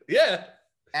 dude. Yeah.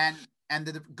 And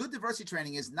the good diversity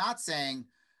training is not saying,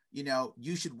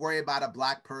 you should worry about a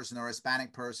Black person or a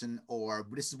Hispanic person, or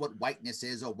this is what whiteness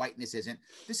is or whiteness isn't.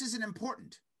 This isn't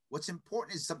important. What's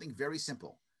important is something very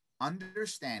simple.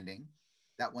 Understanding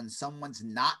that when someone's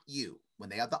not you, when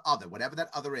they are the other, whatever that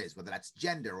other is, whether that's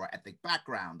gender or ethnic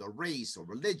background or race or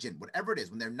religion, whatever it is,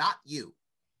 when they're not you,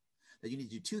 that you need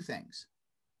to do two things.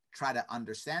 Try to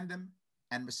understand them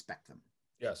and respect them.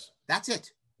 Yes. That's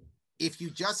it. If you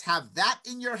just have that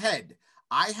in your head,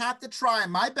 I have to try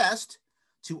my best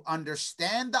to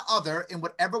understand the other in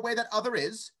whatever way that other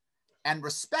is and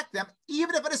respect them,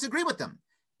 even if I disagree with them.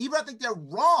 Even if I think they're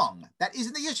wrong, that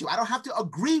isn't the issue. I don't have to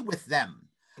agree with them.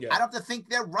 Yeah. I don't have to think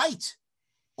they're right.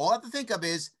 All I have to think of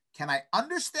is, can I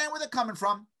understand where they're coming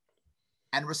from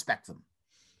and respect them?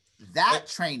 That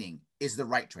training is the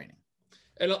right training.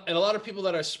 And a lot of people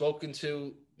that I've spoken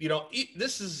to,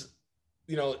 this is,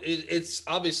 it's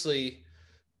obviously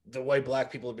the way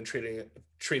Black people have been treated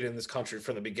in this country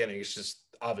from the beginning. It's just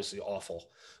obviously awful.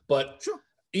 But, sure.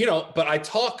 But I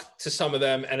talk to some of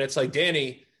them and it's like,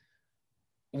 Danny,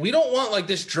 we don't want like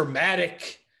this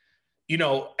dramatic,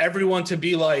 everyone to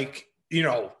be like,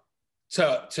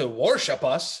 to worship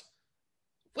us.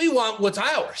 We want what's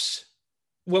ours.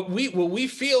 What we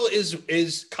feel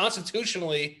is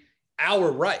constitutionally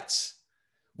our rights.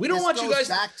 We don't want you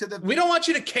guys we don't want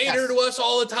you to cater to us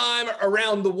all the time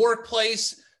around the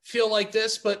workplace, feel like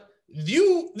this, but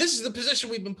this is the position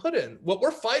we've been put in. What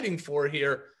we're fighting for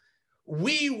here,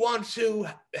 we want to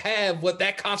have what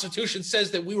that Constitution says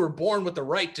that we were born with the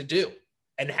right to do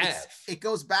and have. It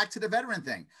goes back to the veteran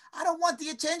thing. I don't want the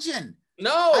attention.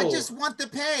 No. I just want the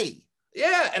pay.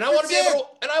 Yeah, and I want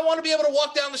to be able to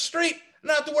walk down the street and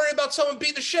not have to worry about someone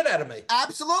beating the shit out of me.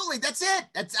 Absolutely. That's it.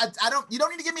 You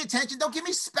don't need to give me attention. Don't give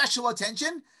me special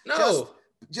attention. No.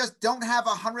 Just don't have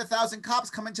 100,000 cops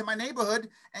come into my neighborhood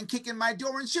and kick in my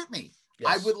door and shoot me.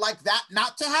 Yes. I would like that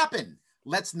not to happen.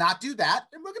 Let's not do that,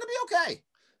 and we're going to be okay.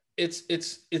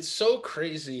 It's so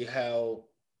crazy how,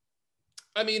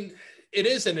 I mean, it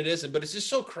is and it isn't, but it's just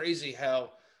so crazy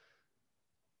how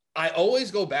I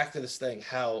always go back to this thing,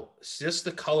 how just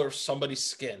the color of somebody's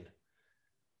skin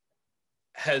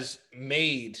has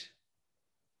made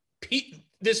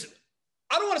this,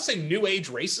 I don't want to say new age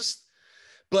racist,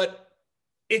 but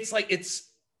it's like it's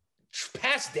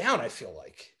passed down, I feel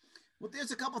like. Well,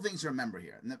 there's a couple things to remember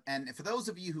here. And for those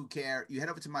of you who care, you head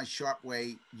over to my Sharp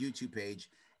Way YouTube page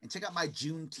and check out my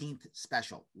Juneteenth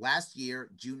special. Last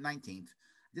year, June 19th,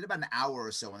 I did about an hour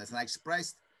or so on this, and I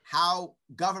expressed how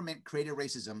government created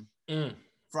racism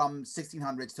from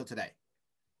 1600s till today.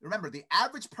 Remember, the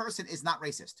average person is not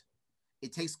racist.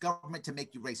 It takes government to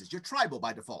make you racist. You're tribal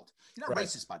by default. You're not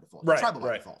racist by default. You're tribal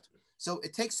by default. So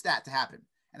it takes that to happen.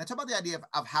 And I talk about the idea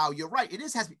of how you're right. It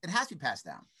has to be passed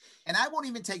down. And I won't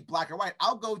even take black or white.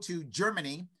 I'll go to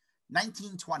Germany,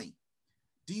 1920.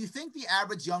 Do you think the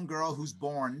average young girl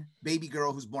baby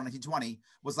girl who's born in 1920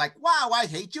 was like, wow, I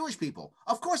hate Jewish people?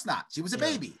 Of course not. She was a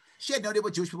baby. She had no idea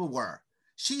what Jewish people were.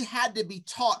 She had to be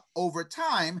taught over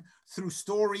time through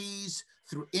stories,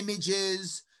 through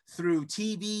images, through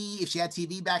TV, if she had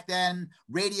TV back then,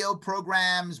 radio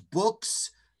programs,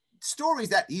 books, stories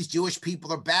that these Jewish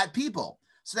people are bad people.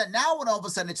 So that now when all of a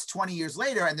sudden it's 20 years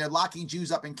later and they're locking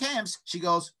Jews up in camps, she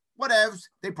goes, whatevs,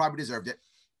 they probably deserved it.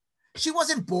 She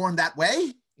wasn't born that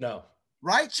way. No.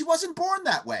 Right? She wasn't born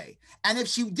that way. And if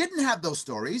she didn't have those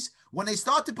stories, when they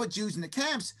start to put Jews in the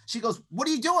camps, she goes, what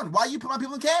are you doing? Why are you putting my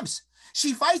people in camps?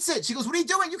 She fights it. She goes, what are you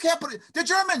doing? You can't put it. They're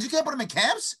Germans. You can't put them in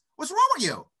camps. What's wrong with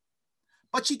you?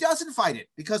 But she doesn't fight it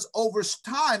because over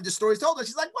time, the story's told her.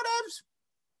 She's like, whatevs.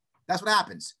 That's what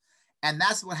happens. And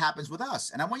that's what happens with us.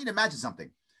 And I want you to imagine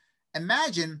something.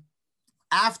 Imagine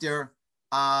after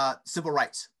civil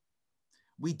rights,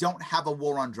 we don't have a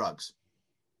war on drugs.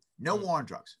 No war on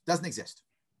drugs. Doesn't exist.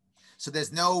 So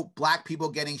there's no black people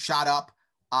getting shot up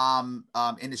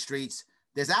in the streets.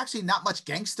 There's actually not much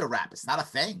gangster rap. It's not a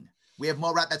thing. We have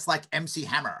more rap that's like MC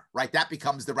Hammer, right? That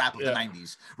becomes the rap of the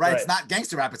 90s, right? It's not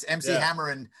gangster rap. It's MC Hammer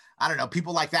and I don't know,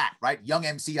 people like that, right? Young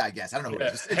MC, I guess. I don't know.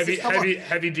 Yeah.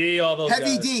 Heavy D, all those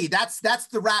Heavy guys. D, that's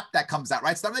the rap that comes out,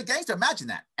 right? It's not really gangster. Imagine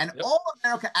that. And all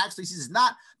America actually sees is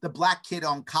not the black kid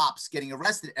on cops getting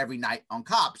arrested every night on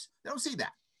cops. They don't see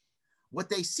that. What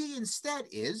they see instead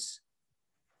is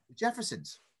the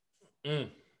Jeffersons, Mm.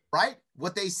 right?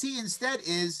 What they see instead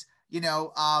is, I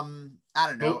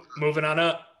don't know. Moving on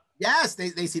up. Yes, they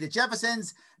see the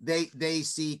Jeffersons. They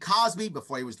see Cosby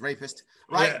before he was the rapist,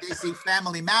 right? Yeah. They see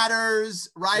Family Matters,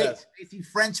 right? Yes. They see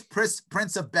French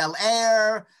Prince of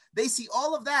Bel-Air. They see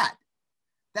all of that.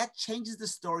 That changes the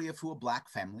story of who a Black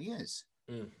family is.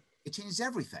 Mm. It changes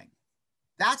everything.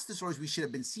 That's the stories we should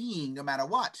have been seeing no matter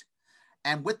what.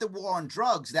 And with the war on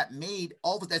drugs, that made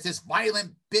all of this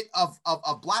violent bit of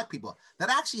Black people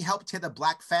that actually helped tear the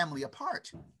Black family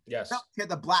apart. Yes. Helped tear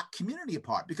the Black community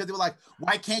apart, because they were like,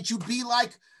 why can't you be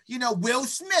like, Will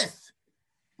Smith?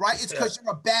 Right? It's because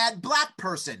you're a bad Black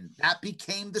person. That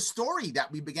became the story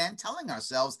that we began telling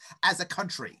ourselves as a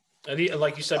country. And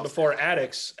like you said before,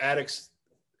 addicts,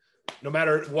 no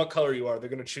matter what color you are, they're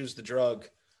going to choose the drug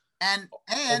and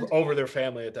over their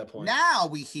family at that point. Now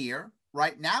we hear,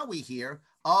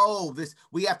 oh,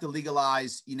 we have to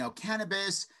legalize,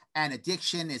 cannabis, and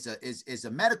addiction is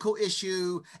a medical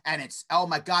issue, and it's, oh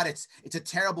my God, it's a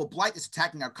terrible blight that's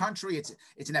attacking our country.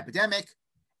 It's an epidemic.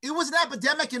 It was an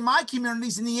epidemic in my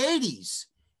communities in the 80s.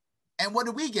 And what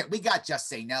did we get? We got Just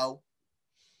Say No.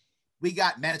 We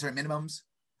got mandatory minimums.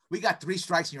 We got 3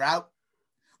 strikes and you're out.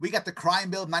 We got the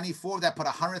Crime Bill of '94 that put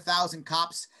 100,000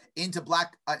 cops into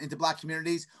black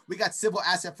communities. We got civil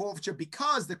asset forfeiture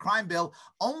because the Crime Bill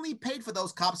only paid for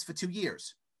those cops for 2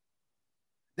 years.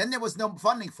 Then there was no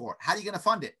funding for it. How are you going to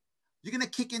fund it? You're going to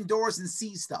kick in doors and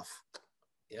seize stuff.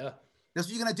 Yeah. That's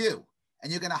what you're going to do.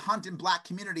 And you're going to hunt in Black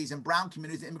communities and brown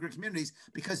communities and immigrant communities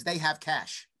because they have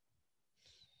cash.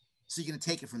 So you're going to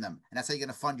take it from them. And that's how you're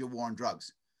going to fund your war on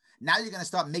drugs. Now you're going to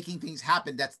start making things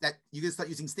happen. That you're going to start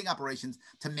using sting operations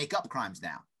to make up crimes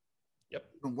now. Yep.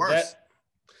 Even worse.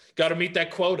 Got to meet that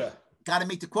quota. Got to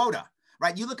meet the quota,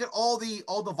 right? You look at all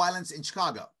the violence in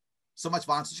Chicago. So much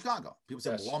violence in Chicago. People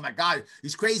say, well, oh my God,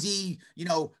 these crazy,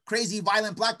 crazy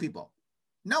violent Black people.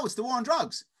 No, it's the war on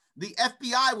drugs. The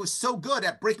FBI was so good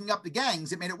at breaking up the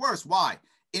gangs, it made it worse. Why?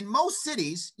 In most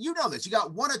cities, you know this, you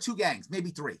got 1 or 2 gangs, maybe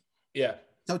 3. Yeah.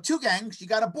 So 2 gangs, you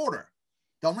got a border.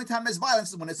 The only time there's violence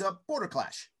is when it's a border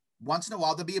clash. Once in a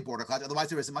while, there'll be a border clash. Otherwise,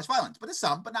 there isn't much violence. But there's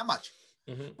some, but not much.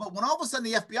 Mm-hmm. But when all of a sudden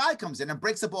the FBI comes in and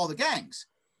breaks up all the gangs,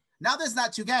 now there's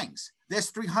not 2 gangs. There's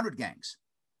 300 gangs.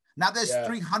 Now there's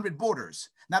 300 borders.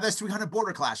 Now there's 300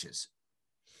 border clashes.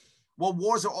 Well,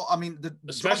 wars are all,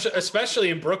 especially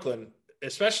in Brooklyn.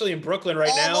 Especially in Brooklyn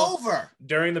right now. All over.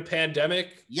 During the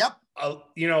pandemic. Yep.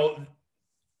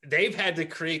 They've had to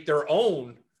create their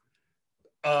own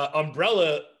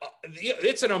umbrella.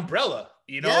 It's an umbrella,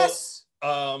 Yes.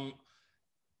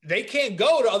 They can't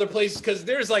go to other places because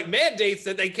there's mandates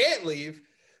that they can't leave.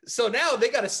 So now they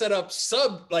got to set up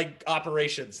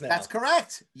operations now. That's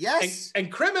correct. Yes.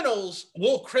 And criminals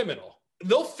will criminal.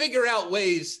 They'll figure out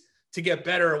ways to get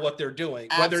better at what they're doing.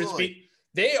 Absolutely.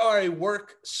 They are a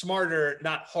work smarter,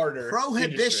 not harder.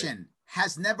 Prohibition industry.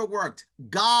 Has never worked.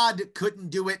 God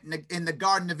couldn't do it in the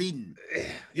Garden of Eden.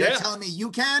 You're telling me you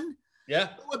can? Yeah.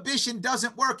 Prohibition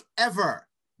doesn't work ever.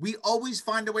 We always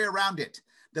find a way around it.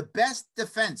 The best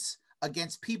defense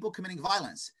against people committing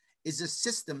violence is a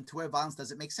system to where violence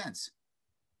doesn't make sense.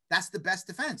 That's the best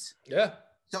defense. Yeah.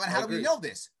 So, and how do we know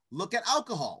this? Look at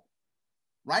alcohol,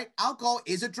 right? Alcohol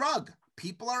is a drug.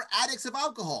 People are addicts of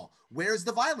alcohol. Where's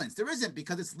the violence? There isn't,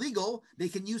 because it's legal. They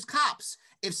can use cops.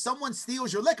 If someone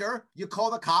steals your liquor, you call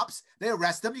the cops, they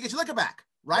arrest them, you get your liquor back,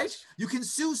 right? Yes. You can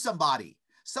sue somebody.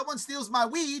 Someone steals my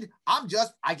weed, I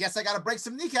guess I got to break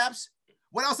some kneecaps.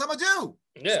 What else I'm going to do?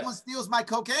 Yeah. Someone steals my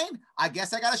cocaine, I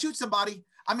guess I got to shoot somebody.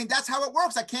 I mean, that's how it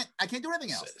works. I can't do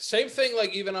anything else. Same thing,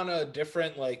 even on a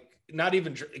different, not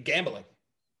even gambling.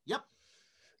 Yep.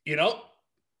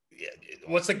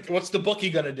 What's the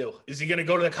bookie gonna do? Is he gonna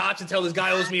go to the cops and tell this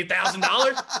guy owes me $1,000?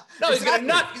 No, exactly.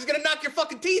 he's gonna knock your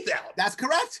fucking teeth out. That's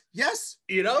correct. Yes.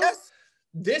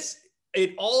 Yes.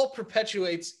 It all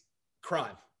perpetuates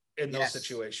crime in those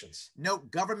situations. No,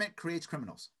 government creates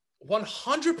criminals.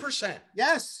 100%.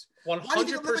 Yes. 100%. Why do you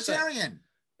think I'm libertarian?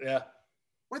 Yeah.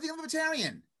 Why do you think I'm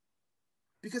libertarian?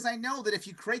 Because I know that if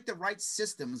you create the right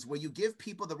systems where you give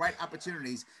people the right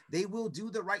opportunities, they will do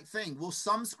the right thing. Will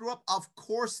some screw up? Of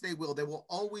course they will. There will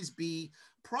always be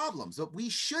problems, but we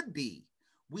should be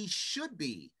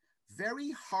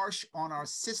very harsh on our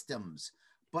systems,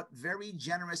 but very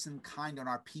generous and kind on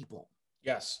our people.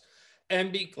 Yes.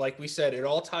 And like we said, it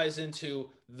all ties into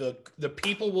the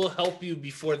people will help you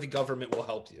before the government will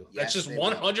help you. Yes, that's just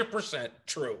 100%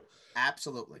 true.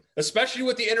 Absolutely. Especially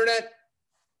with the internet.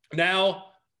 Now,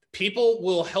 people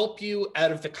will help you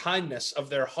out of the kindness of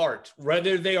their heart,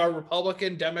 whether they are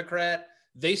Republican, Democrat.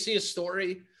 They see a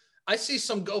story I see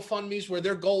some GoFundMe's where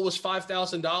their goal was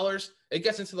 $5,000. It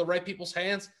gets into the right people's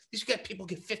hands. These people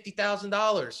get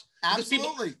 $50,000.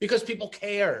 Absolutely. Because people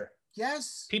care.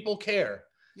 Yes. People care.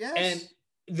 Yes.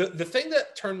 And the thing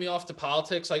that turned me off to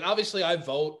politics, like obviously I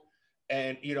vote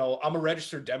and, you know, I'm a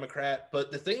registered Democrat,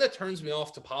 but the thing that turns me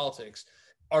off to politics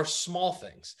are small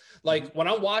things. Like when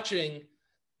I'm watching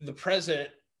the president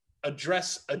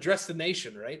address the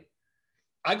nation, right?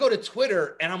 I go to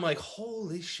Twitter and I'm like,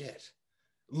 holy shit,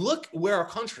 look where our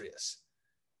country is.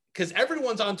 Because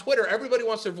everyone's on Twitter. Everybody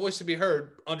wants their voice to be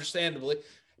heard, understandably,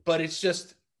 but it's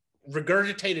just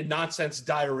regurgitated nonsense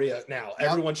diarrhea now. Yep.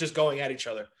 Everyone's just going at each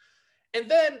other. And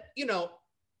then, you know,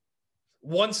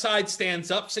 one side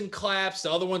stands up and claps,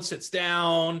 the other one sits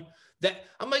down. That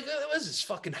I'm like, what is this,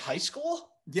 fucking high school?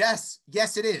 Yes.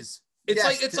 Yes, it is. It's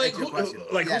yes, like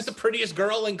who's the prettiest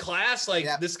girl in class? Like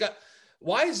this guy.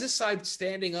 Why is this side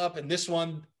standing up and this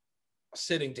one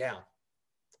sitting down?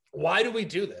 Why do we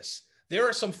do this? There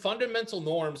are some fundamental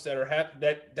norms that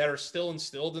are still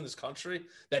instilled in this country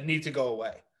that need to go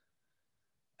away.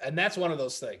 And that's one of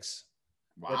those things.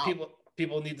 Wow. Where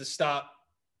people need to stop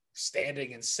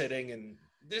standing and sitting, and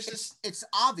it's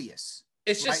obvious.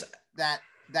 It's just that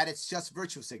it's just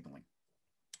virtue signaling.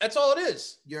 That's all it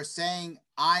is. You're saying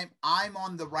I'm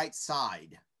on the right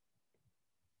side.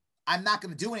 I'm not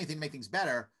going to do anything to make things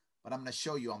better, but I'm going to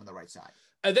show you I'm on the right side.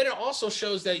 And then it also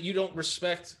shows that you don't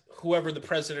respect whoever the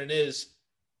president is.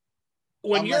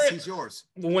 Unless he's yours.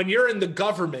 When you're in the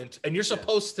government and you're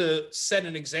supposed to set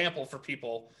an example for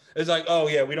people, it's like, oh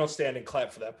yeah, we don't stand and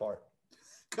clap for that part.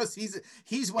 Because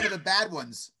he's one of the bad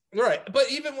ones. Right.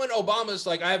 But even when Obama's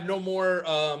like, I have no more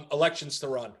elections to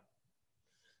run.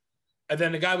 And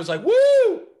then the guy was like,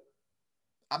 woo!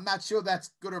 I'm not sure that's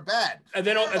good or bad. And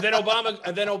then President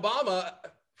Obama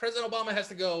has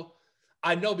to go,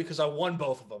 I know because I won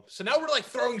both of them. So now we're like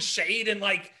throwing shade and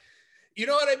like, you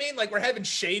know what I mean? Like we're having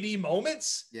shady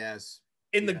moments. Yes.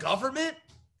 In the government.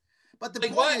 But the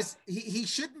point is he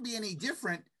shouldn't be any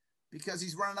different because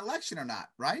he's running an election or not,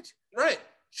 right? Right.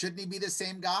 Shouldn't he be the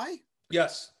same guy?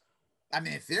 Yes. I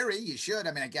mean, in theory, you should.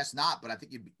 I mean, I guess not, but I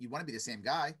think you want to be the same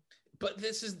guy. But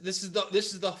this is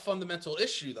the fundamental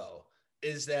issue, though,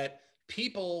 is that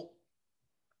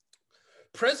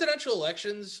presidential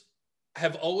elections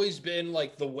have always been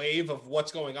like the wave of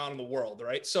what's going on in the world,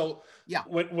 right? So yeah,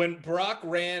 when Barack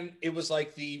ran, it was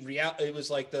like it was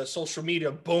like the social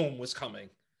media boom was coming.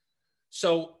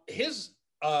 So his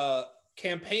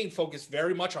campaign focused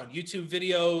very much on YouTube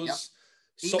videos,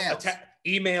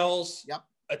 emails,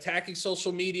 attacking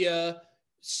social media,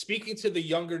 speaking to the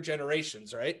younger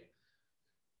generations, right?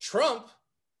 Trump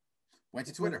went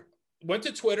to Twitter,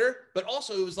 but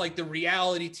also it was like the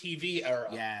reality TV era.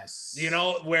 Yes. You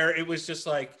know, where it was just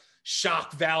like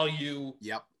shock value.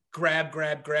 Yep. Grab,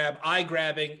 eye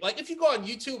grabbing. Like if you go on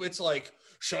YouTube, it's like,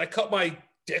 should I cut my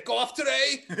dick off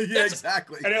today? Yeah,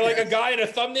 exactly. And then like a guy in a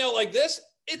thumbnail like this,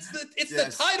 it's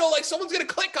the title, like someone's going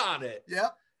to click on it.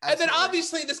 Yep. Absolutely. And then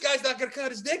obviously this guy's not going to cut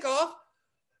his dick off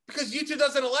because YouTube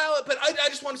doesn't allow it, but I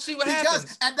just want to see what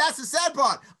happens. And that's the sad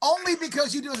part. Only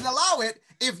because YouTube doesn't allow it.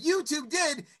 If YouTube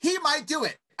did, he might do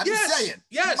it. I'm just saying.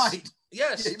 Yes. He might.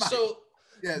 Yes. Yeah, he might. So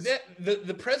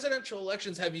the presidential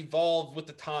elections have evolved with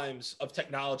the times of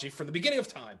technology from the beginning of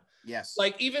time. Yes.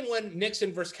 Like even when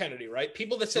Nixon versus Kennedy, right?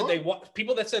 People that said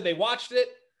they watched it,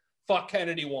 fuck,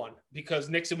 Kennedy won because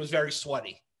Nixon was very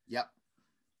sweaty. Yep.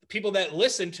 People that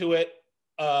listened to it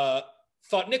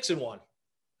thought Nixon won.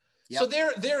 Yep. So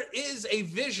there is a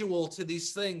visual to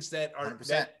these things that are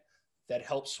that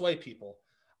help sway people.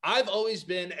 I've always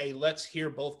been a let's hear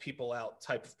both people out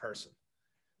type of person.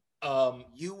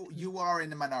 You are in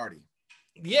the minority.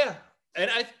 Yeah. And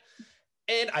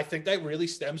I think that really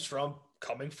stems from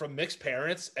coming from mixed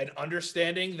parents and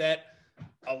understanding that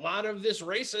a lot of this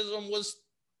racism was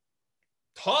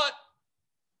taught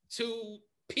to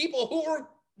people who were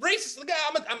racist. Look,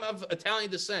 I'm of Italian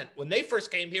descent. When they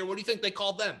first came here, what do you think they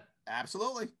called them?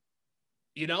 Absolutely.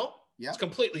 You know? Yeah. It's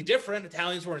completely different.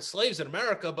 Italians weren't slaves in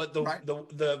America, but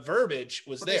the verbiage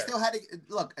was there. They still had to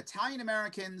look, Italian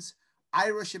Americans,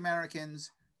 Irish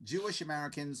Americans, Jewish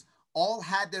Americans all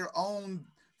had their own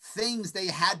things they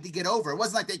had to get over. It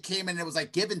wasn't like they came in and it was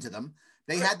like given to them.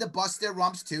 They had to bust their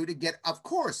rumps too to get, of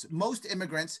course, most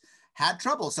immigrants had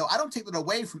trouble. So I don't take that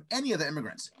away from any of the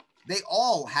immigrants. They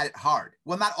all had it hard.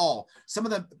 Well, not all. Some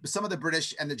of the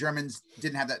British and the Germans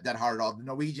didn't have that hard at all. The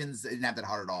Norwegians didn't have that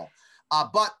hard at all.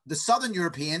 But the Southern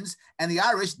Europeans and the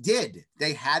Irish did.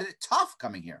 They had it tough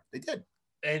coming here. They did.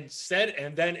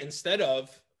 Instead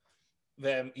of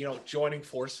them, joining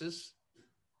forces,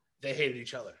 they hated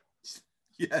each other.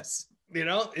 Yes.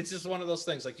 It's just one of those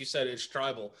things. Like you said, it's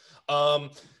tribal.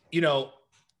 you know,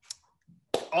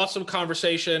 awesome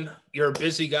conversation. You're a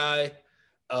busy guy.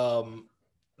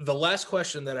 The last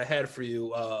question that I had for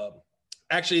you,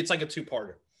 actually, it's like a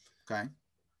two-parter. Okay.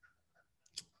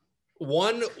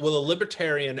 One, will a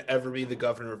libertarian ever be the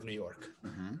governor of New York?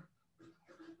 Mm-hmm.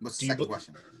 What's the second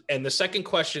question? And the second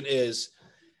question is,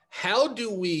 how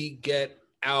do we get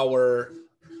our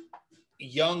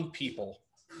young people,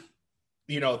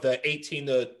 you know, the 18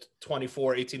 to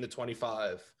 24, 18 to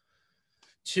 25,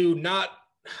 to not,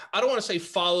 I don't want to say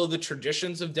follow the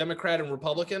traditions of Democrat and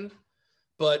Republican,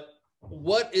 but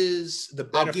what is the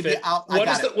benefit?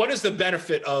 What is the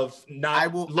benefit of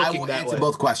not looking that way? I will answer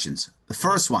both questions. The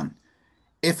first one,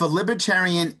 if a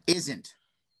libertarian isn't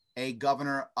a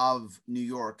governor of New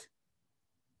York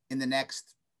in the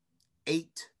next 8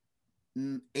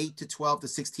 to 12 to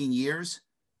 16 years,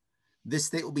 this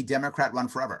state will be Democrat run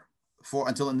forever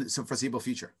until in the foreseeable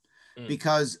future.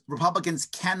 Because Republicans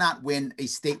cannot win a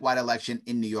statewide election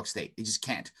in New York State. They just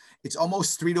can't. It's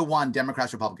almost 3-1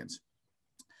 Democrats, Republicans.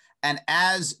 And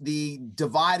as the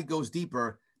divide goes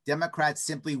deeper, Democrats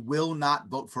simply will not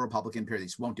vote for Republican, period. They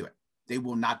just won't do it. They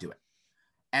will not do it.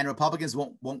 And Republicans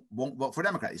won't vote for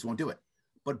Democrats. They just won't do it.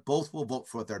 But both will vote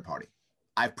for a third party.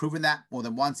 I've proven that more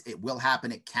than once. It will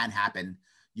happen. It can happen.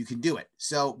 You can do it.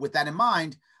 So with that in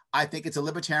mind, I think it's a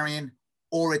libertarian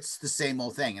or it's the same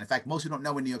old thing. And in fact, most people don't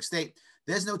know in New York State,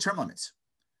 there's no term limits.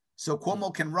 So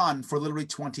Cuomo can run for literally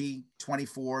 20,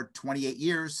 24, 28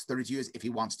 years, 32 years if he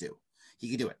wants to. He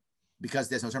can do it because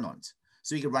there's no term limits.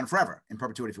 So he could run forever in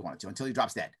perpetuity if he wanted to until he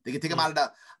drops dead. They could take him out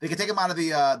of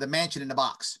the mansion in the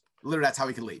box. Literally, that's how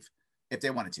he could leave if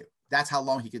they wanted to. That's how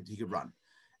long he could run.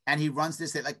 And he runs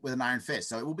this state like with an iron fist.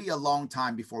 So it will be a long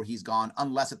time before he's gone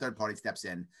unless a third party steps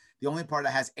in. The only party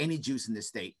that has any juice in this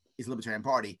state is the Libertarian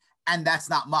Party. And that's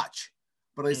not much,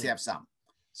 but at least they have some.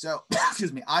 So,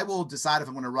 excuse me, I will decide if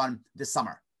I'm going to run this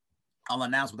summer. I'll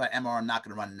announce whether I am or I'm not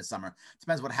going to run in the summer.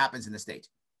 Depends what happens in the state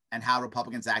and how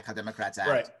Republicans act, how Democrats act,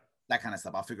 right. That kind of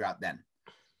stuff. I'll figure out then.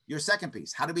 Your second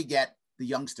piece, how do we get the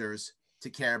youngsters to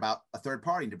care about a third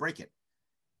party and to break it?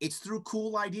 It's through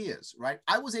cool ideas, right?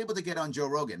 I was able to get on Joe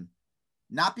Rogan,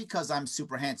 not because I'm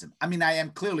super handsome. I mean, I am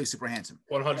clearly super handsome.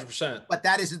 100%. But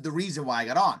that isn't the reason why I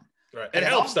got on. Right. It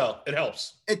helps, though. It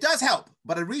helps. It does help.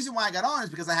 But the reason why I got on is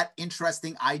because I had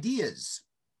interesting ideas,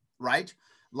 right?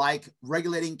 Like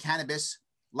regulating cannabis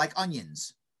like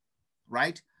onions,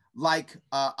 right? Like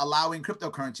allowing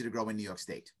cryptocurrency to grow in New York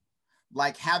State.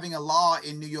 Like having a law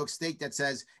in New York State that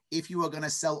says if you are going to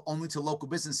sell only to local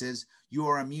businesses, you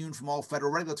are immune from all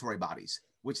federal regulatory bodies,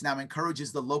 which now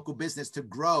encourages the local business to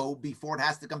grow before it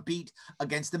has to compete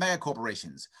against the mega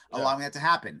corporations, allowing that to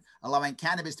happen, allowing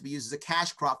cannabis to be used as a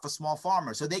cash crop for small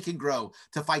farmers so they can grow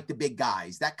to fight the big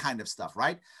guys, that kind of stuff,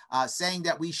 right? Saying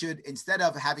that we should, instead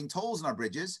of having tolls on our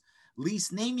bridges,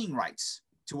 lease naming rights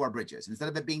to our bridges. Instead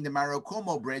of it being the Mario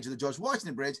Cuomo Bridge or the George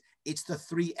Washington Bridge, it's the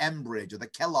 3M Bridge or the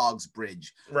Kellogg's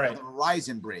Bridge or the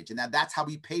Verizon Bridge. And now that's how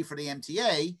we pay for the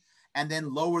MTA, and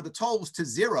then lower the tolls to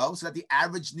zero so that the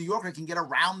average New Yorker can get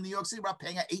around New York City without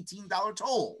paying an $18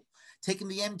 toll. Taking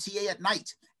the MTA at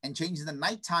night and changing the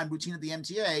nighttime routine of the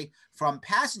MTA from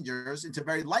passengers into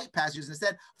very light passengers, and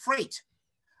instead freight.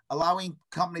 Allowing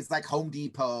companies like Home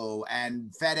Depot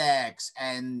and FedEx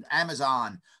and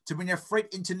Amazon to bring their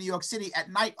freight into New York City at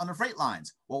night on the freight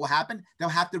lines. What will happen? They'll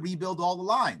have to rebuild all the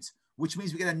lines, which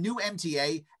means we get a new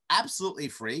MTA absolutely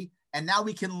free. And now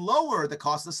we can lower the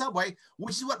cost of the subway,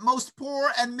 which is what most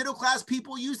poor and middle-class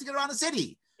people use to get around the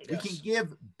city. Yes. We can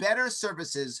give better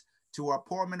services to our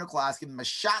poor middle class, give them a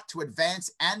shot to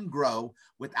advance and grow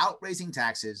without raising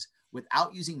taxes,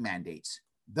 without using mandates.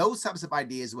 Those types of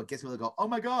ideas are what gets people to go, oh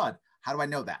my God, how do I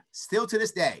know that? Still to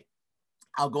this day,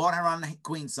 I'll go on around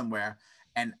Queens somewhere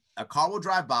and a car will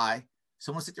drive by.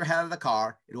 Someone will stick their head out of the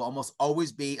car. It will almost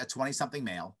always be a 20-something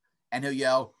male. And he'll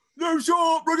yell, "No,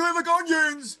 shop, regulate like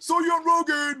onions. Saw you on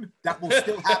Rogan." That will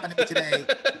still happen today.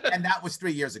 And that was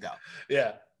 3 years ago.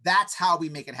 Yeah. That's how we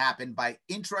make it happen, by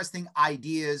interesting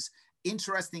ideas,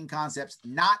 interesting concepts,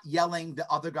 not yelling the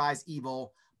other guy's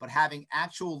evil, but having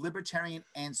actual libertarian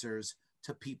answers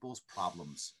to people's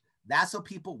problems. That's what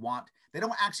people want. They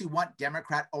don't actually want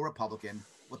Democrat or Republican.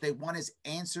 What they want is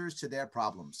answers to their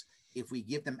problems. If we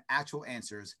give them actual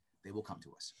answers, they will come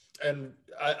to us. And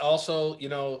I also, you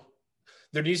know,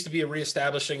 there needs to be a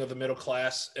reestablishing of the middle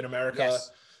class in America.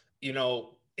 Yes. You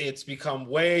know, it's become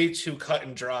way too cut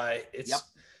and dry. It's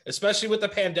especially with the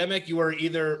pandemic, you are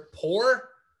either poor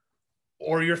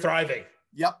or you're thriving.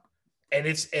 Yep. And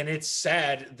it's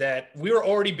sad that we were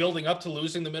already building up to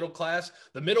losing the middle class.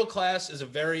 The middle class is a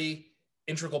very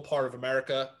integral part of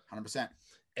America. 100%.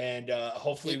 And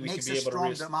hopefully we can be able to... It makes a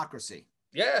strong democracy.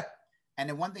 Yeah. And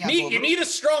then one thing you need a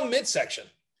strong midsection.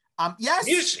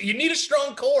 Yes. You need a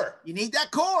strong core. You need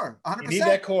that core. 100%. You need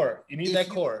that core. You need that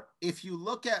core. If you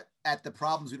look at the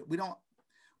problems,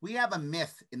 we have a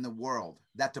myth in the world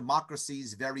that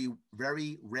democracies very,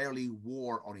 very rarely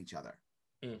war on each other.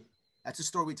 That's a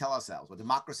story we tell ourselves. Well,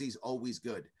 democracy is always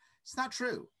good. It's not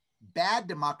true. Bad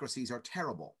democracies are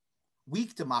terrible.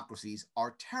 Weak democracies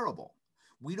are terrible.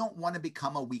 We don't want to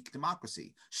become a weak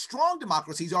democracy. Strong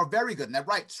democracies are very good. And they're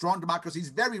right. Strong democracies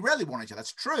very rarely war on each other.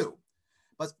 That's true.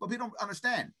 But we don't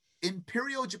understand.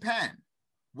 Imperial Japan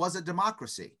was a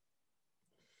democracy.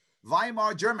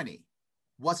 Weimar Germany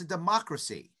was a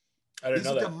democracy. I didn't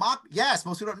know that. Yes,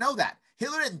 most people don't know that.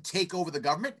 Hitler didn't take over the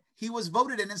government. He was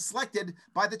voted in and selected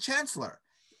by the chancellor.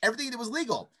 Everything that was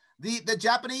legal. The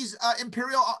Japanese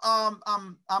imperial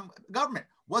government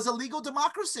was a legal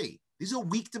democracy. These are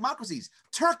weak democracies.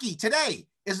 Turkey today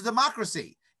is a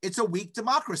democracy. It's a weak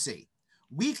democracy.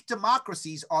 Weak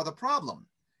democracies are the problem.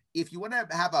 If you want to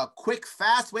have a quick,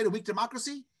 fast way to weak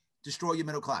democracy, destroy your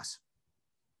middle class.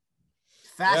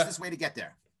 Fastest way to get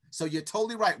there. So you're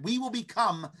totally right. We will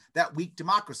become that weak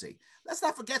democracy. Let's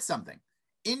not forget something.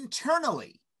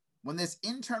 Internally, when there's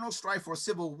internal strife or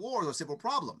civil wars or civil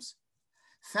problems,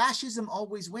 fascism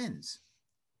always wins.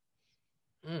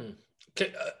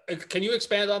 Can you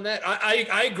expand on that?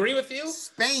 I agree with you.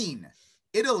 Spain,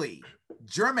 Italy,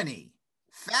 Germany.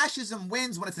 Fascism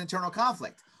wins when it's an internal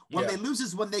conflict. When they lose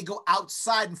is when they go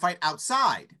outside and fight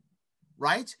outside,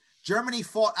 right? Germany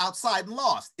fought outside and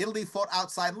lost. Italy fought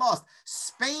outside and lost.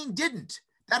 Spain didn't.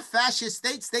 That fascist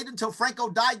state stayed until Franco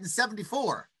died in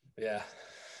 1974. Yeah.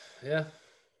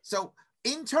 So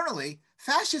internally,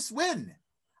 fascists win.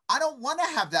 I don't want to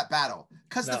have that battle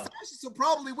because the fascists will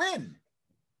probably win.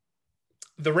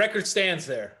 The record stands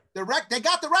there. They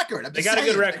got the record. They got a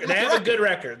good record. They have a good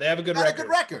record. They have a good record. A good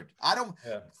record.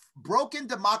 Broken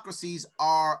democracies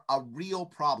are a real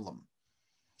problem.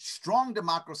 Strong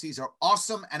democracies are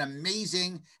awesome and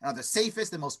amazing and are the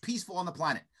safest and most peaceful on the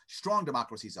planet. Strong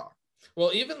democracies are.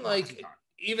 Well, even like,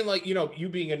 you know, you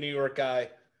being a New York guy,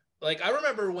 like I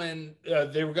remember when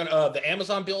they were the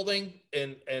Amazon building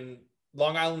in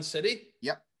Long Island City.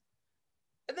 Yep.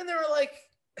 And then they were like,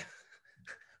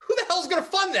 who the hell's going to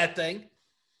fund that thing?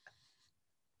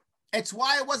 It's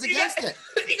why I was against it.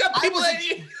 You got people who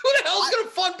the hell's going to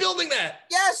fund building that?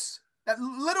 Yes.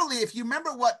 Literally, if you remember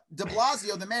what de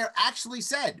Blasio, the mayor, actually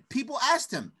said, people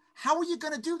asked him, how are you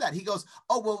going to do that? He goes,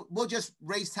 oh, well, we'll just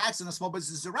raise taxes on the small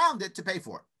businesses around it to pay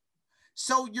for it.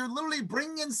 So you're literally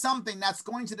bringing in something that's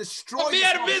going to destroy me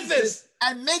out of business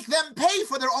and make them pay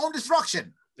for their own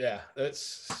destruction. Yeah,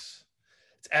 it's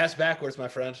ass backwards, my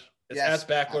friend. It's ass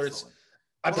backwards. Absolutely.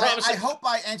 I promise. I hope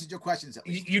I answered your questions at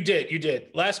least. You did.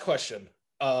 Last question.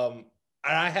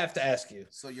 And I have to ask you.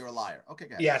 So you're a liar. Okay,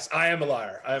 go ahead. Yes, I am a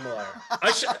liar.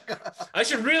 I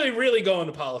should really, really go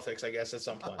into politics, I guess, at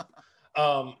some point.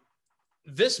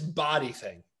 This body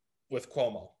thing with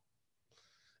Cuomo,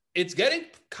 it's getting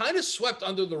kind of swept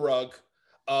under the rug.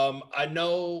 I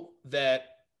know that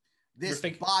this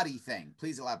body thing,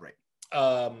 please elaborate.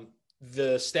 The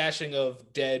stashing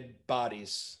of dead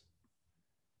bodies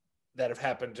that have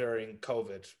happened during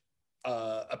COVID.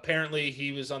 Apparently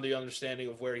he was on the understanding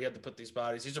of where he had to put these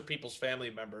bodies. These are people's family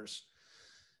members.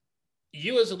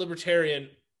 You as a libertarian,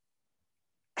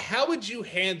 how would you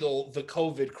handle the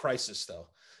COVID crisis though?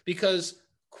 Because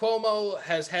Cuomo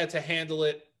has had to handle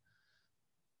it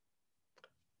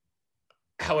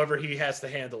however he has to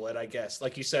handle it, I guess.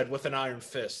 Like you said, with an iron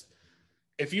fist.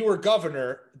 If you were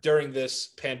governor during this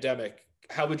pandemic,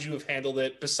 how would you have handled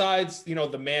it? Besides, you know,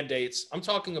 the mandates, I'm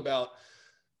talking about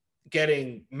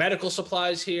getting medical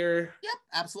supplies here. Yep,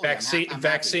 absolutely.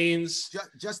 Vaccines.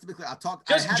 Just to be clear, I'll talk.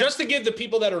 Just to give the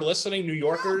people that are listening, New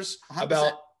Yorkers,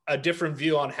 about a different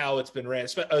view on how it's been ran.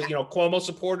 You know, Cuomo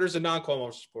supporters and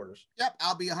non-Cuomo supporters. Yep,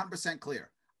 I'll be 100%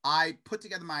 clear. I put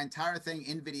together my entire thing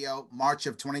in video, March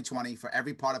of 2020, for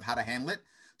every part of how to handle it,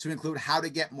 to include how to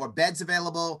get more beds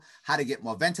available, how to get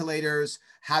more ventilators,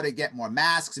 how to get more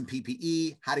masks and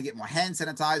PPE, how to get more hand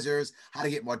sanitizers, how to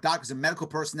get more doctors and medical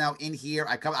personnel in here.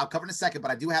 I'll cover in a second, but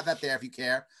I do have that there if you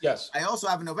care. Yes. I also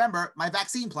have in November my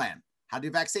vaccine plan, how to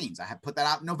do vaccines. I have put that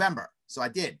out in November. So I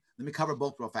did. Let me cover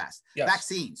both real fast. Yes.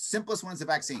 Vaccines, simplest one is the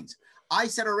vaccines. I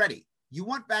said already, you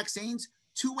want vaccines,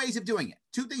 2 ways of doing it.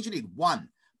 2 things you need. 1,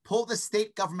 pull the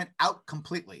state government out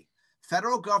completely.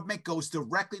 Federal government goes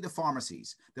directly to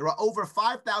pharmacies. There are over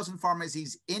 5,000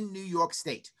 pharmacies in New York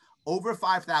State, over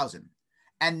 5,000.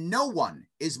 And no one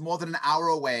is more than an hour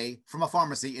away from a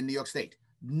pharmacy in New York State.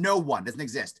 No one, doesn't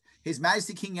exist. His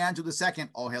Majesty King Andrew II,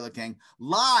 oh hail the king,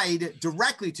 lied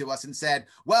directly to us and said,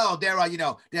 well, there are,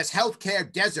 there's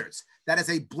healthcare deserts. That is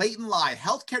a blatant lie.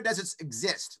 Healthcare deserts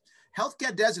exist.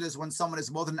 Healthcare desert is when someone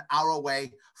is more than an hour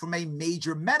away from a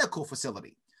major medical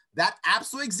facility. That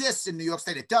absolutely exists in New York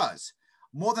State. It does.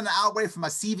 More than an hour away from a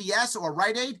CVS or a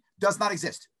Rite Aid does not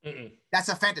exist. That's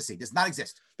a fantasy. Does not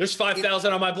exist. There's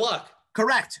 5,000 on my block.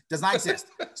 Correct. Does not exist.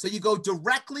 So you go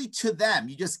directly to them.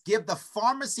 You just give the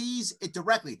pharmacies it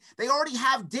directly. They already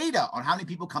have data on how many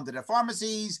people come to their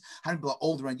pharmacies, how many people are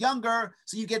older and younger.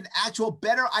 So you get an actual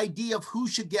better idea of who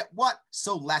should get what.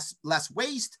 So less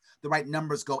waste. The right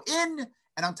numbers go in.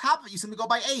 And on top of it, you simply go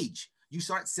by age. You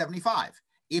start at 75.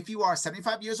 If you are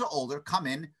 75 years or older, come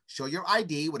in, show your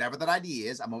ID, whatever that ID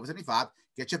is. I'm over 75.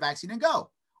 Get your vaccine and go.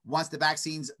 Once the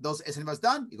vaccines, those 75 is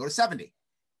done, you go to 70,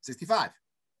 65.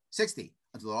 60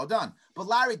 until they're all done. But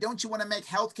Larry, don't you want to make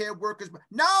healthcare workers?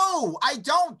 No, I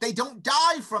don't. They don't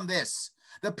die from this.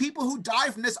 The people who die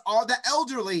from this are the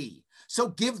elderly. So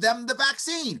give them the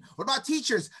vaccine. What about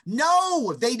teachers?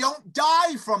 No, they don't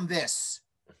die from this.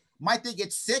 Might they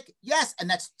get sick? Yes, and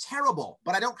that's terrible,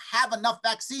 but I don't have enough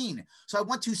vaccine. So I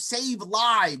want to save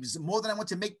lives more than I want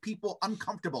to make people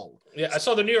uncomfortable. Yeah, I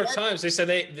saw the New York Times. They said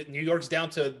New York's down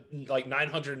to like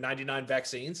 999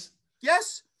 vaccines.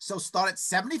 Yes. So start at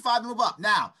 75 and move up.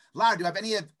 Now, Larry, do you have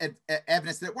any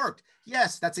evidence that it worked?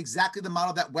 Yes, that's exactly the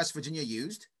model that West Virginia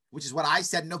used, which is what I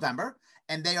said in November.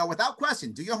 And they are, without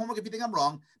question, do your homework if you think I'm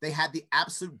wrong, they had the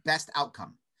absolute best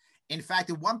outcome. In fact,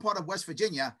 in one part of West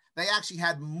Virginia, they actually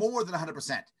had more than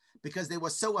 100% because they were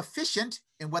so efficient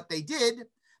in what they did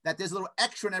that there's a little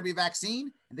extra in every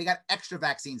vaccine and they got extra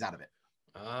vaccines out of it.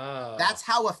 That's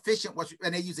how efficient was,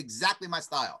 and they use exactly my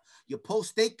style. You pull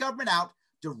state government out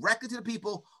directly to the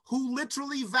people who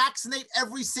literally vaccinate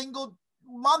every single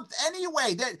month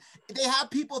anyway. They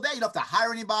have people there. You don't have to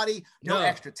hire anybody, no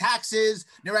extra taxes,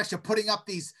 no extra putting up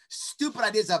these stupid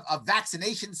ideas of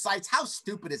vaccination sites. How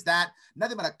stupid is that?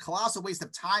 Nothing but a colossal waste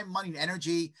of time, money, and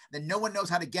energy. Then no one knows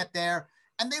how to get there.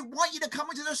 And they want you to come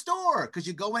into their store because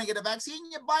you go in and get a vaccine,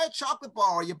 you buy a chocolate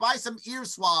bar, or you buy some ear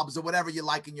swabs or whatever you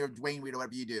like in your Dwayne Reed or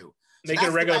whatever you do. So make it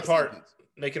a regular part.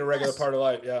 Make it a regular part of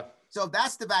life. Yeah. So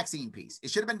that's the vaccine piece. It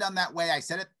should have been done that way. I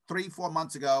said it 3-4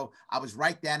 months ago. I was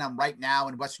right then. I'm right now.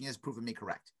 And West Virginia has proven me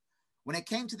correct. When it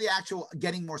came to the actual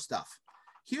getting more stuff,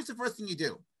 here's the first thing you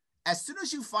do. As soon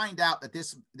as you find out that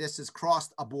this has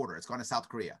crossed a border, it's gone to South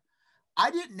Korea. I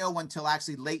didn't know until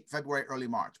actually late February, early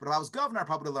March. But if I was governor, I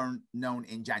probably would have known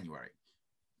in January.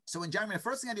 So in January, the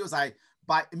first thing I do is I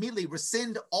immediately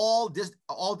rescind all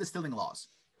distilling laws.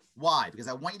 Why? Because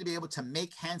I want you to be able to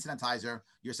make hand sanitizer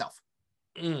yourself.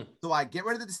 So I get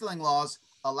rid of the distilling laws,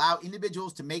 allow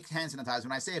individuals to make hand sanitizer.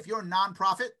 When I say if you're a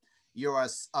nonprofit, you're a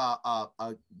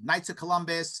Knights of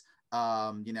Columbus,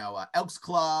 Elks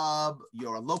Club,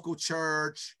 you're a local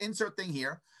church, insert thing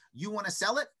here. You want to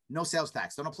sell it? No sales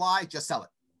tax. Don't apply, just sell it.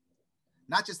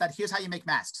 Not just that, here's how you make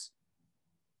masks.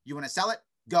 You want to sell it?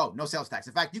 Go, no sales tax.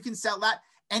 In fact, you can sell that.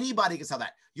 Anybody can sell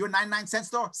that. You're a 99-cent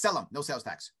store, sell them, no sales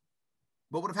tax.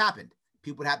 What would have happened?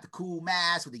 People would have the cool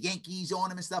masks with the Yankees on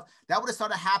them and stuff. That would have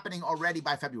started happening already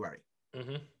by February,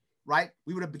 right?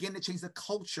 We would have begun to change the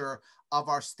culture of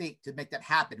our state to make that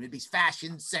happen. It'd be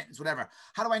fashion, sentence, whatever.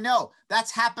 How do I know? That's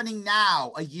happening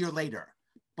now, a year later.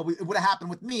 But it would have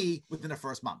happened with me within the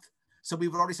first month. So we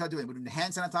would already start doing it. We've been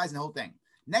hand sanitizing the whole thing.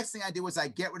 Next thing I do is I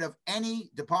get rid of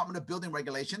any Department of Building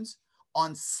regulations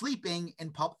on sleeping in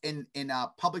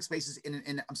public spaces,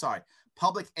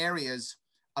 public areas,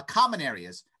 common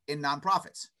areas in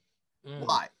nonprofits.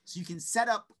 Why? So you can set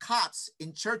up cots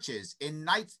in churches, in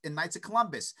Knights of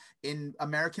Columbus, in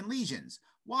American Legions.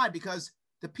 Why? Because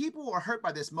the people who are hurt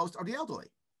by this most are the elderly.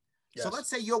 Yes. So let's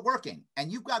say you're working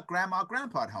and you've got grandma,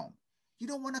 grandpa at home. You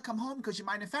don't want to come home because you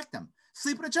might infect them.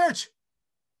 Sleep in a church.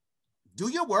 Do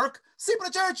your work, sleep in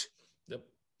a church. Yep.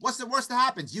 What's the worst that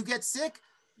happens? You get sick,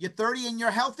 you're 30 and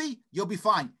you're healthy, you'll be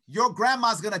fine. Your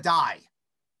grandma's going to die.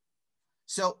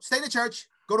 So stay in the church,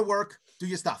 go to work, do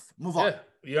your stuff, move on.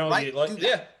 Right?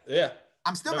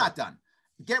 I'm still not done.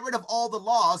 Get rid of all the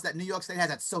laws that New York State has.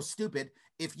 That's so stupid.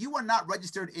 If you are not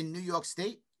registered in New York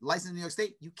State, licensed in New York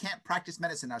State, you can't practice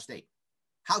medicine in our state.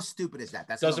 How stupid is that?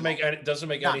 That doesn't make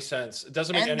any sense. It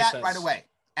doesn't make any sense. Right away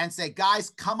and say, guys,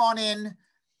 come on in.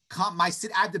 Come, my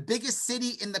city. I have the biggest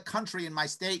city in the country in my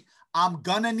state. I'm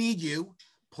gonna need you.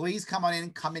 Please come on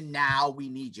in. Come in now. We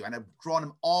need you. And I've drawn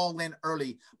them all in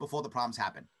early before the problems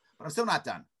happen. But I'm still not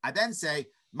done. I then say,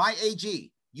 my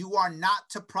AG, you are not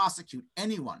to prosecute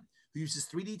anyone who uses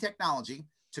 3D technology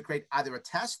to create either a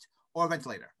test or a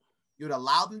ventilator. You would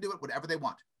allow them to do it whatever they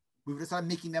want. We would have started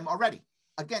making them already.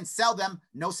 Again, sell them.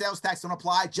 No sales tax don't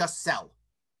apply. Just sell.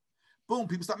 Boom,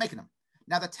 people start making them.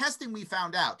 Now, the testing we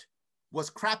found out was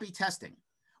crappy testing.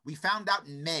 We found out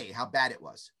in May how bad it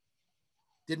was.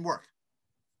 Didn't work.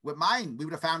 With mine, we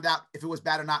would have found out if it was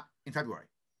bad or not in February.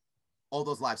 All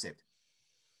those lives saved.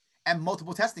 And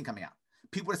multiple testing coming out.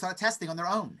 People would have started testing on their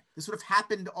own. This would have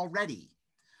happened already.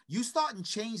 You start and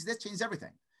change this, change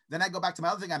everything. Then I go back to my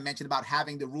other thing I mentioned about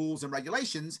having the rules and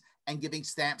regulations and giving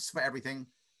stamps for everything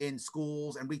in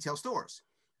schools and retail stores.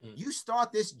 You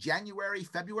start this January,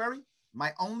 February,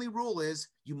 my only rule is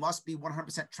you must be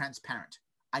 100% transparent.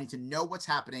 I need to know what's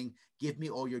happening. Give me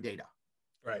all your data.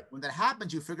 Right. When that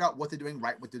happens, you figure out what they're doing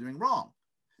right, what they're doing wrong.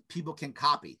 People can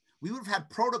copy. We would have had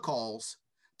protocols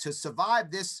to survive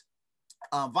this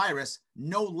virus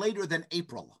no later than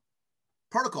April.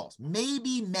 Protocols,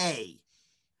 maybe May.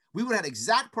 We would have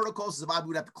exact protocols to survive. We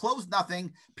would have to close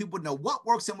nothing. People would know what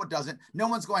works and what doesn't. No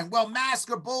one's going, well,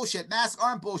 masks are bullshit. Masks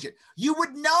aren't bullshit. You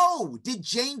would know. Did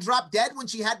Jane drop dead when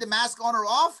she had the mask on or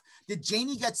off? Did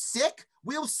Janie get sick?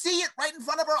 We'll see it right in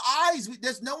front of our eyes.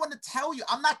 There's no one to tell you.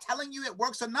 I'm not telling you it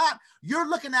works or not. You're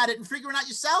looking at it and figuring out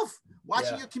yourself,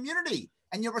 watching your community,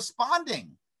 and you're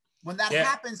responding. When that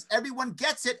happens, everyone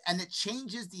gets it, and it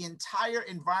changes the entire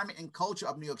environment and culture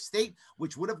of New York State,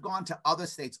 which would have gone to other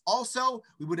states. Also,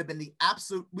 we would have been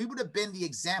the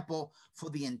example for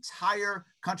the entire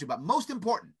country. But most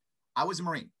important, I was a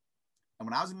Marine. And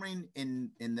when I was a Marine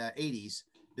in the 80s,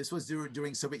 this was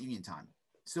during Soviet Union time,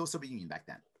 still Soviet Union back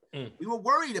then. We were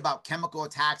worried about chemical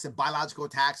attacks and biological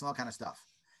attacks and all kind of stuff.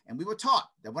 And we were taught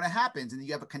that when it happens and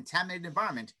you have a contaminated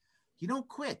environment, you don't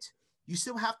quit. You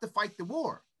still have to fight the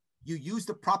war. You use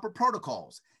the proper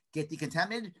protocols, get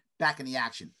decontaminated, back in the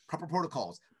action. Proper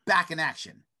protocols, back in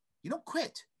action. You don't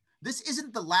quit. This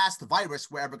isn't the last virus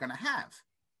we're ever going to have.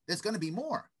 There's going to be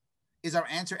more. Is our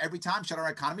answer every time shut our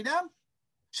economy down?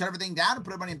 Shut everything down and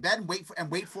put everybody in bed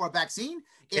and wait for a vaccine?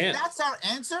 If that's our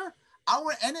answer,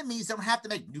 our enemies don't have to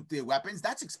make nuclear weapons.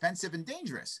 That's expensive and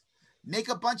dangerous. Make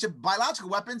a bunch of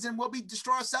biological weapons and we'll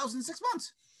destroy ourselves in 6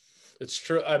 months. It's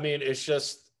true. I mean, it's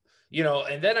just,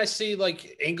 and then I see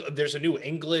there's a new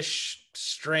English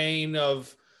strain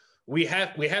of we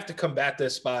have to combat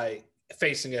this by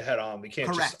facing it head on. We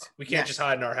can't just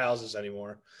hide in our houses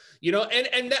anymore.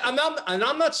 And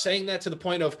I'm not saying that to the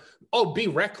point of, be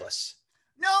reckless.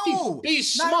 No, be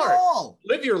smart.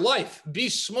 Live your life. Be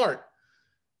smart.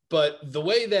 But the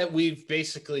way that we've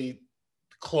basically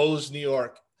closed New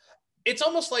York, it's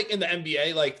almost like in the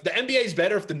NBA. Like the NBA is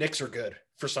better if the Knicks are good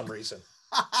for some reason.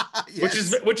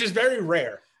 Yes. which is very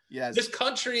rare. Yes. This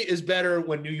country is better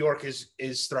when New York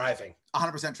is thriving.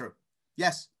 100% true.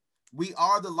 Yes. We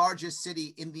are the largest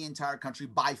city in the entire country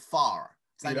by far.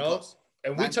 It's not even close.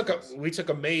 And we took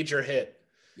a major hit.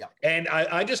 Yeah. And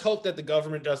I just hope that the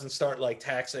government doesn't start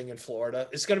taxing in Florida.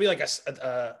 It's going to be like it's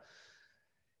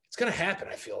going to happen.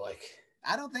 I feel like.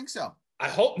 I don't think so. I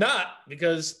hope not,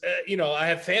 because, I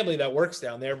have family that works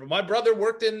down there. But my brother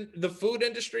worked in the food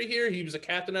industry here. He was a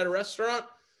captain at a restaurant.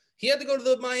 He had to go to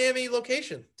the Miami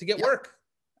location to get work.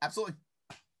 Absolutely.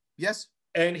 Yes.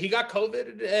 And he got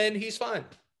COVID and he's fine.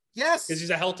 Yes. Because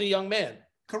he's a healthy young man.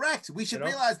 Correct. We should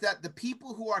realize that the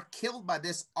people who are killed by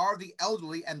this are the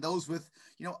elderly and those with,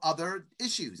 other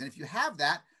issues. And if you have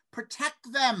that,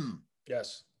 protect them.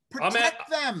 Yes. Protect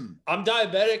them. I'm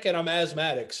diabetic and I'm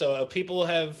asthmatic. So people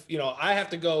have, I have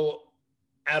to go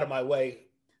out of my way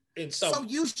in some.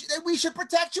 So we should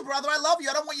protect you, brother. I love you.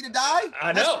 I don't want you to die.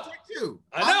 I know. Let's protect you.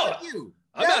 I know. I'm with you.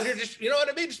 I'm out here just,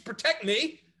 what I mean? Just protect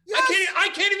me. Yes. I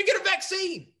can't even get a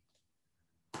vaccine.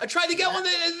 I tried to get one.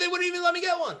 They wouldn't even let me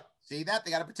get one. See that?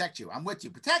 They got to protect you. I'm with you.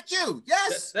 Protect you.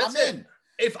 Yes. That's I'm in.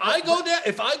 If I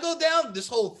go down, this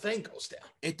whole thing goes down.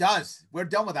 It does. We're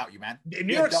done without you, man.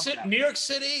 New York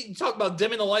City, you talk about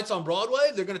dimming the lights on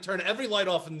Broadway, they're going to turn every light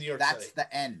off in New York City. That's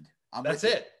the end. That's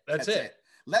it. That's it.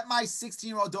 Let my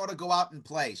 16-year-old daughter go out and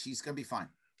play. She's going to be fine.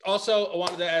 Also, I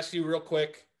wanted to ask you real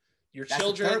quick, your children.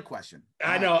 That's the third question.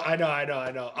 I know.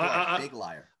 You're a big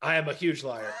liar. I am a huge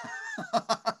liar.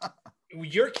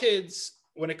 Your kids,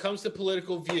 when it comes to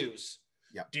political views,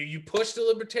 do you push the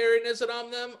libertarianism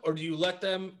on them, or do you let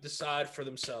them decide for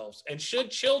themselves? And should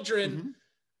children,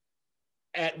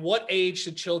 at what age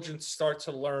should children start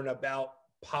to learn about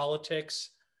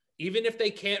politics, even if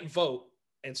they can't vote,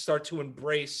 and start to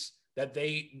embrace that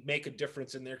they make a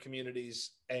difference in their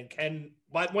communities and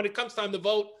when it comes time to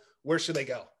vote, where should they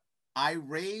go? I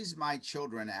raise my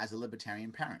children as a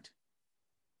libertarian parent.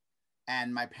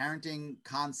 And my parenting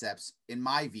concepts, in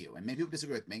my view, and many people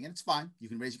disagree with me, and it's fine. You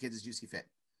can raise your kids as you see fit.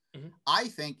 I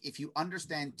think if you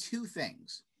understand two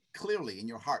things clearly in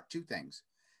your heart,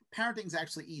 parenting is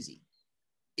actually easy.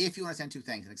 If you understand two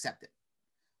things and accept it.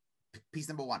 Piece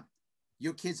number one,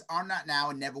 your kids are not now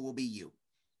and never will be you.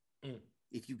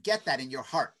 If you get that in your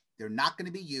heart, they're not going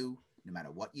to be you no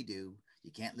matter what you do.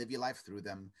 You can't live your life through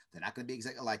them. They're not going to be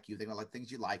exactly like you. They're going to like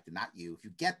things you like. They're not you. If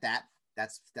you get that,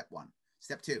 that's step one.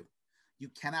 Step two, you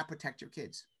cannot protect your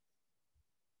kids.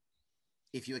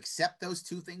 If you accept those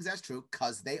two things as true,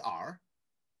 because they are,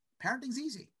 parenting's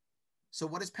easy. So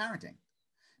what is parenting?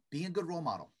 Being a good role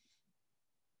model.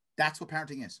 That's what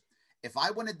parenting is. If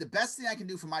I wanted, the best thing I can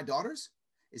do for my daughters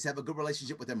is have a good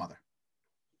relationship with their mother.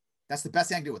 That's the best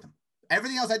thing I can do with them.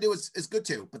 Everything else I do is good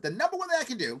too. But the number one thing I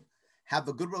can do, have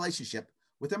a good relationship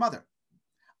with their mother.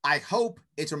 I hope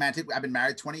it's romantic. I've been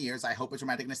married 20 years. I hope it's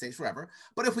romantic and it stays forever.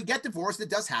 But if we get divorced, it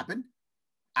does happen.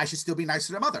 I should still be nice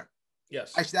to their mother.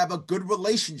 Yes. I should have a good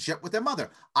relationship with their mother.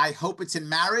 I hope it's in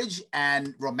marriage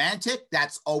and romantic.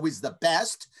 That's always the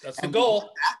best. That's the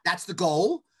goal. That's the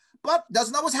goal. But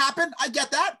doesn't always happen. I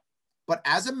get that. But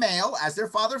as a male, as their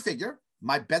father figure,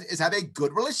 my bet is have a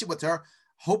good relationship with her,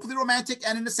 hopefully romantic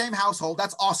and in the same household.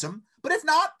 That's awesome. But if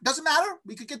not, doesn't matter.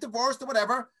 We could get divorced or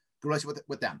whatever. Good relationship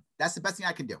with them. That's the best thing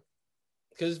I can do.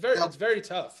 Because it's very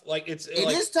tough. Like it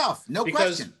is tough. No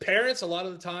question. Because parents, a lot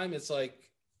of the time, it's like,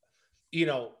 you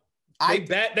know, they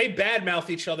badmouth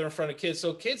each other in front of kids.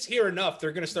 So kids hear enough,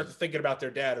 they're going to start thinking about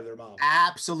their dad or their mom.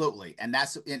 Absolutely. And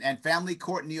and family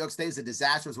court in New York State is a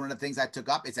disaster. It's one of the things I took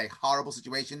up. It's a horrible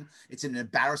situation. It's an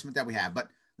embarrassment that we have. But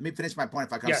let me finish my point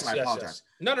if I come. I apologize.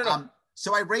 Yes. No.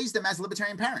 So I raised them as a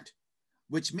libertarian parent,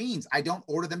 which means I don't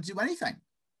order them to do anything.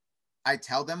 I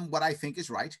tell them what I think is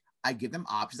right. I give them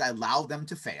options. I allow them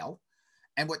to fail.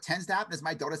 And what tends to happen is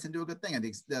my daughters tend to do a good thing. And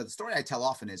the story I tell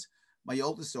often is my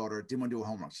oldest daughter didn't want to do her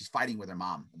homework. She's fighting with her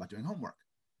mom about doing homework.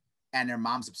 And her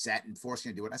mom's upset and forcing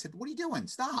her to do it. I said, what are you doing?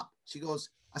 Stop. She goes,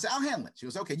 I said, I'll handle it. She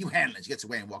goes, okay, you handle it. She gets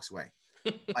away and walks away.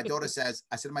 My daughter says,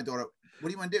 I said to my daughter, what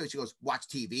do you want to do? She goes, watch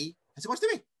TV. I said, watch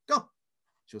TV. Go.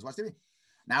 She goes, watch TV.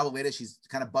 An hour later, she's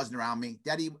kind of buzzing around me.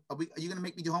 Daddy, are you going to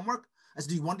make me do homework? I said,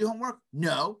 do you want to do homework?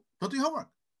 No, don't do homework.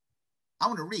 I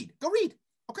want to read. Go read.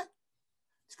 Okay.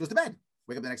 She goes to bed.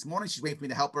 Wake up the next morning. She's waiting for me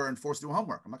to help her and force her to do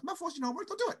homework. I'm like, I'm not forcing you to do homework.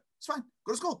 Don't do it. It's fine.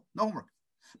 Go to school. No homework.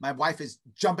 My wife is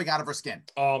jumping out of her skin.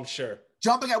 Oh, I'm sure.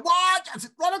 Jumping out. What? I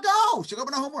said, let her go. She'll go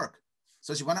to homework.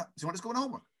 So she went to school to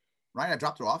homework. Right? I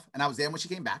dropped her off and I was there when she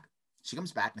came back. She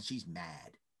comes back and she's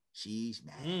mad. She's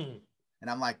mad. And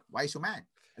I'm like, why are you so mad?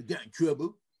 I got in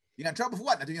trouble. You got in trouble for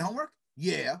what? Not doing your homework?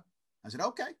 Yeah. I said,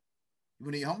 okay. You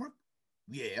want to do your homework?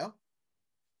 Yeah.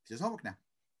 She does homework now.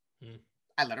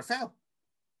 I let her fail.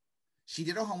 She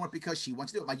did her homework because she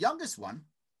wants to do it. My youngest one,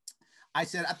 I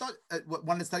said, I thought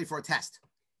wanted to study for a test.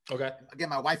 Okay. Again,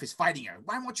 my wife is fighting her.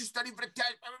 Why won't you study for the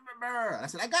test? And I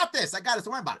said, I got this. Don't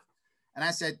worry about it. And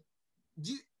I said,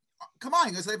 come on,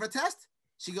 you gonna study for a test?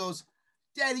 She goes,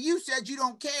 Daddy, you said you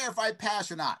don't care if I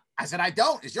pass or not. I said, I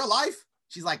don't. It's your life.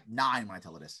 She's like 9 when I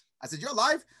tell her this. I said, your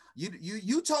life.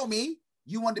 You told me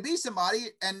you wanted to be somebody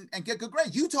and get good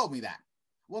grades. You told me that.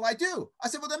 Well, I do. I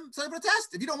said, well, then study for the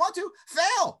test. If you don't want to,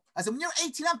 fail. I said, when you're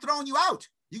 18, I'm throwing you out.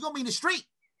 You're going to be in the street.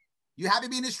 You happy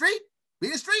being in the street? Be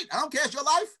in the street. I don't care. It's your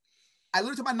life. I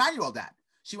literally told my 9-year-old that.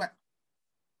 She went,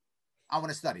 I want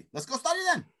to study. Let's go study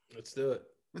then. Let's do it.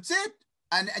 That's it.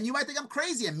 And you might think I'm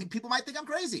crazy. And people might think I'm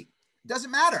crazy. It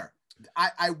doesn't matter.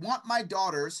 I want my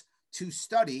daughters to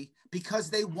study because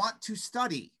they want to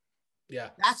study. Yeah.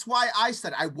 That's why I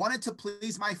studied. I wanted to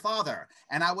please my father.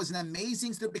 And I was an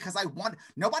amazing student because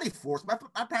nobody forced me.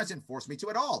 My parents didn't force me to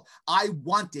at all. I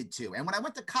wanted to. And when I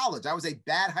went to college, I was a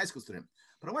bad high school student.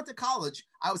 But I went to college,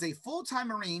 I was a full-time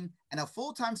Marine and a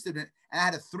full-time student, and I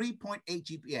had a 3.8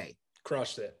 GPA.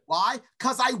 Crushed it. Why?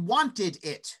 Because I wanted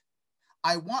it.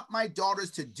 I want my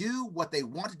daughters to do what they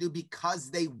want to do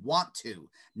because they want to,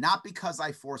 not because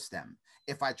I force them.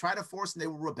 If I try to force them, they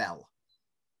will rebel.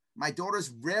 My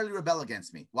daughters rarely rebel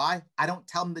against me. Why? I don't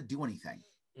tell them to do anything.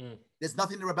 There's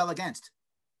nothing to rebel against.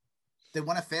 They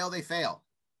want to fail, they fail.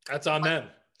 That's on them.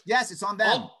 Yes, it's on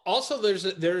them. Also,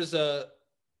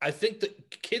 I think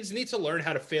that kids need to learn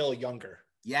how to fail younger.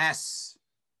 Yes.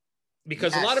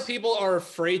 Because a lot of people are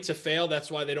afraid to fail.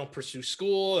 That's why they don't pursue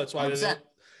school. That's why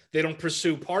they don't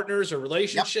pursue partners or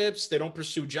relationships. Yep. They don't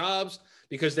pursue jobs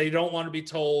because they don't want to be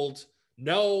told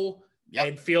no. Yep.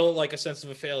 And feel like a sense of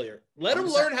a failure. Let 100%.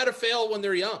 Them learn how to fail when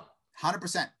they're young.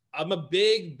 100%. I'm a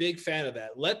big fan of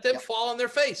that. Let them fall on their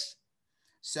face.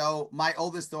 So my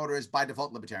oldest daughter is by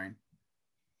default libertarian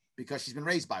because she's been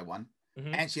raised by one.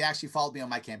 And she actually followed me on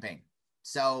my campaign.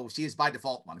 So she is by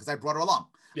default one because I brought her along.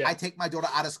 Yeah. I take my daughter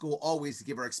out of school always to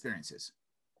give her experiences.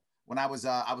 When I was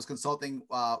consulting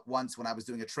once when I was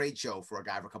doing a trade show for a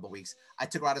guy for a couple of weeks, I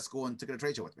took her out of school and took her to a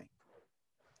trade show with me.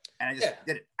 And I just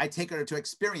did it. I take her to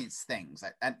experience things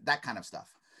and that kind of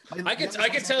stuff. I could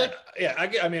tell. Yeah.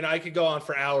 I mean, I could go on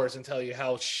for hours and tell you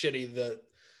how shitty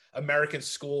American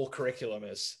school curriculum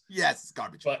is. Yes, it's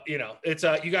garbage. But you know, it's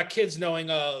you got kids knowing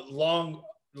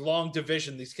long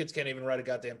division. These kids can't even write a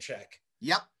goddamn check.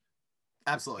 Yep.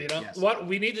 Absolutely. You know yes. what?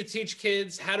 We need to teach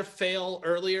kids how to fail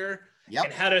earlier Yep.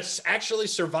 and how to actually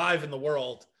survive in the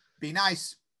world. Be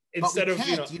nice. Instead but we of,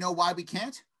 can't. Do you know why we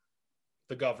can't?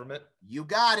 The government. You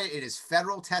got it. It is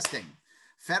federal testing.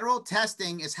 Federal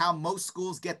testing is how most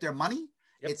schools get their money.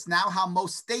 Yep. It's now how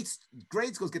most states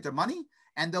grade schools get their money.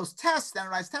 And those tests,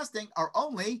 standardized testing, are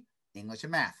only English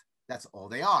and math. That's all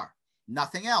they are.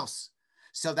 Nothing else.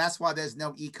 So that's why there's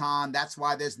no econ. That's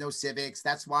why there's no civics.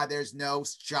 That's why there's no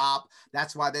shop.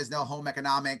 That's why there's no home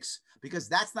economics, because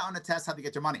that's not on the test how to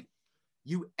get your money.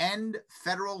 You end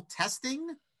federal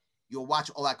testing, you'll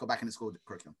watch all that go back into school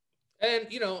curriculum. And,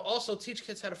 you know, also teach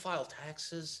kids how to file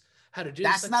taxes, how to do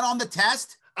That's not on the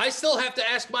test. I still have to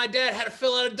ask my dad how to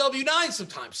fill out a W-9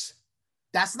 sometimes.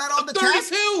 That's not on the 32.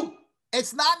 test.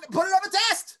 It's not. Put it on the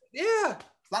test. Yeah.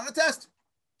 It's not on the test.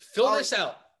 Fill this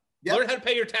out. Yep. Learn how to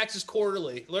pay your taxes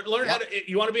quarterly. Learn how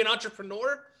to, you want to be an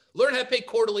entrepreneur? Learn how to pay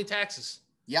quarterly taxes.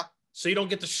 Yep. So you don't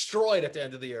get destroyed at the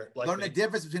end of the year. Like learn the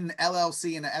difference between an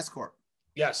LLC and an S Corp.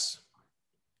 Yes.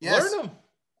 Yes. Learn them.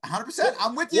 100%.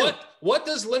 I'm with you. What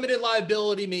does limited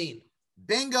liability mean?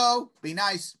 Bingo. Be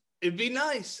nice. It'd be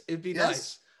nice. It'd be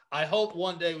nice. I hope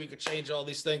one day we could change all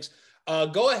these things.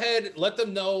 Go ahead, let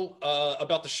them know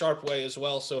about the Sharp Way as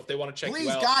well. So if they want to check you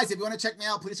out. Please, guys, if you want to check me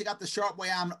out, please check out the Sharp Way.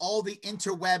 I'm all the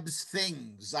interwebs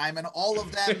things. I'm in all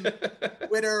of them.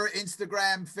 Twitter,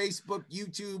 Instagram, Facebook,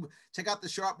 YouTube. Check out the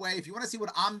Sharp Way. If you want to see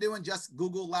what I'm doing, just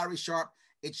Google Larry Sharp.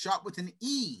 It's Sharp with an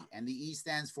E, and the E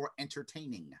stands for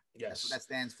entertaining. Yes. That's what that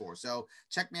stands for. So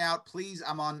check me out, please.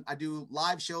 I do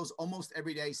live shows almost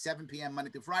every day, 7 p.m. Monday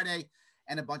through Friday,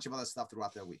 and a bunch of other stuff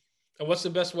throughout the week. And what's the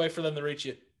best way for them to reach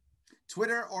you?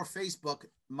 Twitter or Facebook,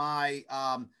 my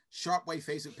Sharp Way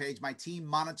Facebook page. My team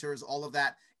monitors all of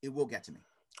that. It will get to me.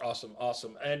 Awesome.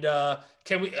 Awesome. And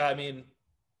can we, I mean,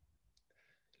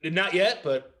 not yet,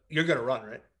 but you're going to run,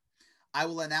 right? I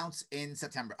will announce in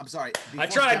September. I'm sorry. I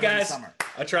tried, guys.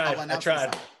 I tried.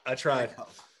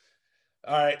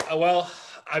 All right. Well,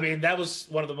 I mean, that was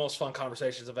one of the most fun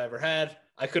conversations I've ever had.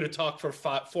 I could have talked for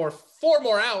four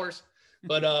more hours,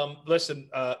 but listen,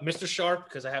 Mr. Sharp,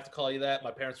 because I have to call you that.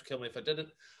 My parents would kill me if I didn't.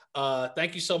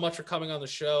 Thank you so much for coming on the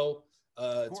show.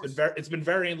 It's been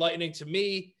very enlightening to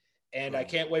me, and I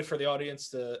can't wait for the audience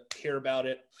to hear about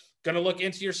it. Gonna look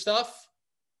into your stuff.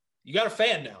 You got a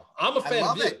fan now. I'm a fan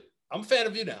of you. I'm a fan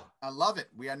of you now. I love it.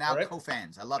 We are now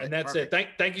co-fans. I love it. And that's it.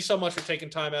 Thank you so much for taking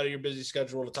time out of your busy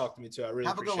schedule to talk to me too. I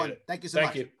really appreciate it. Have a good one. Thank you so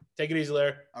much. Thank you. Take it easy,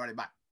 Larry. All right. Bye.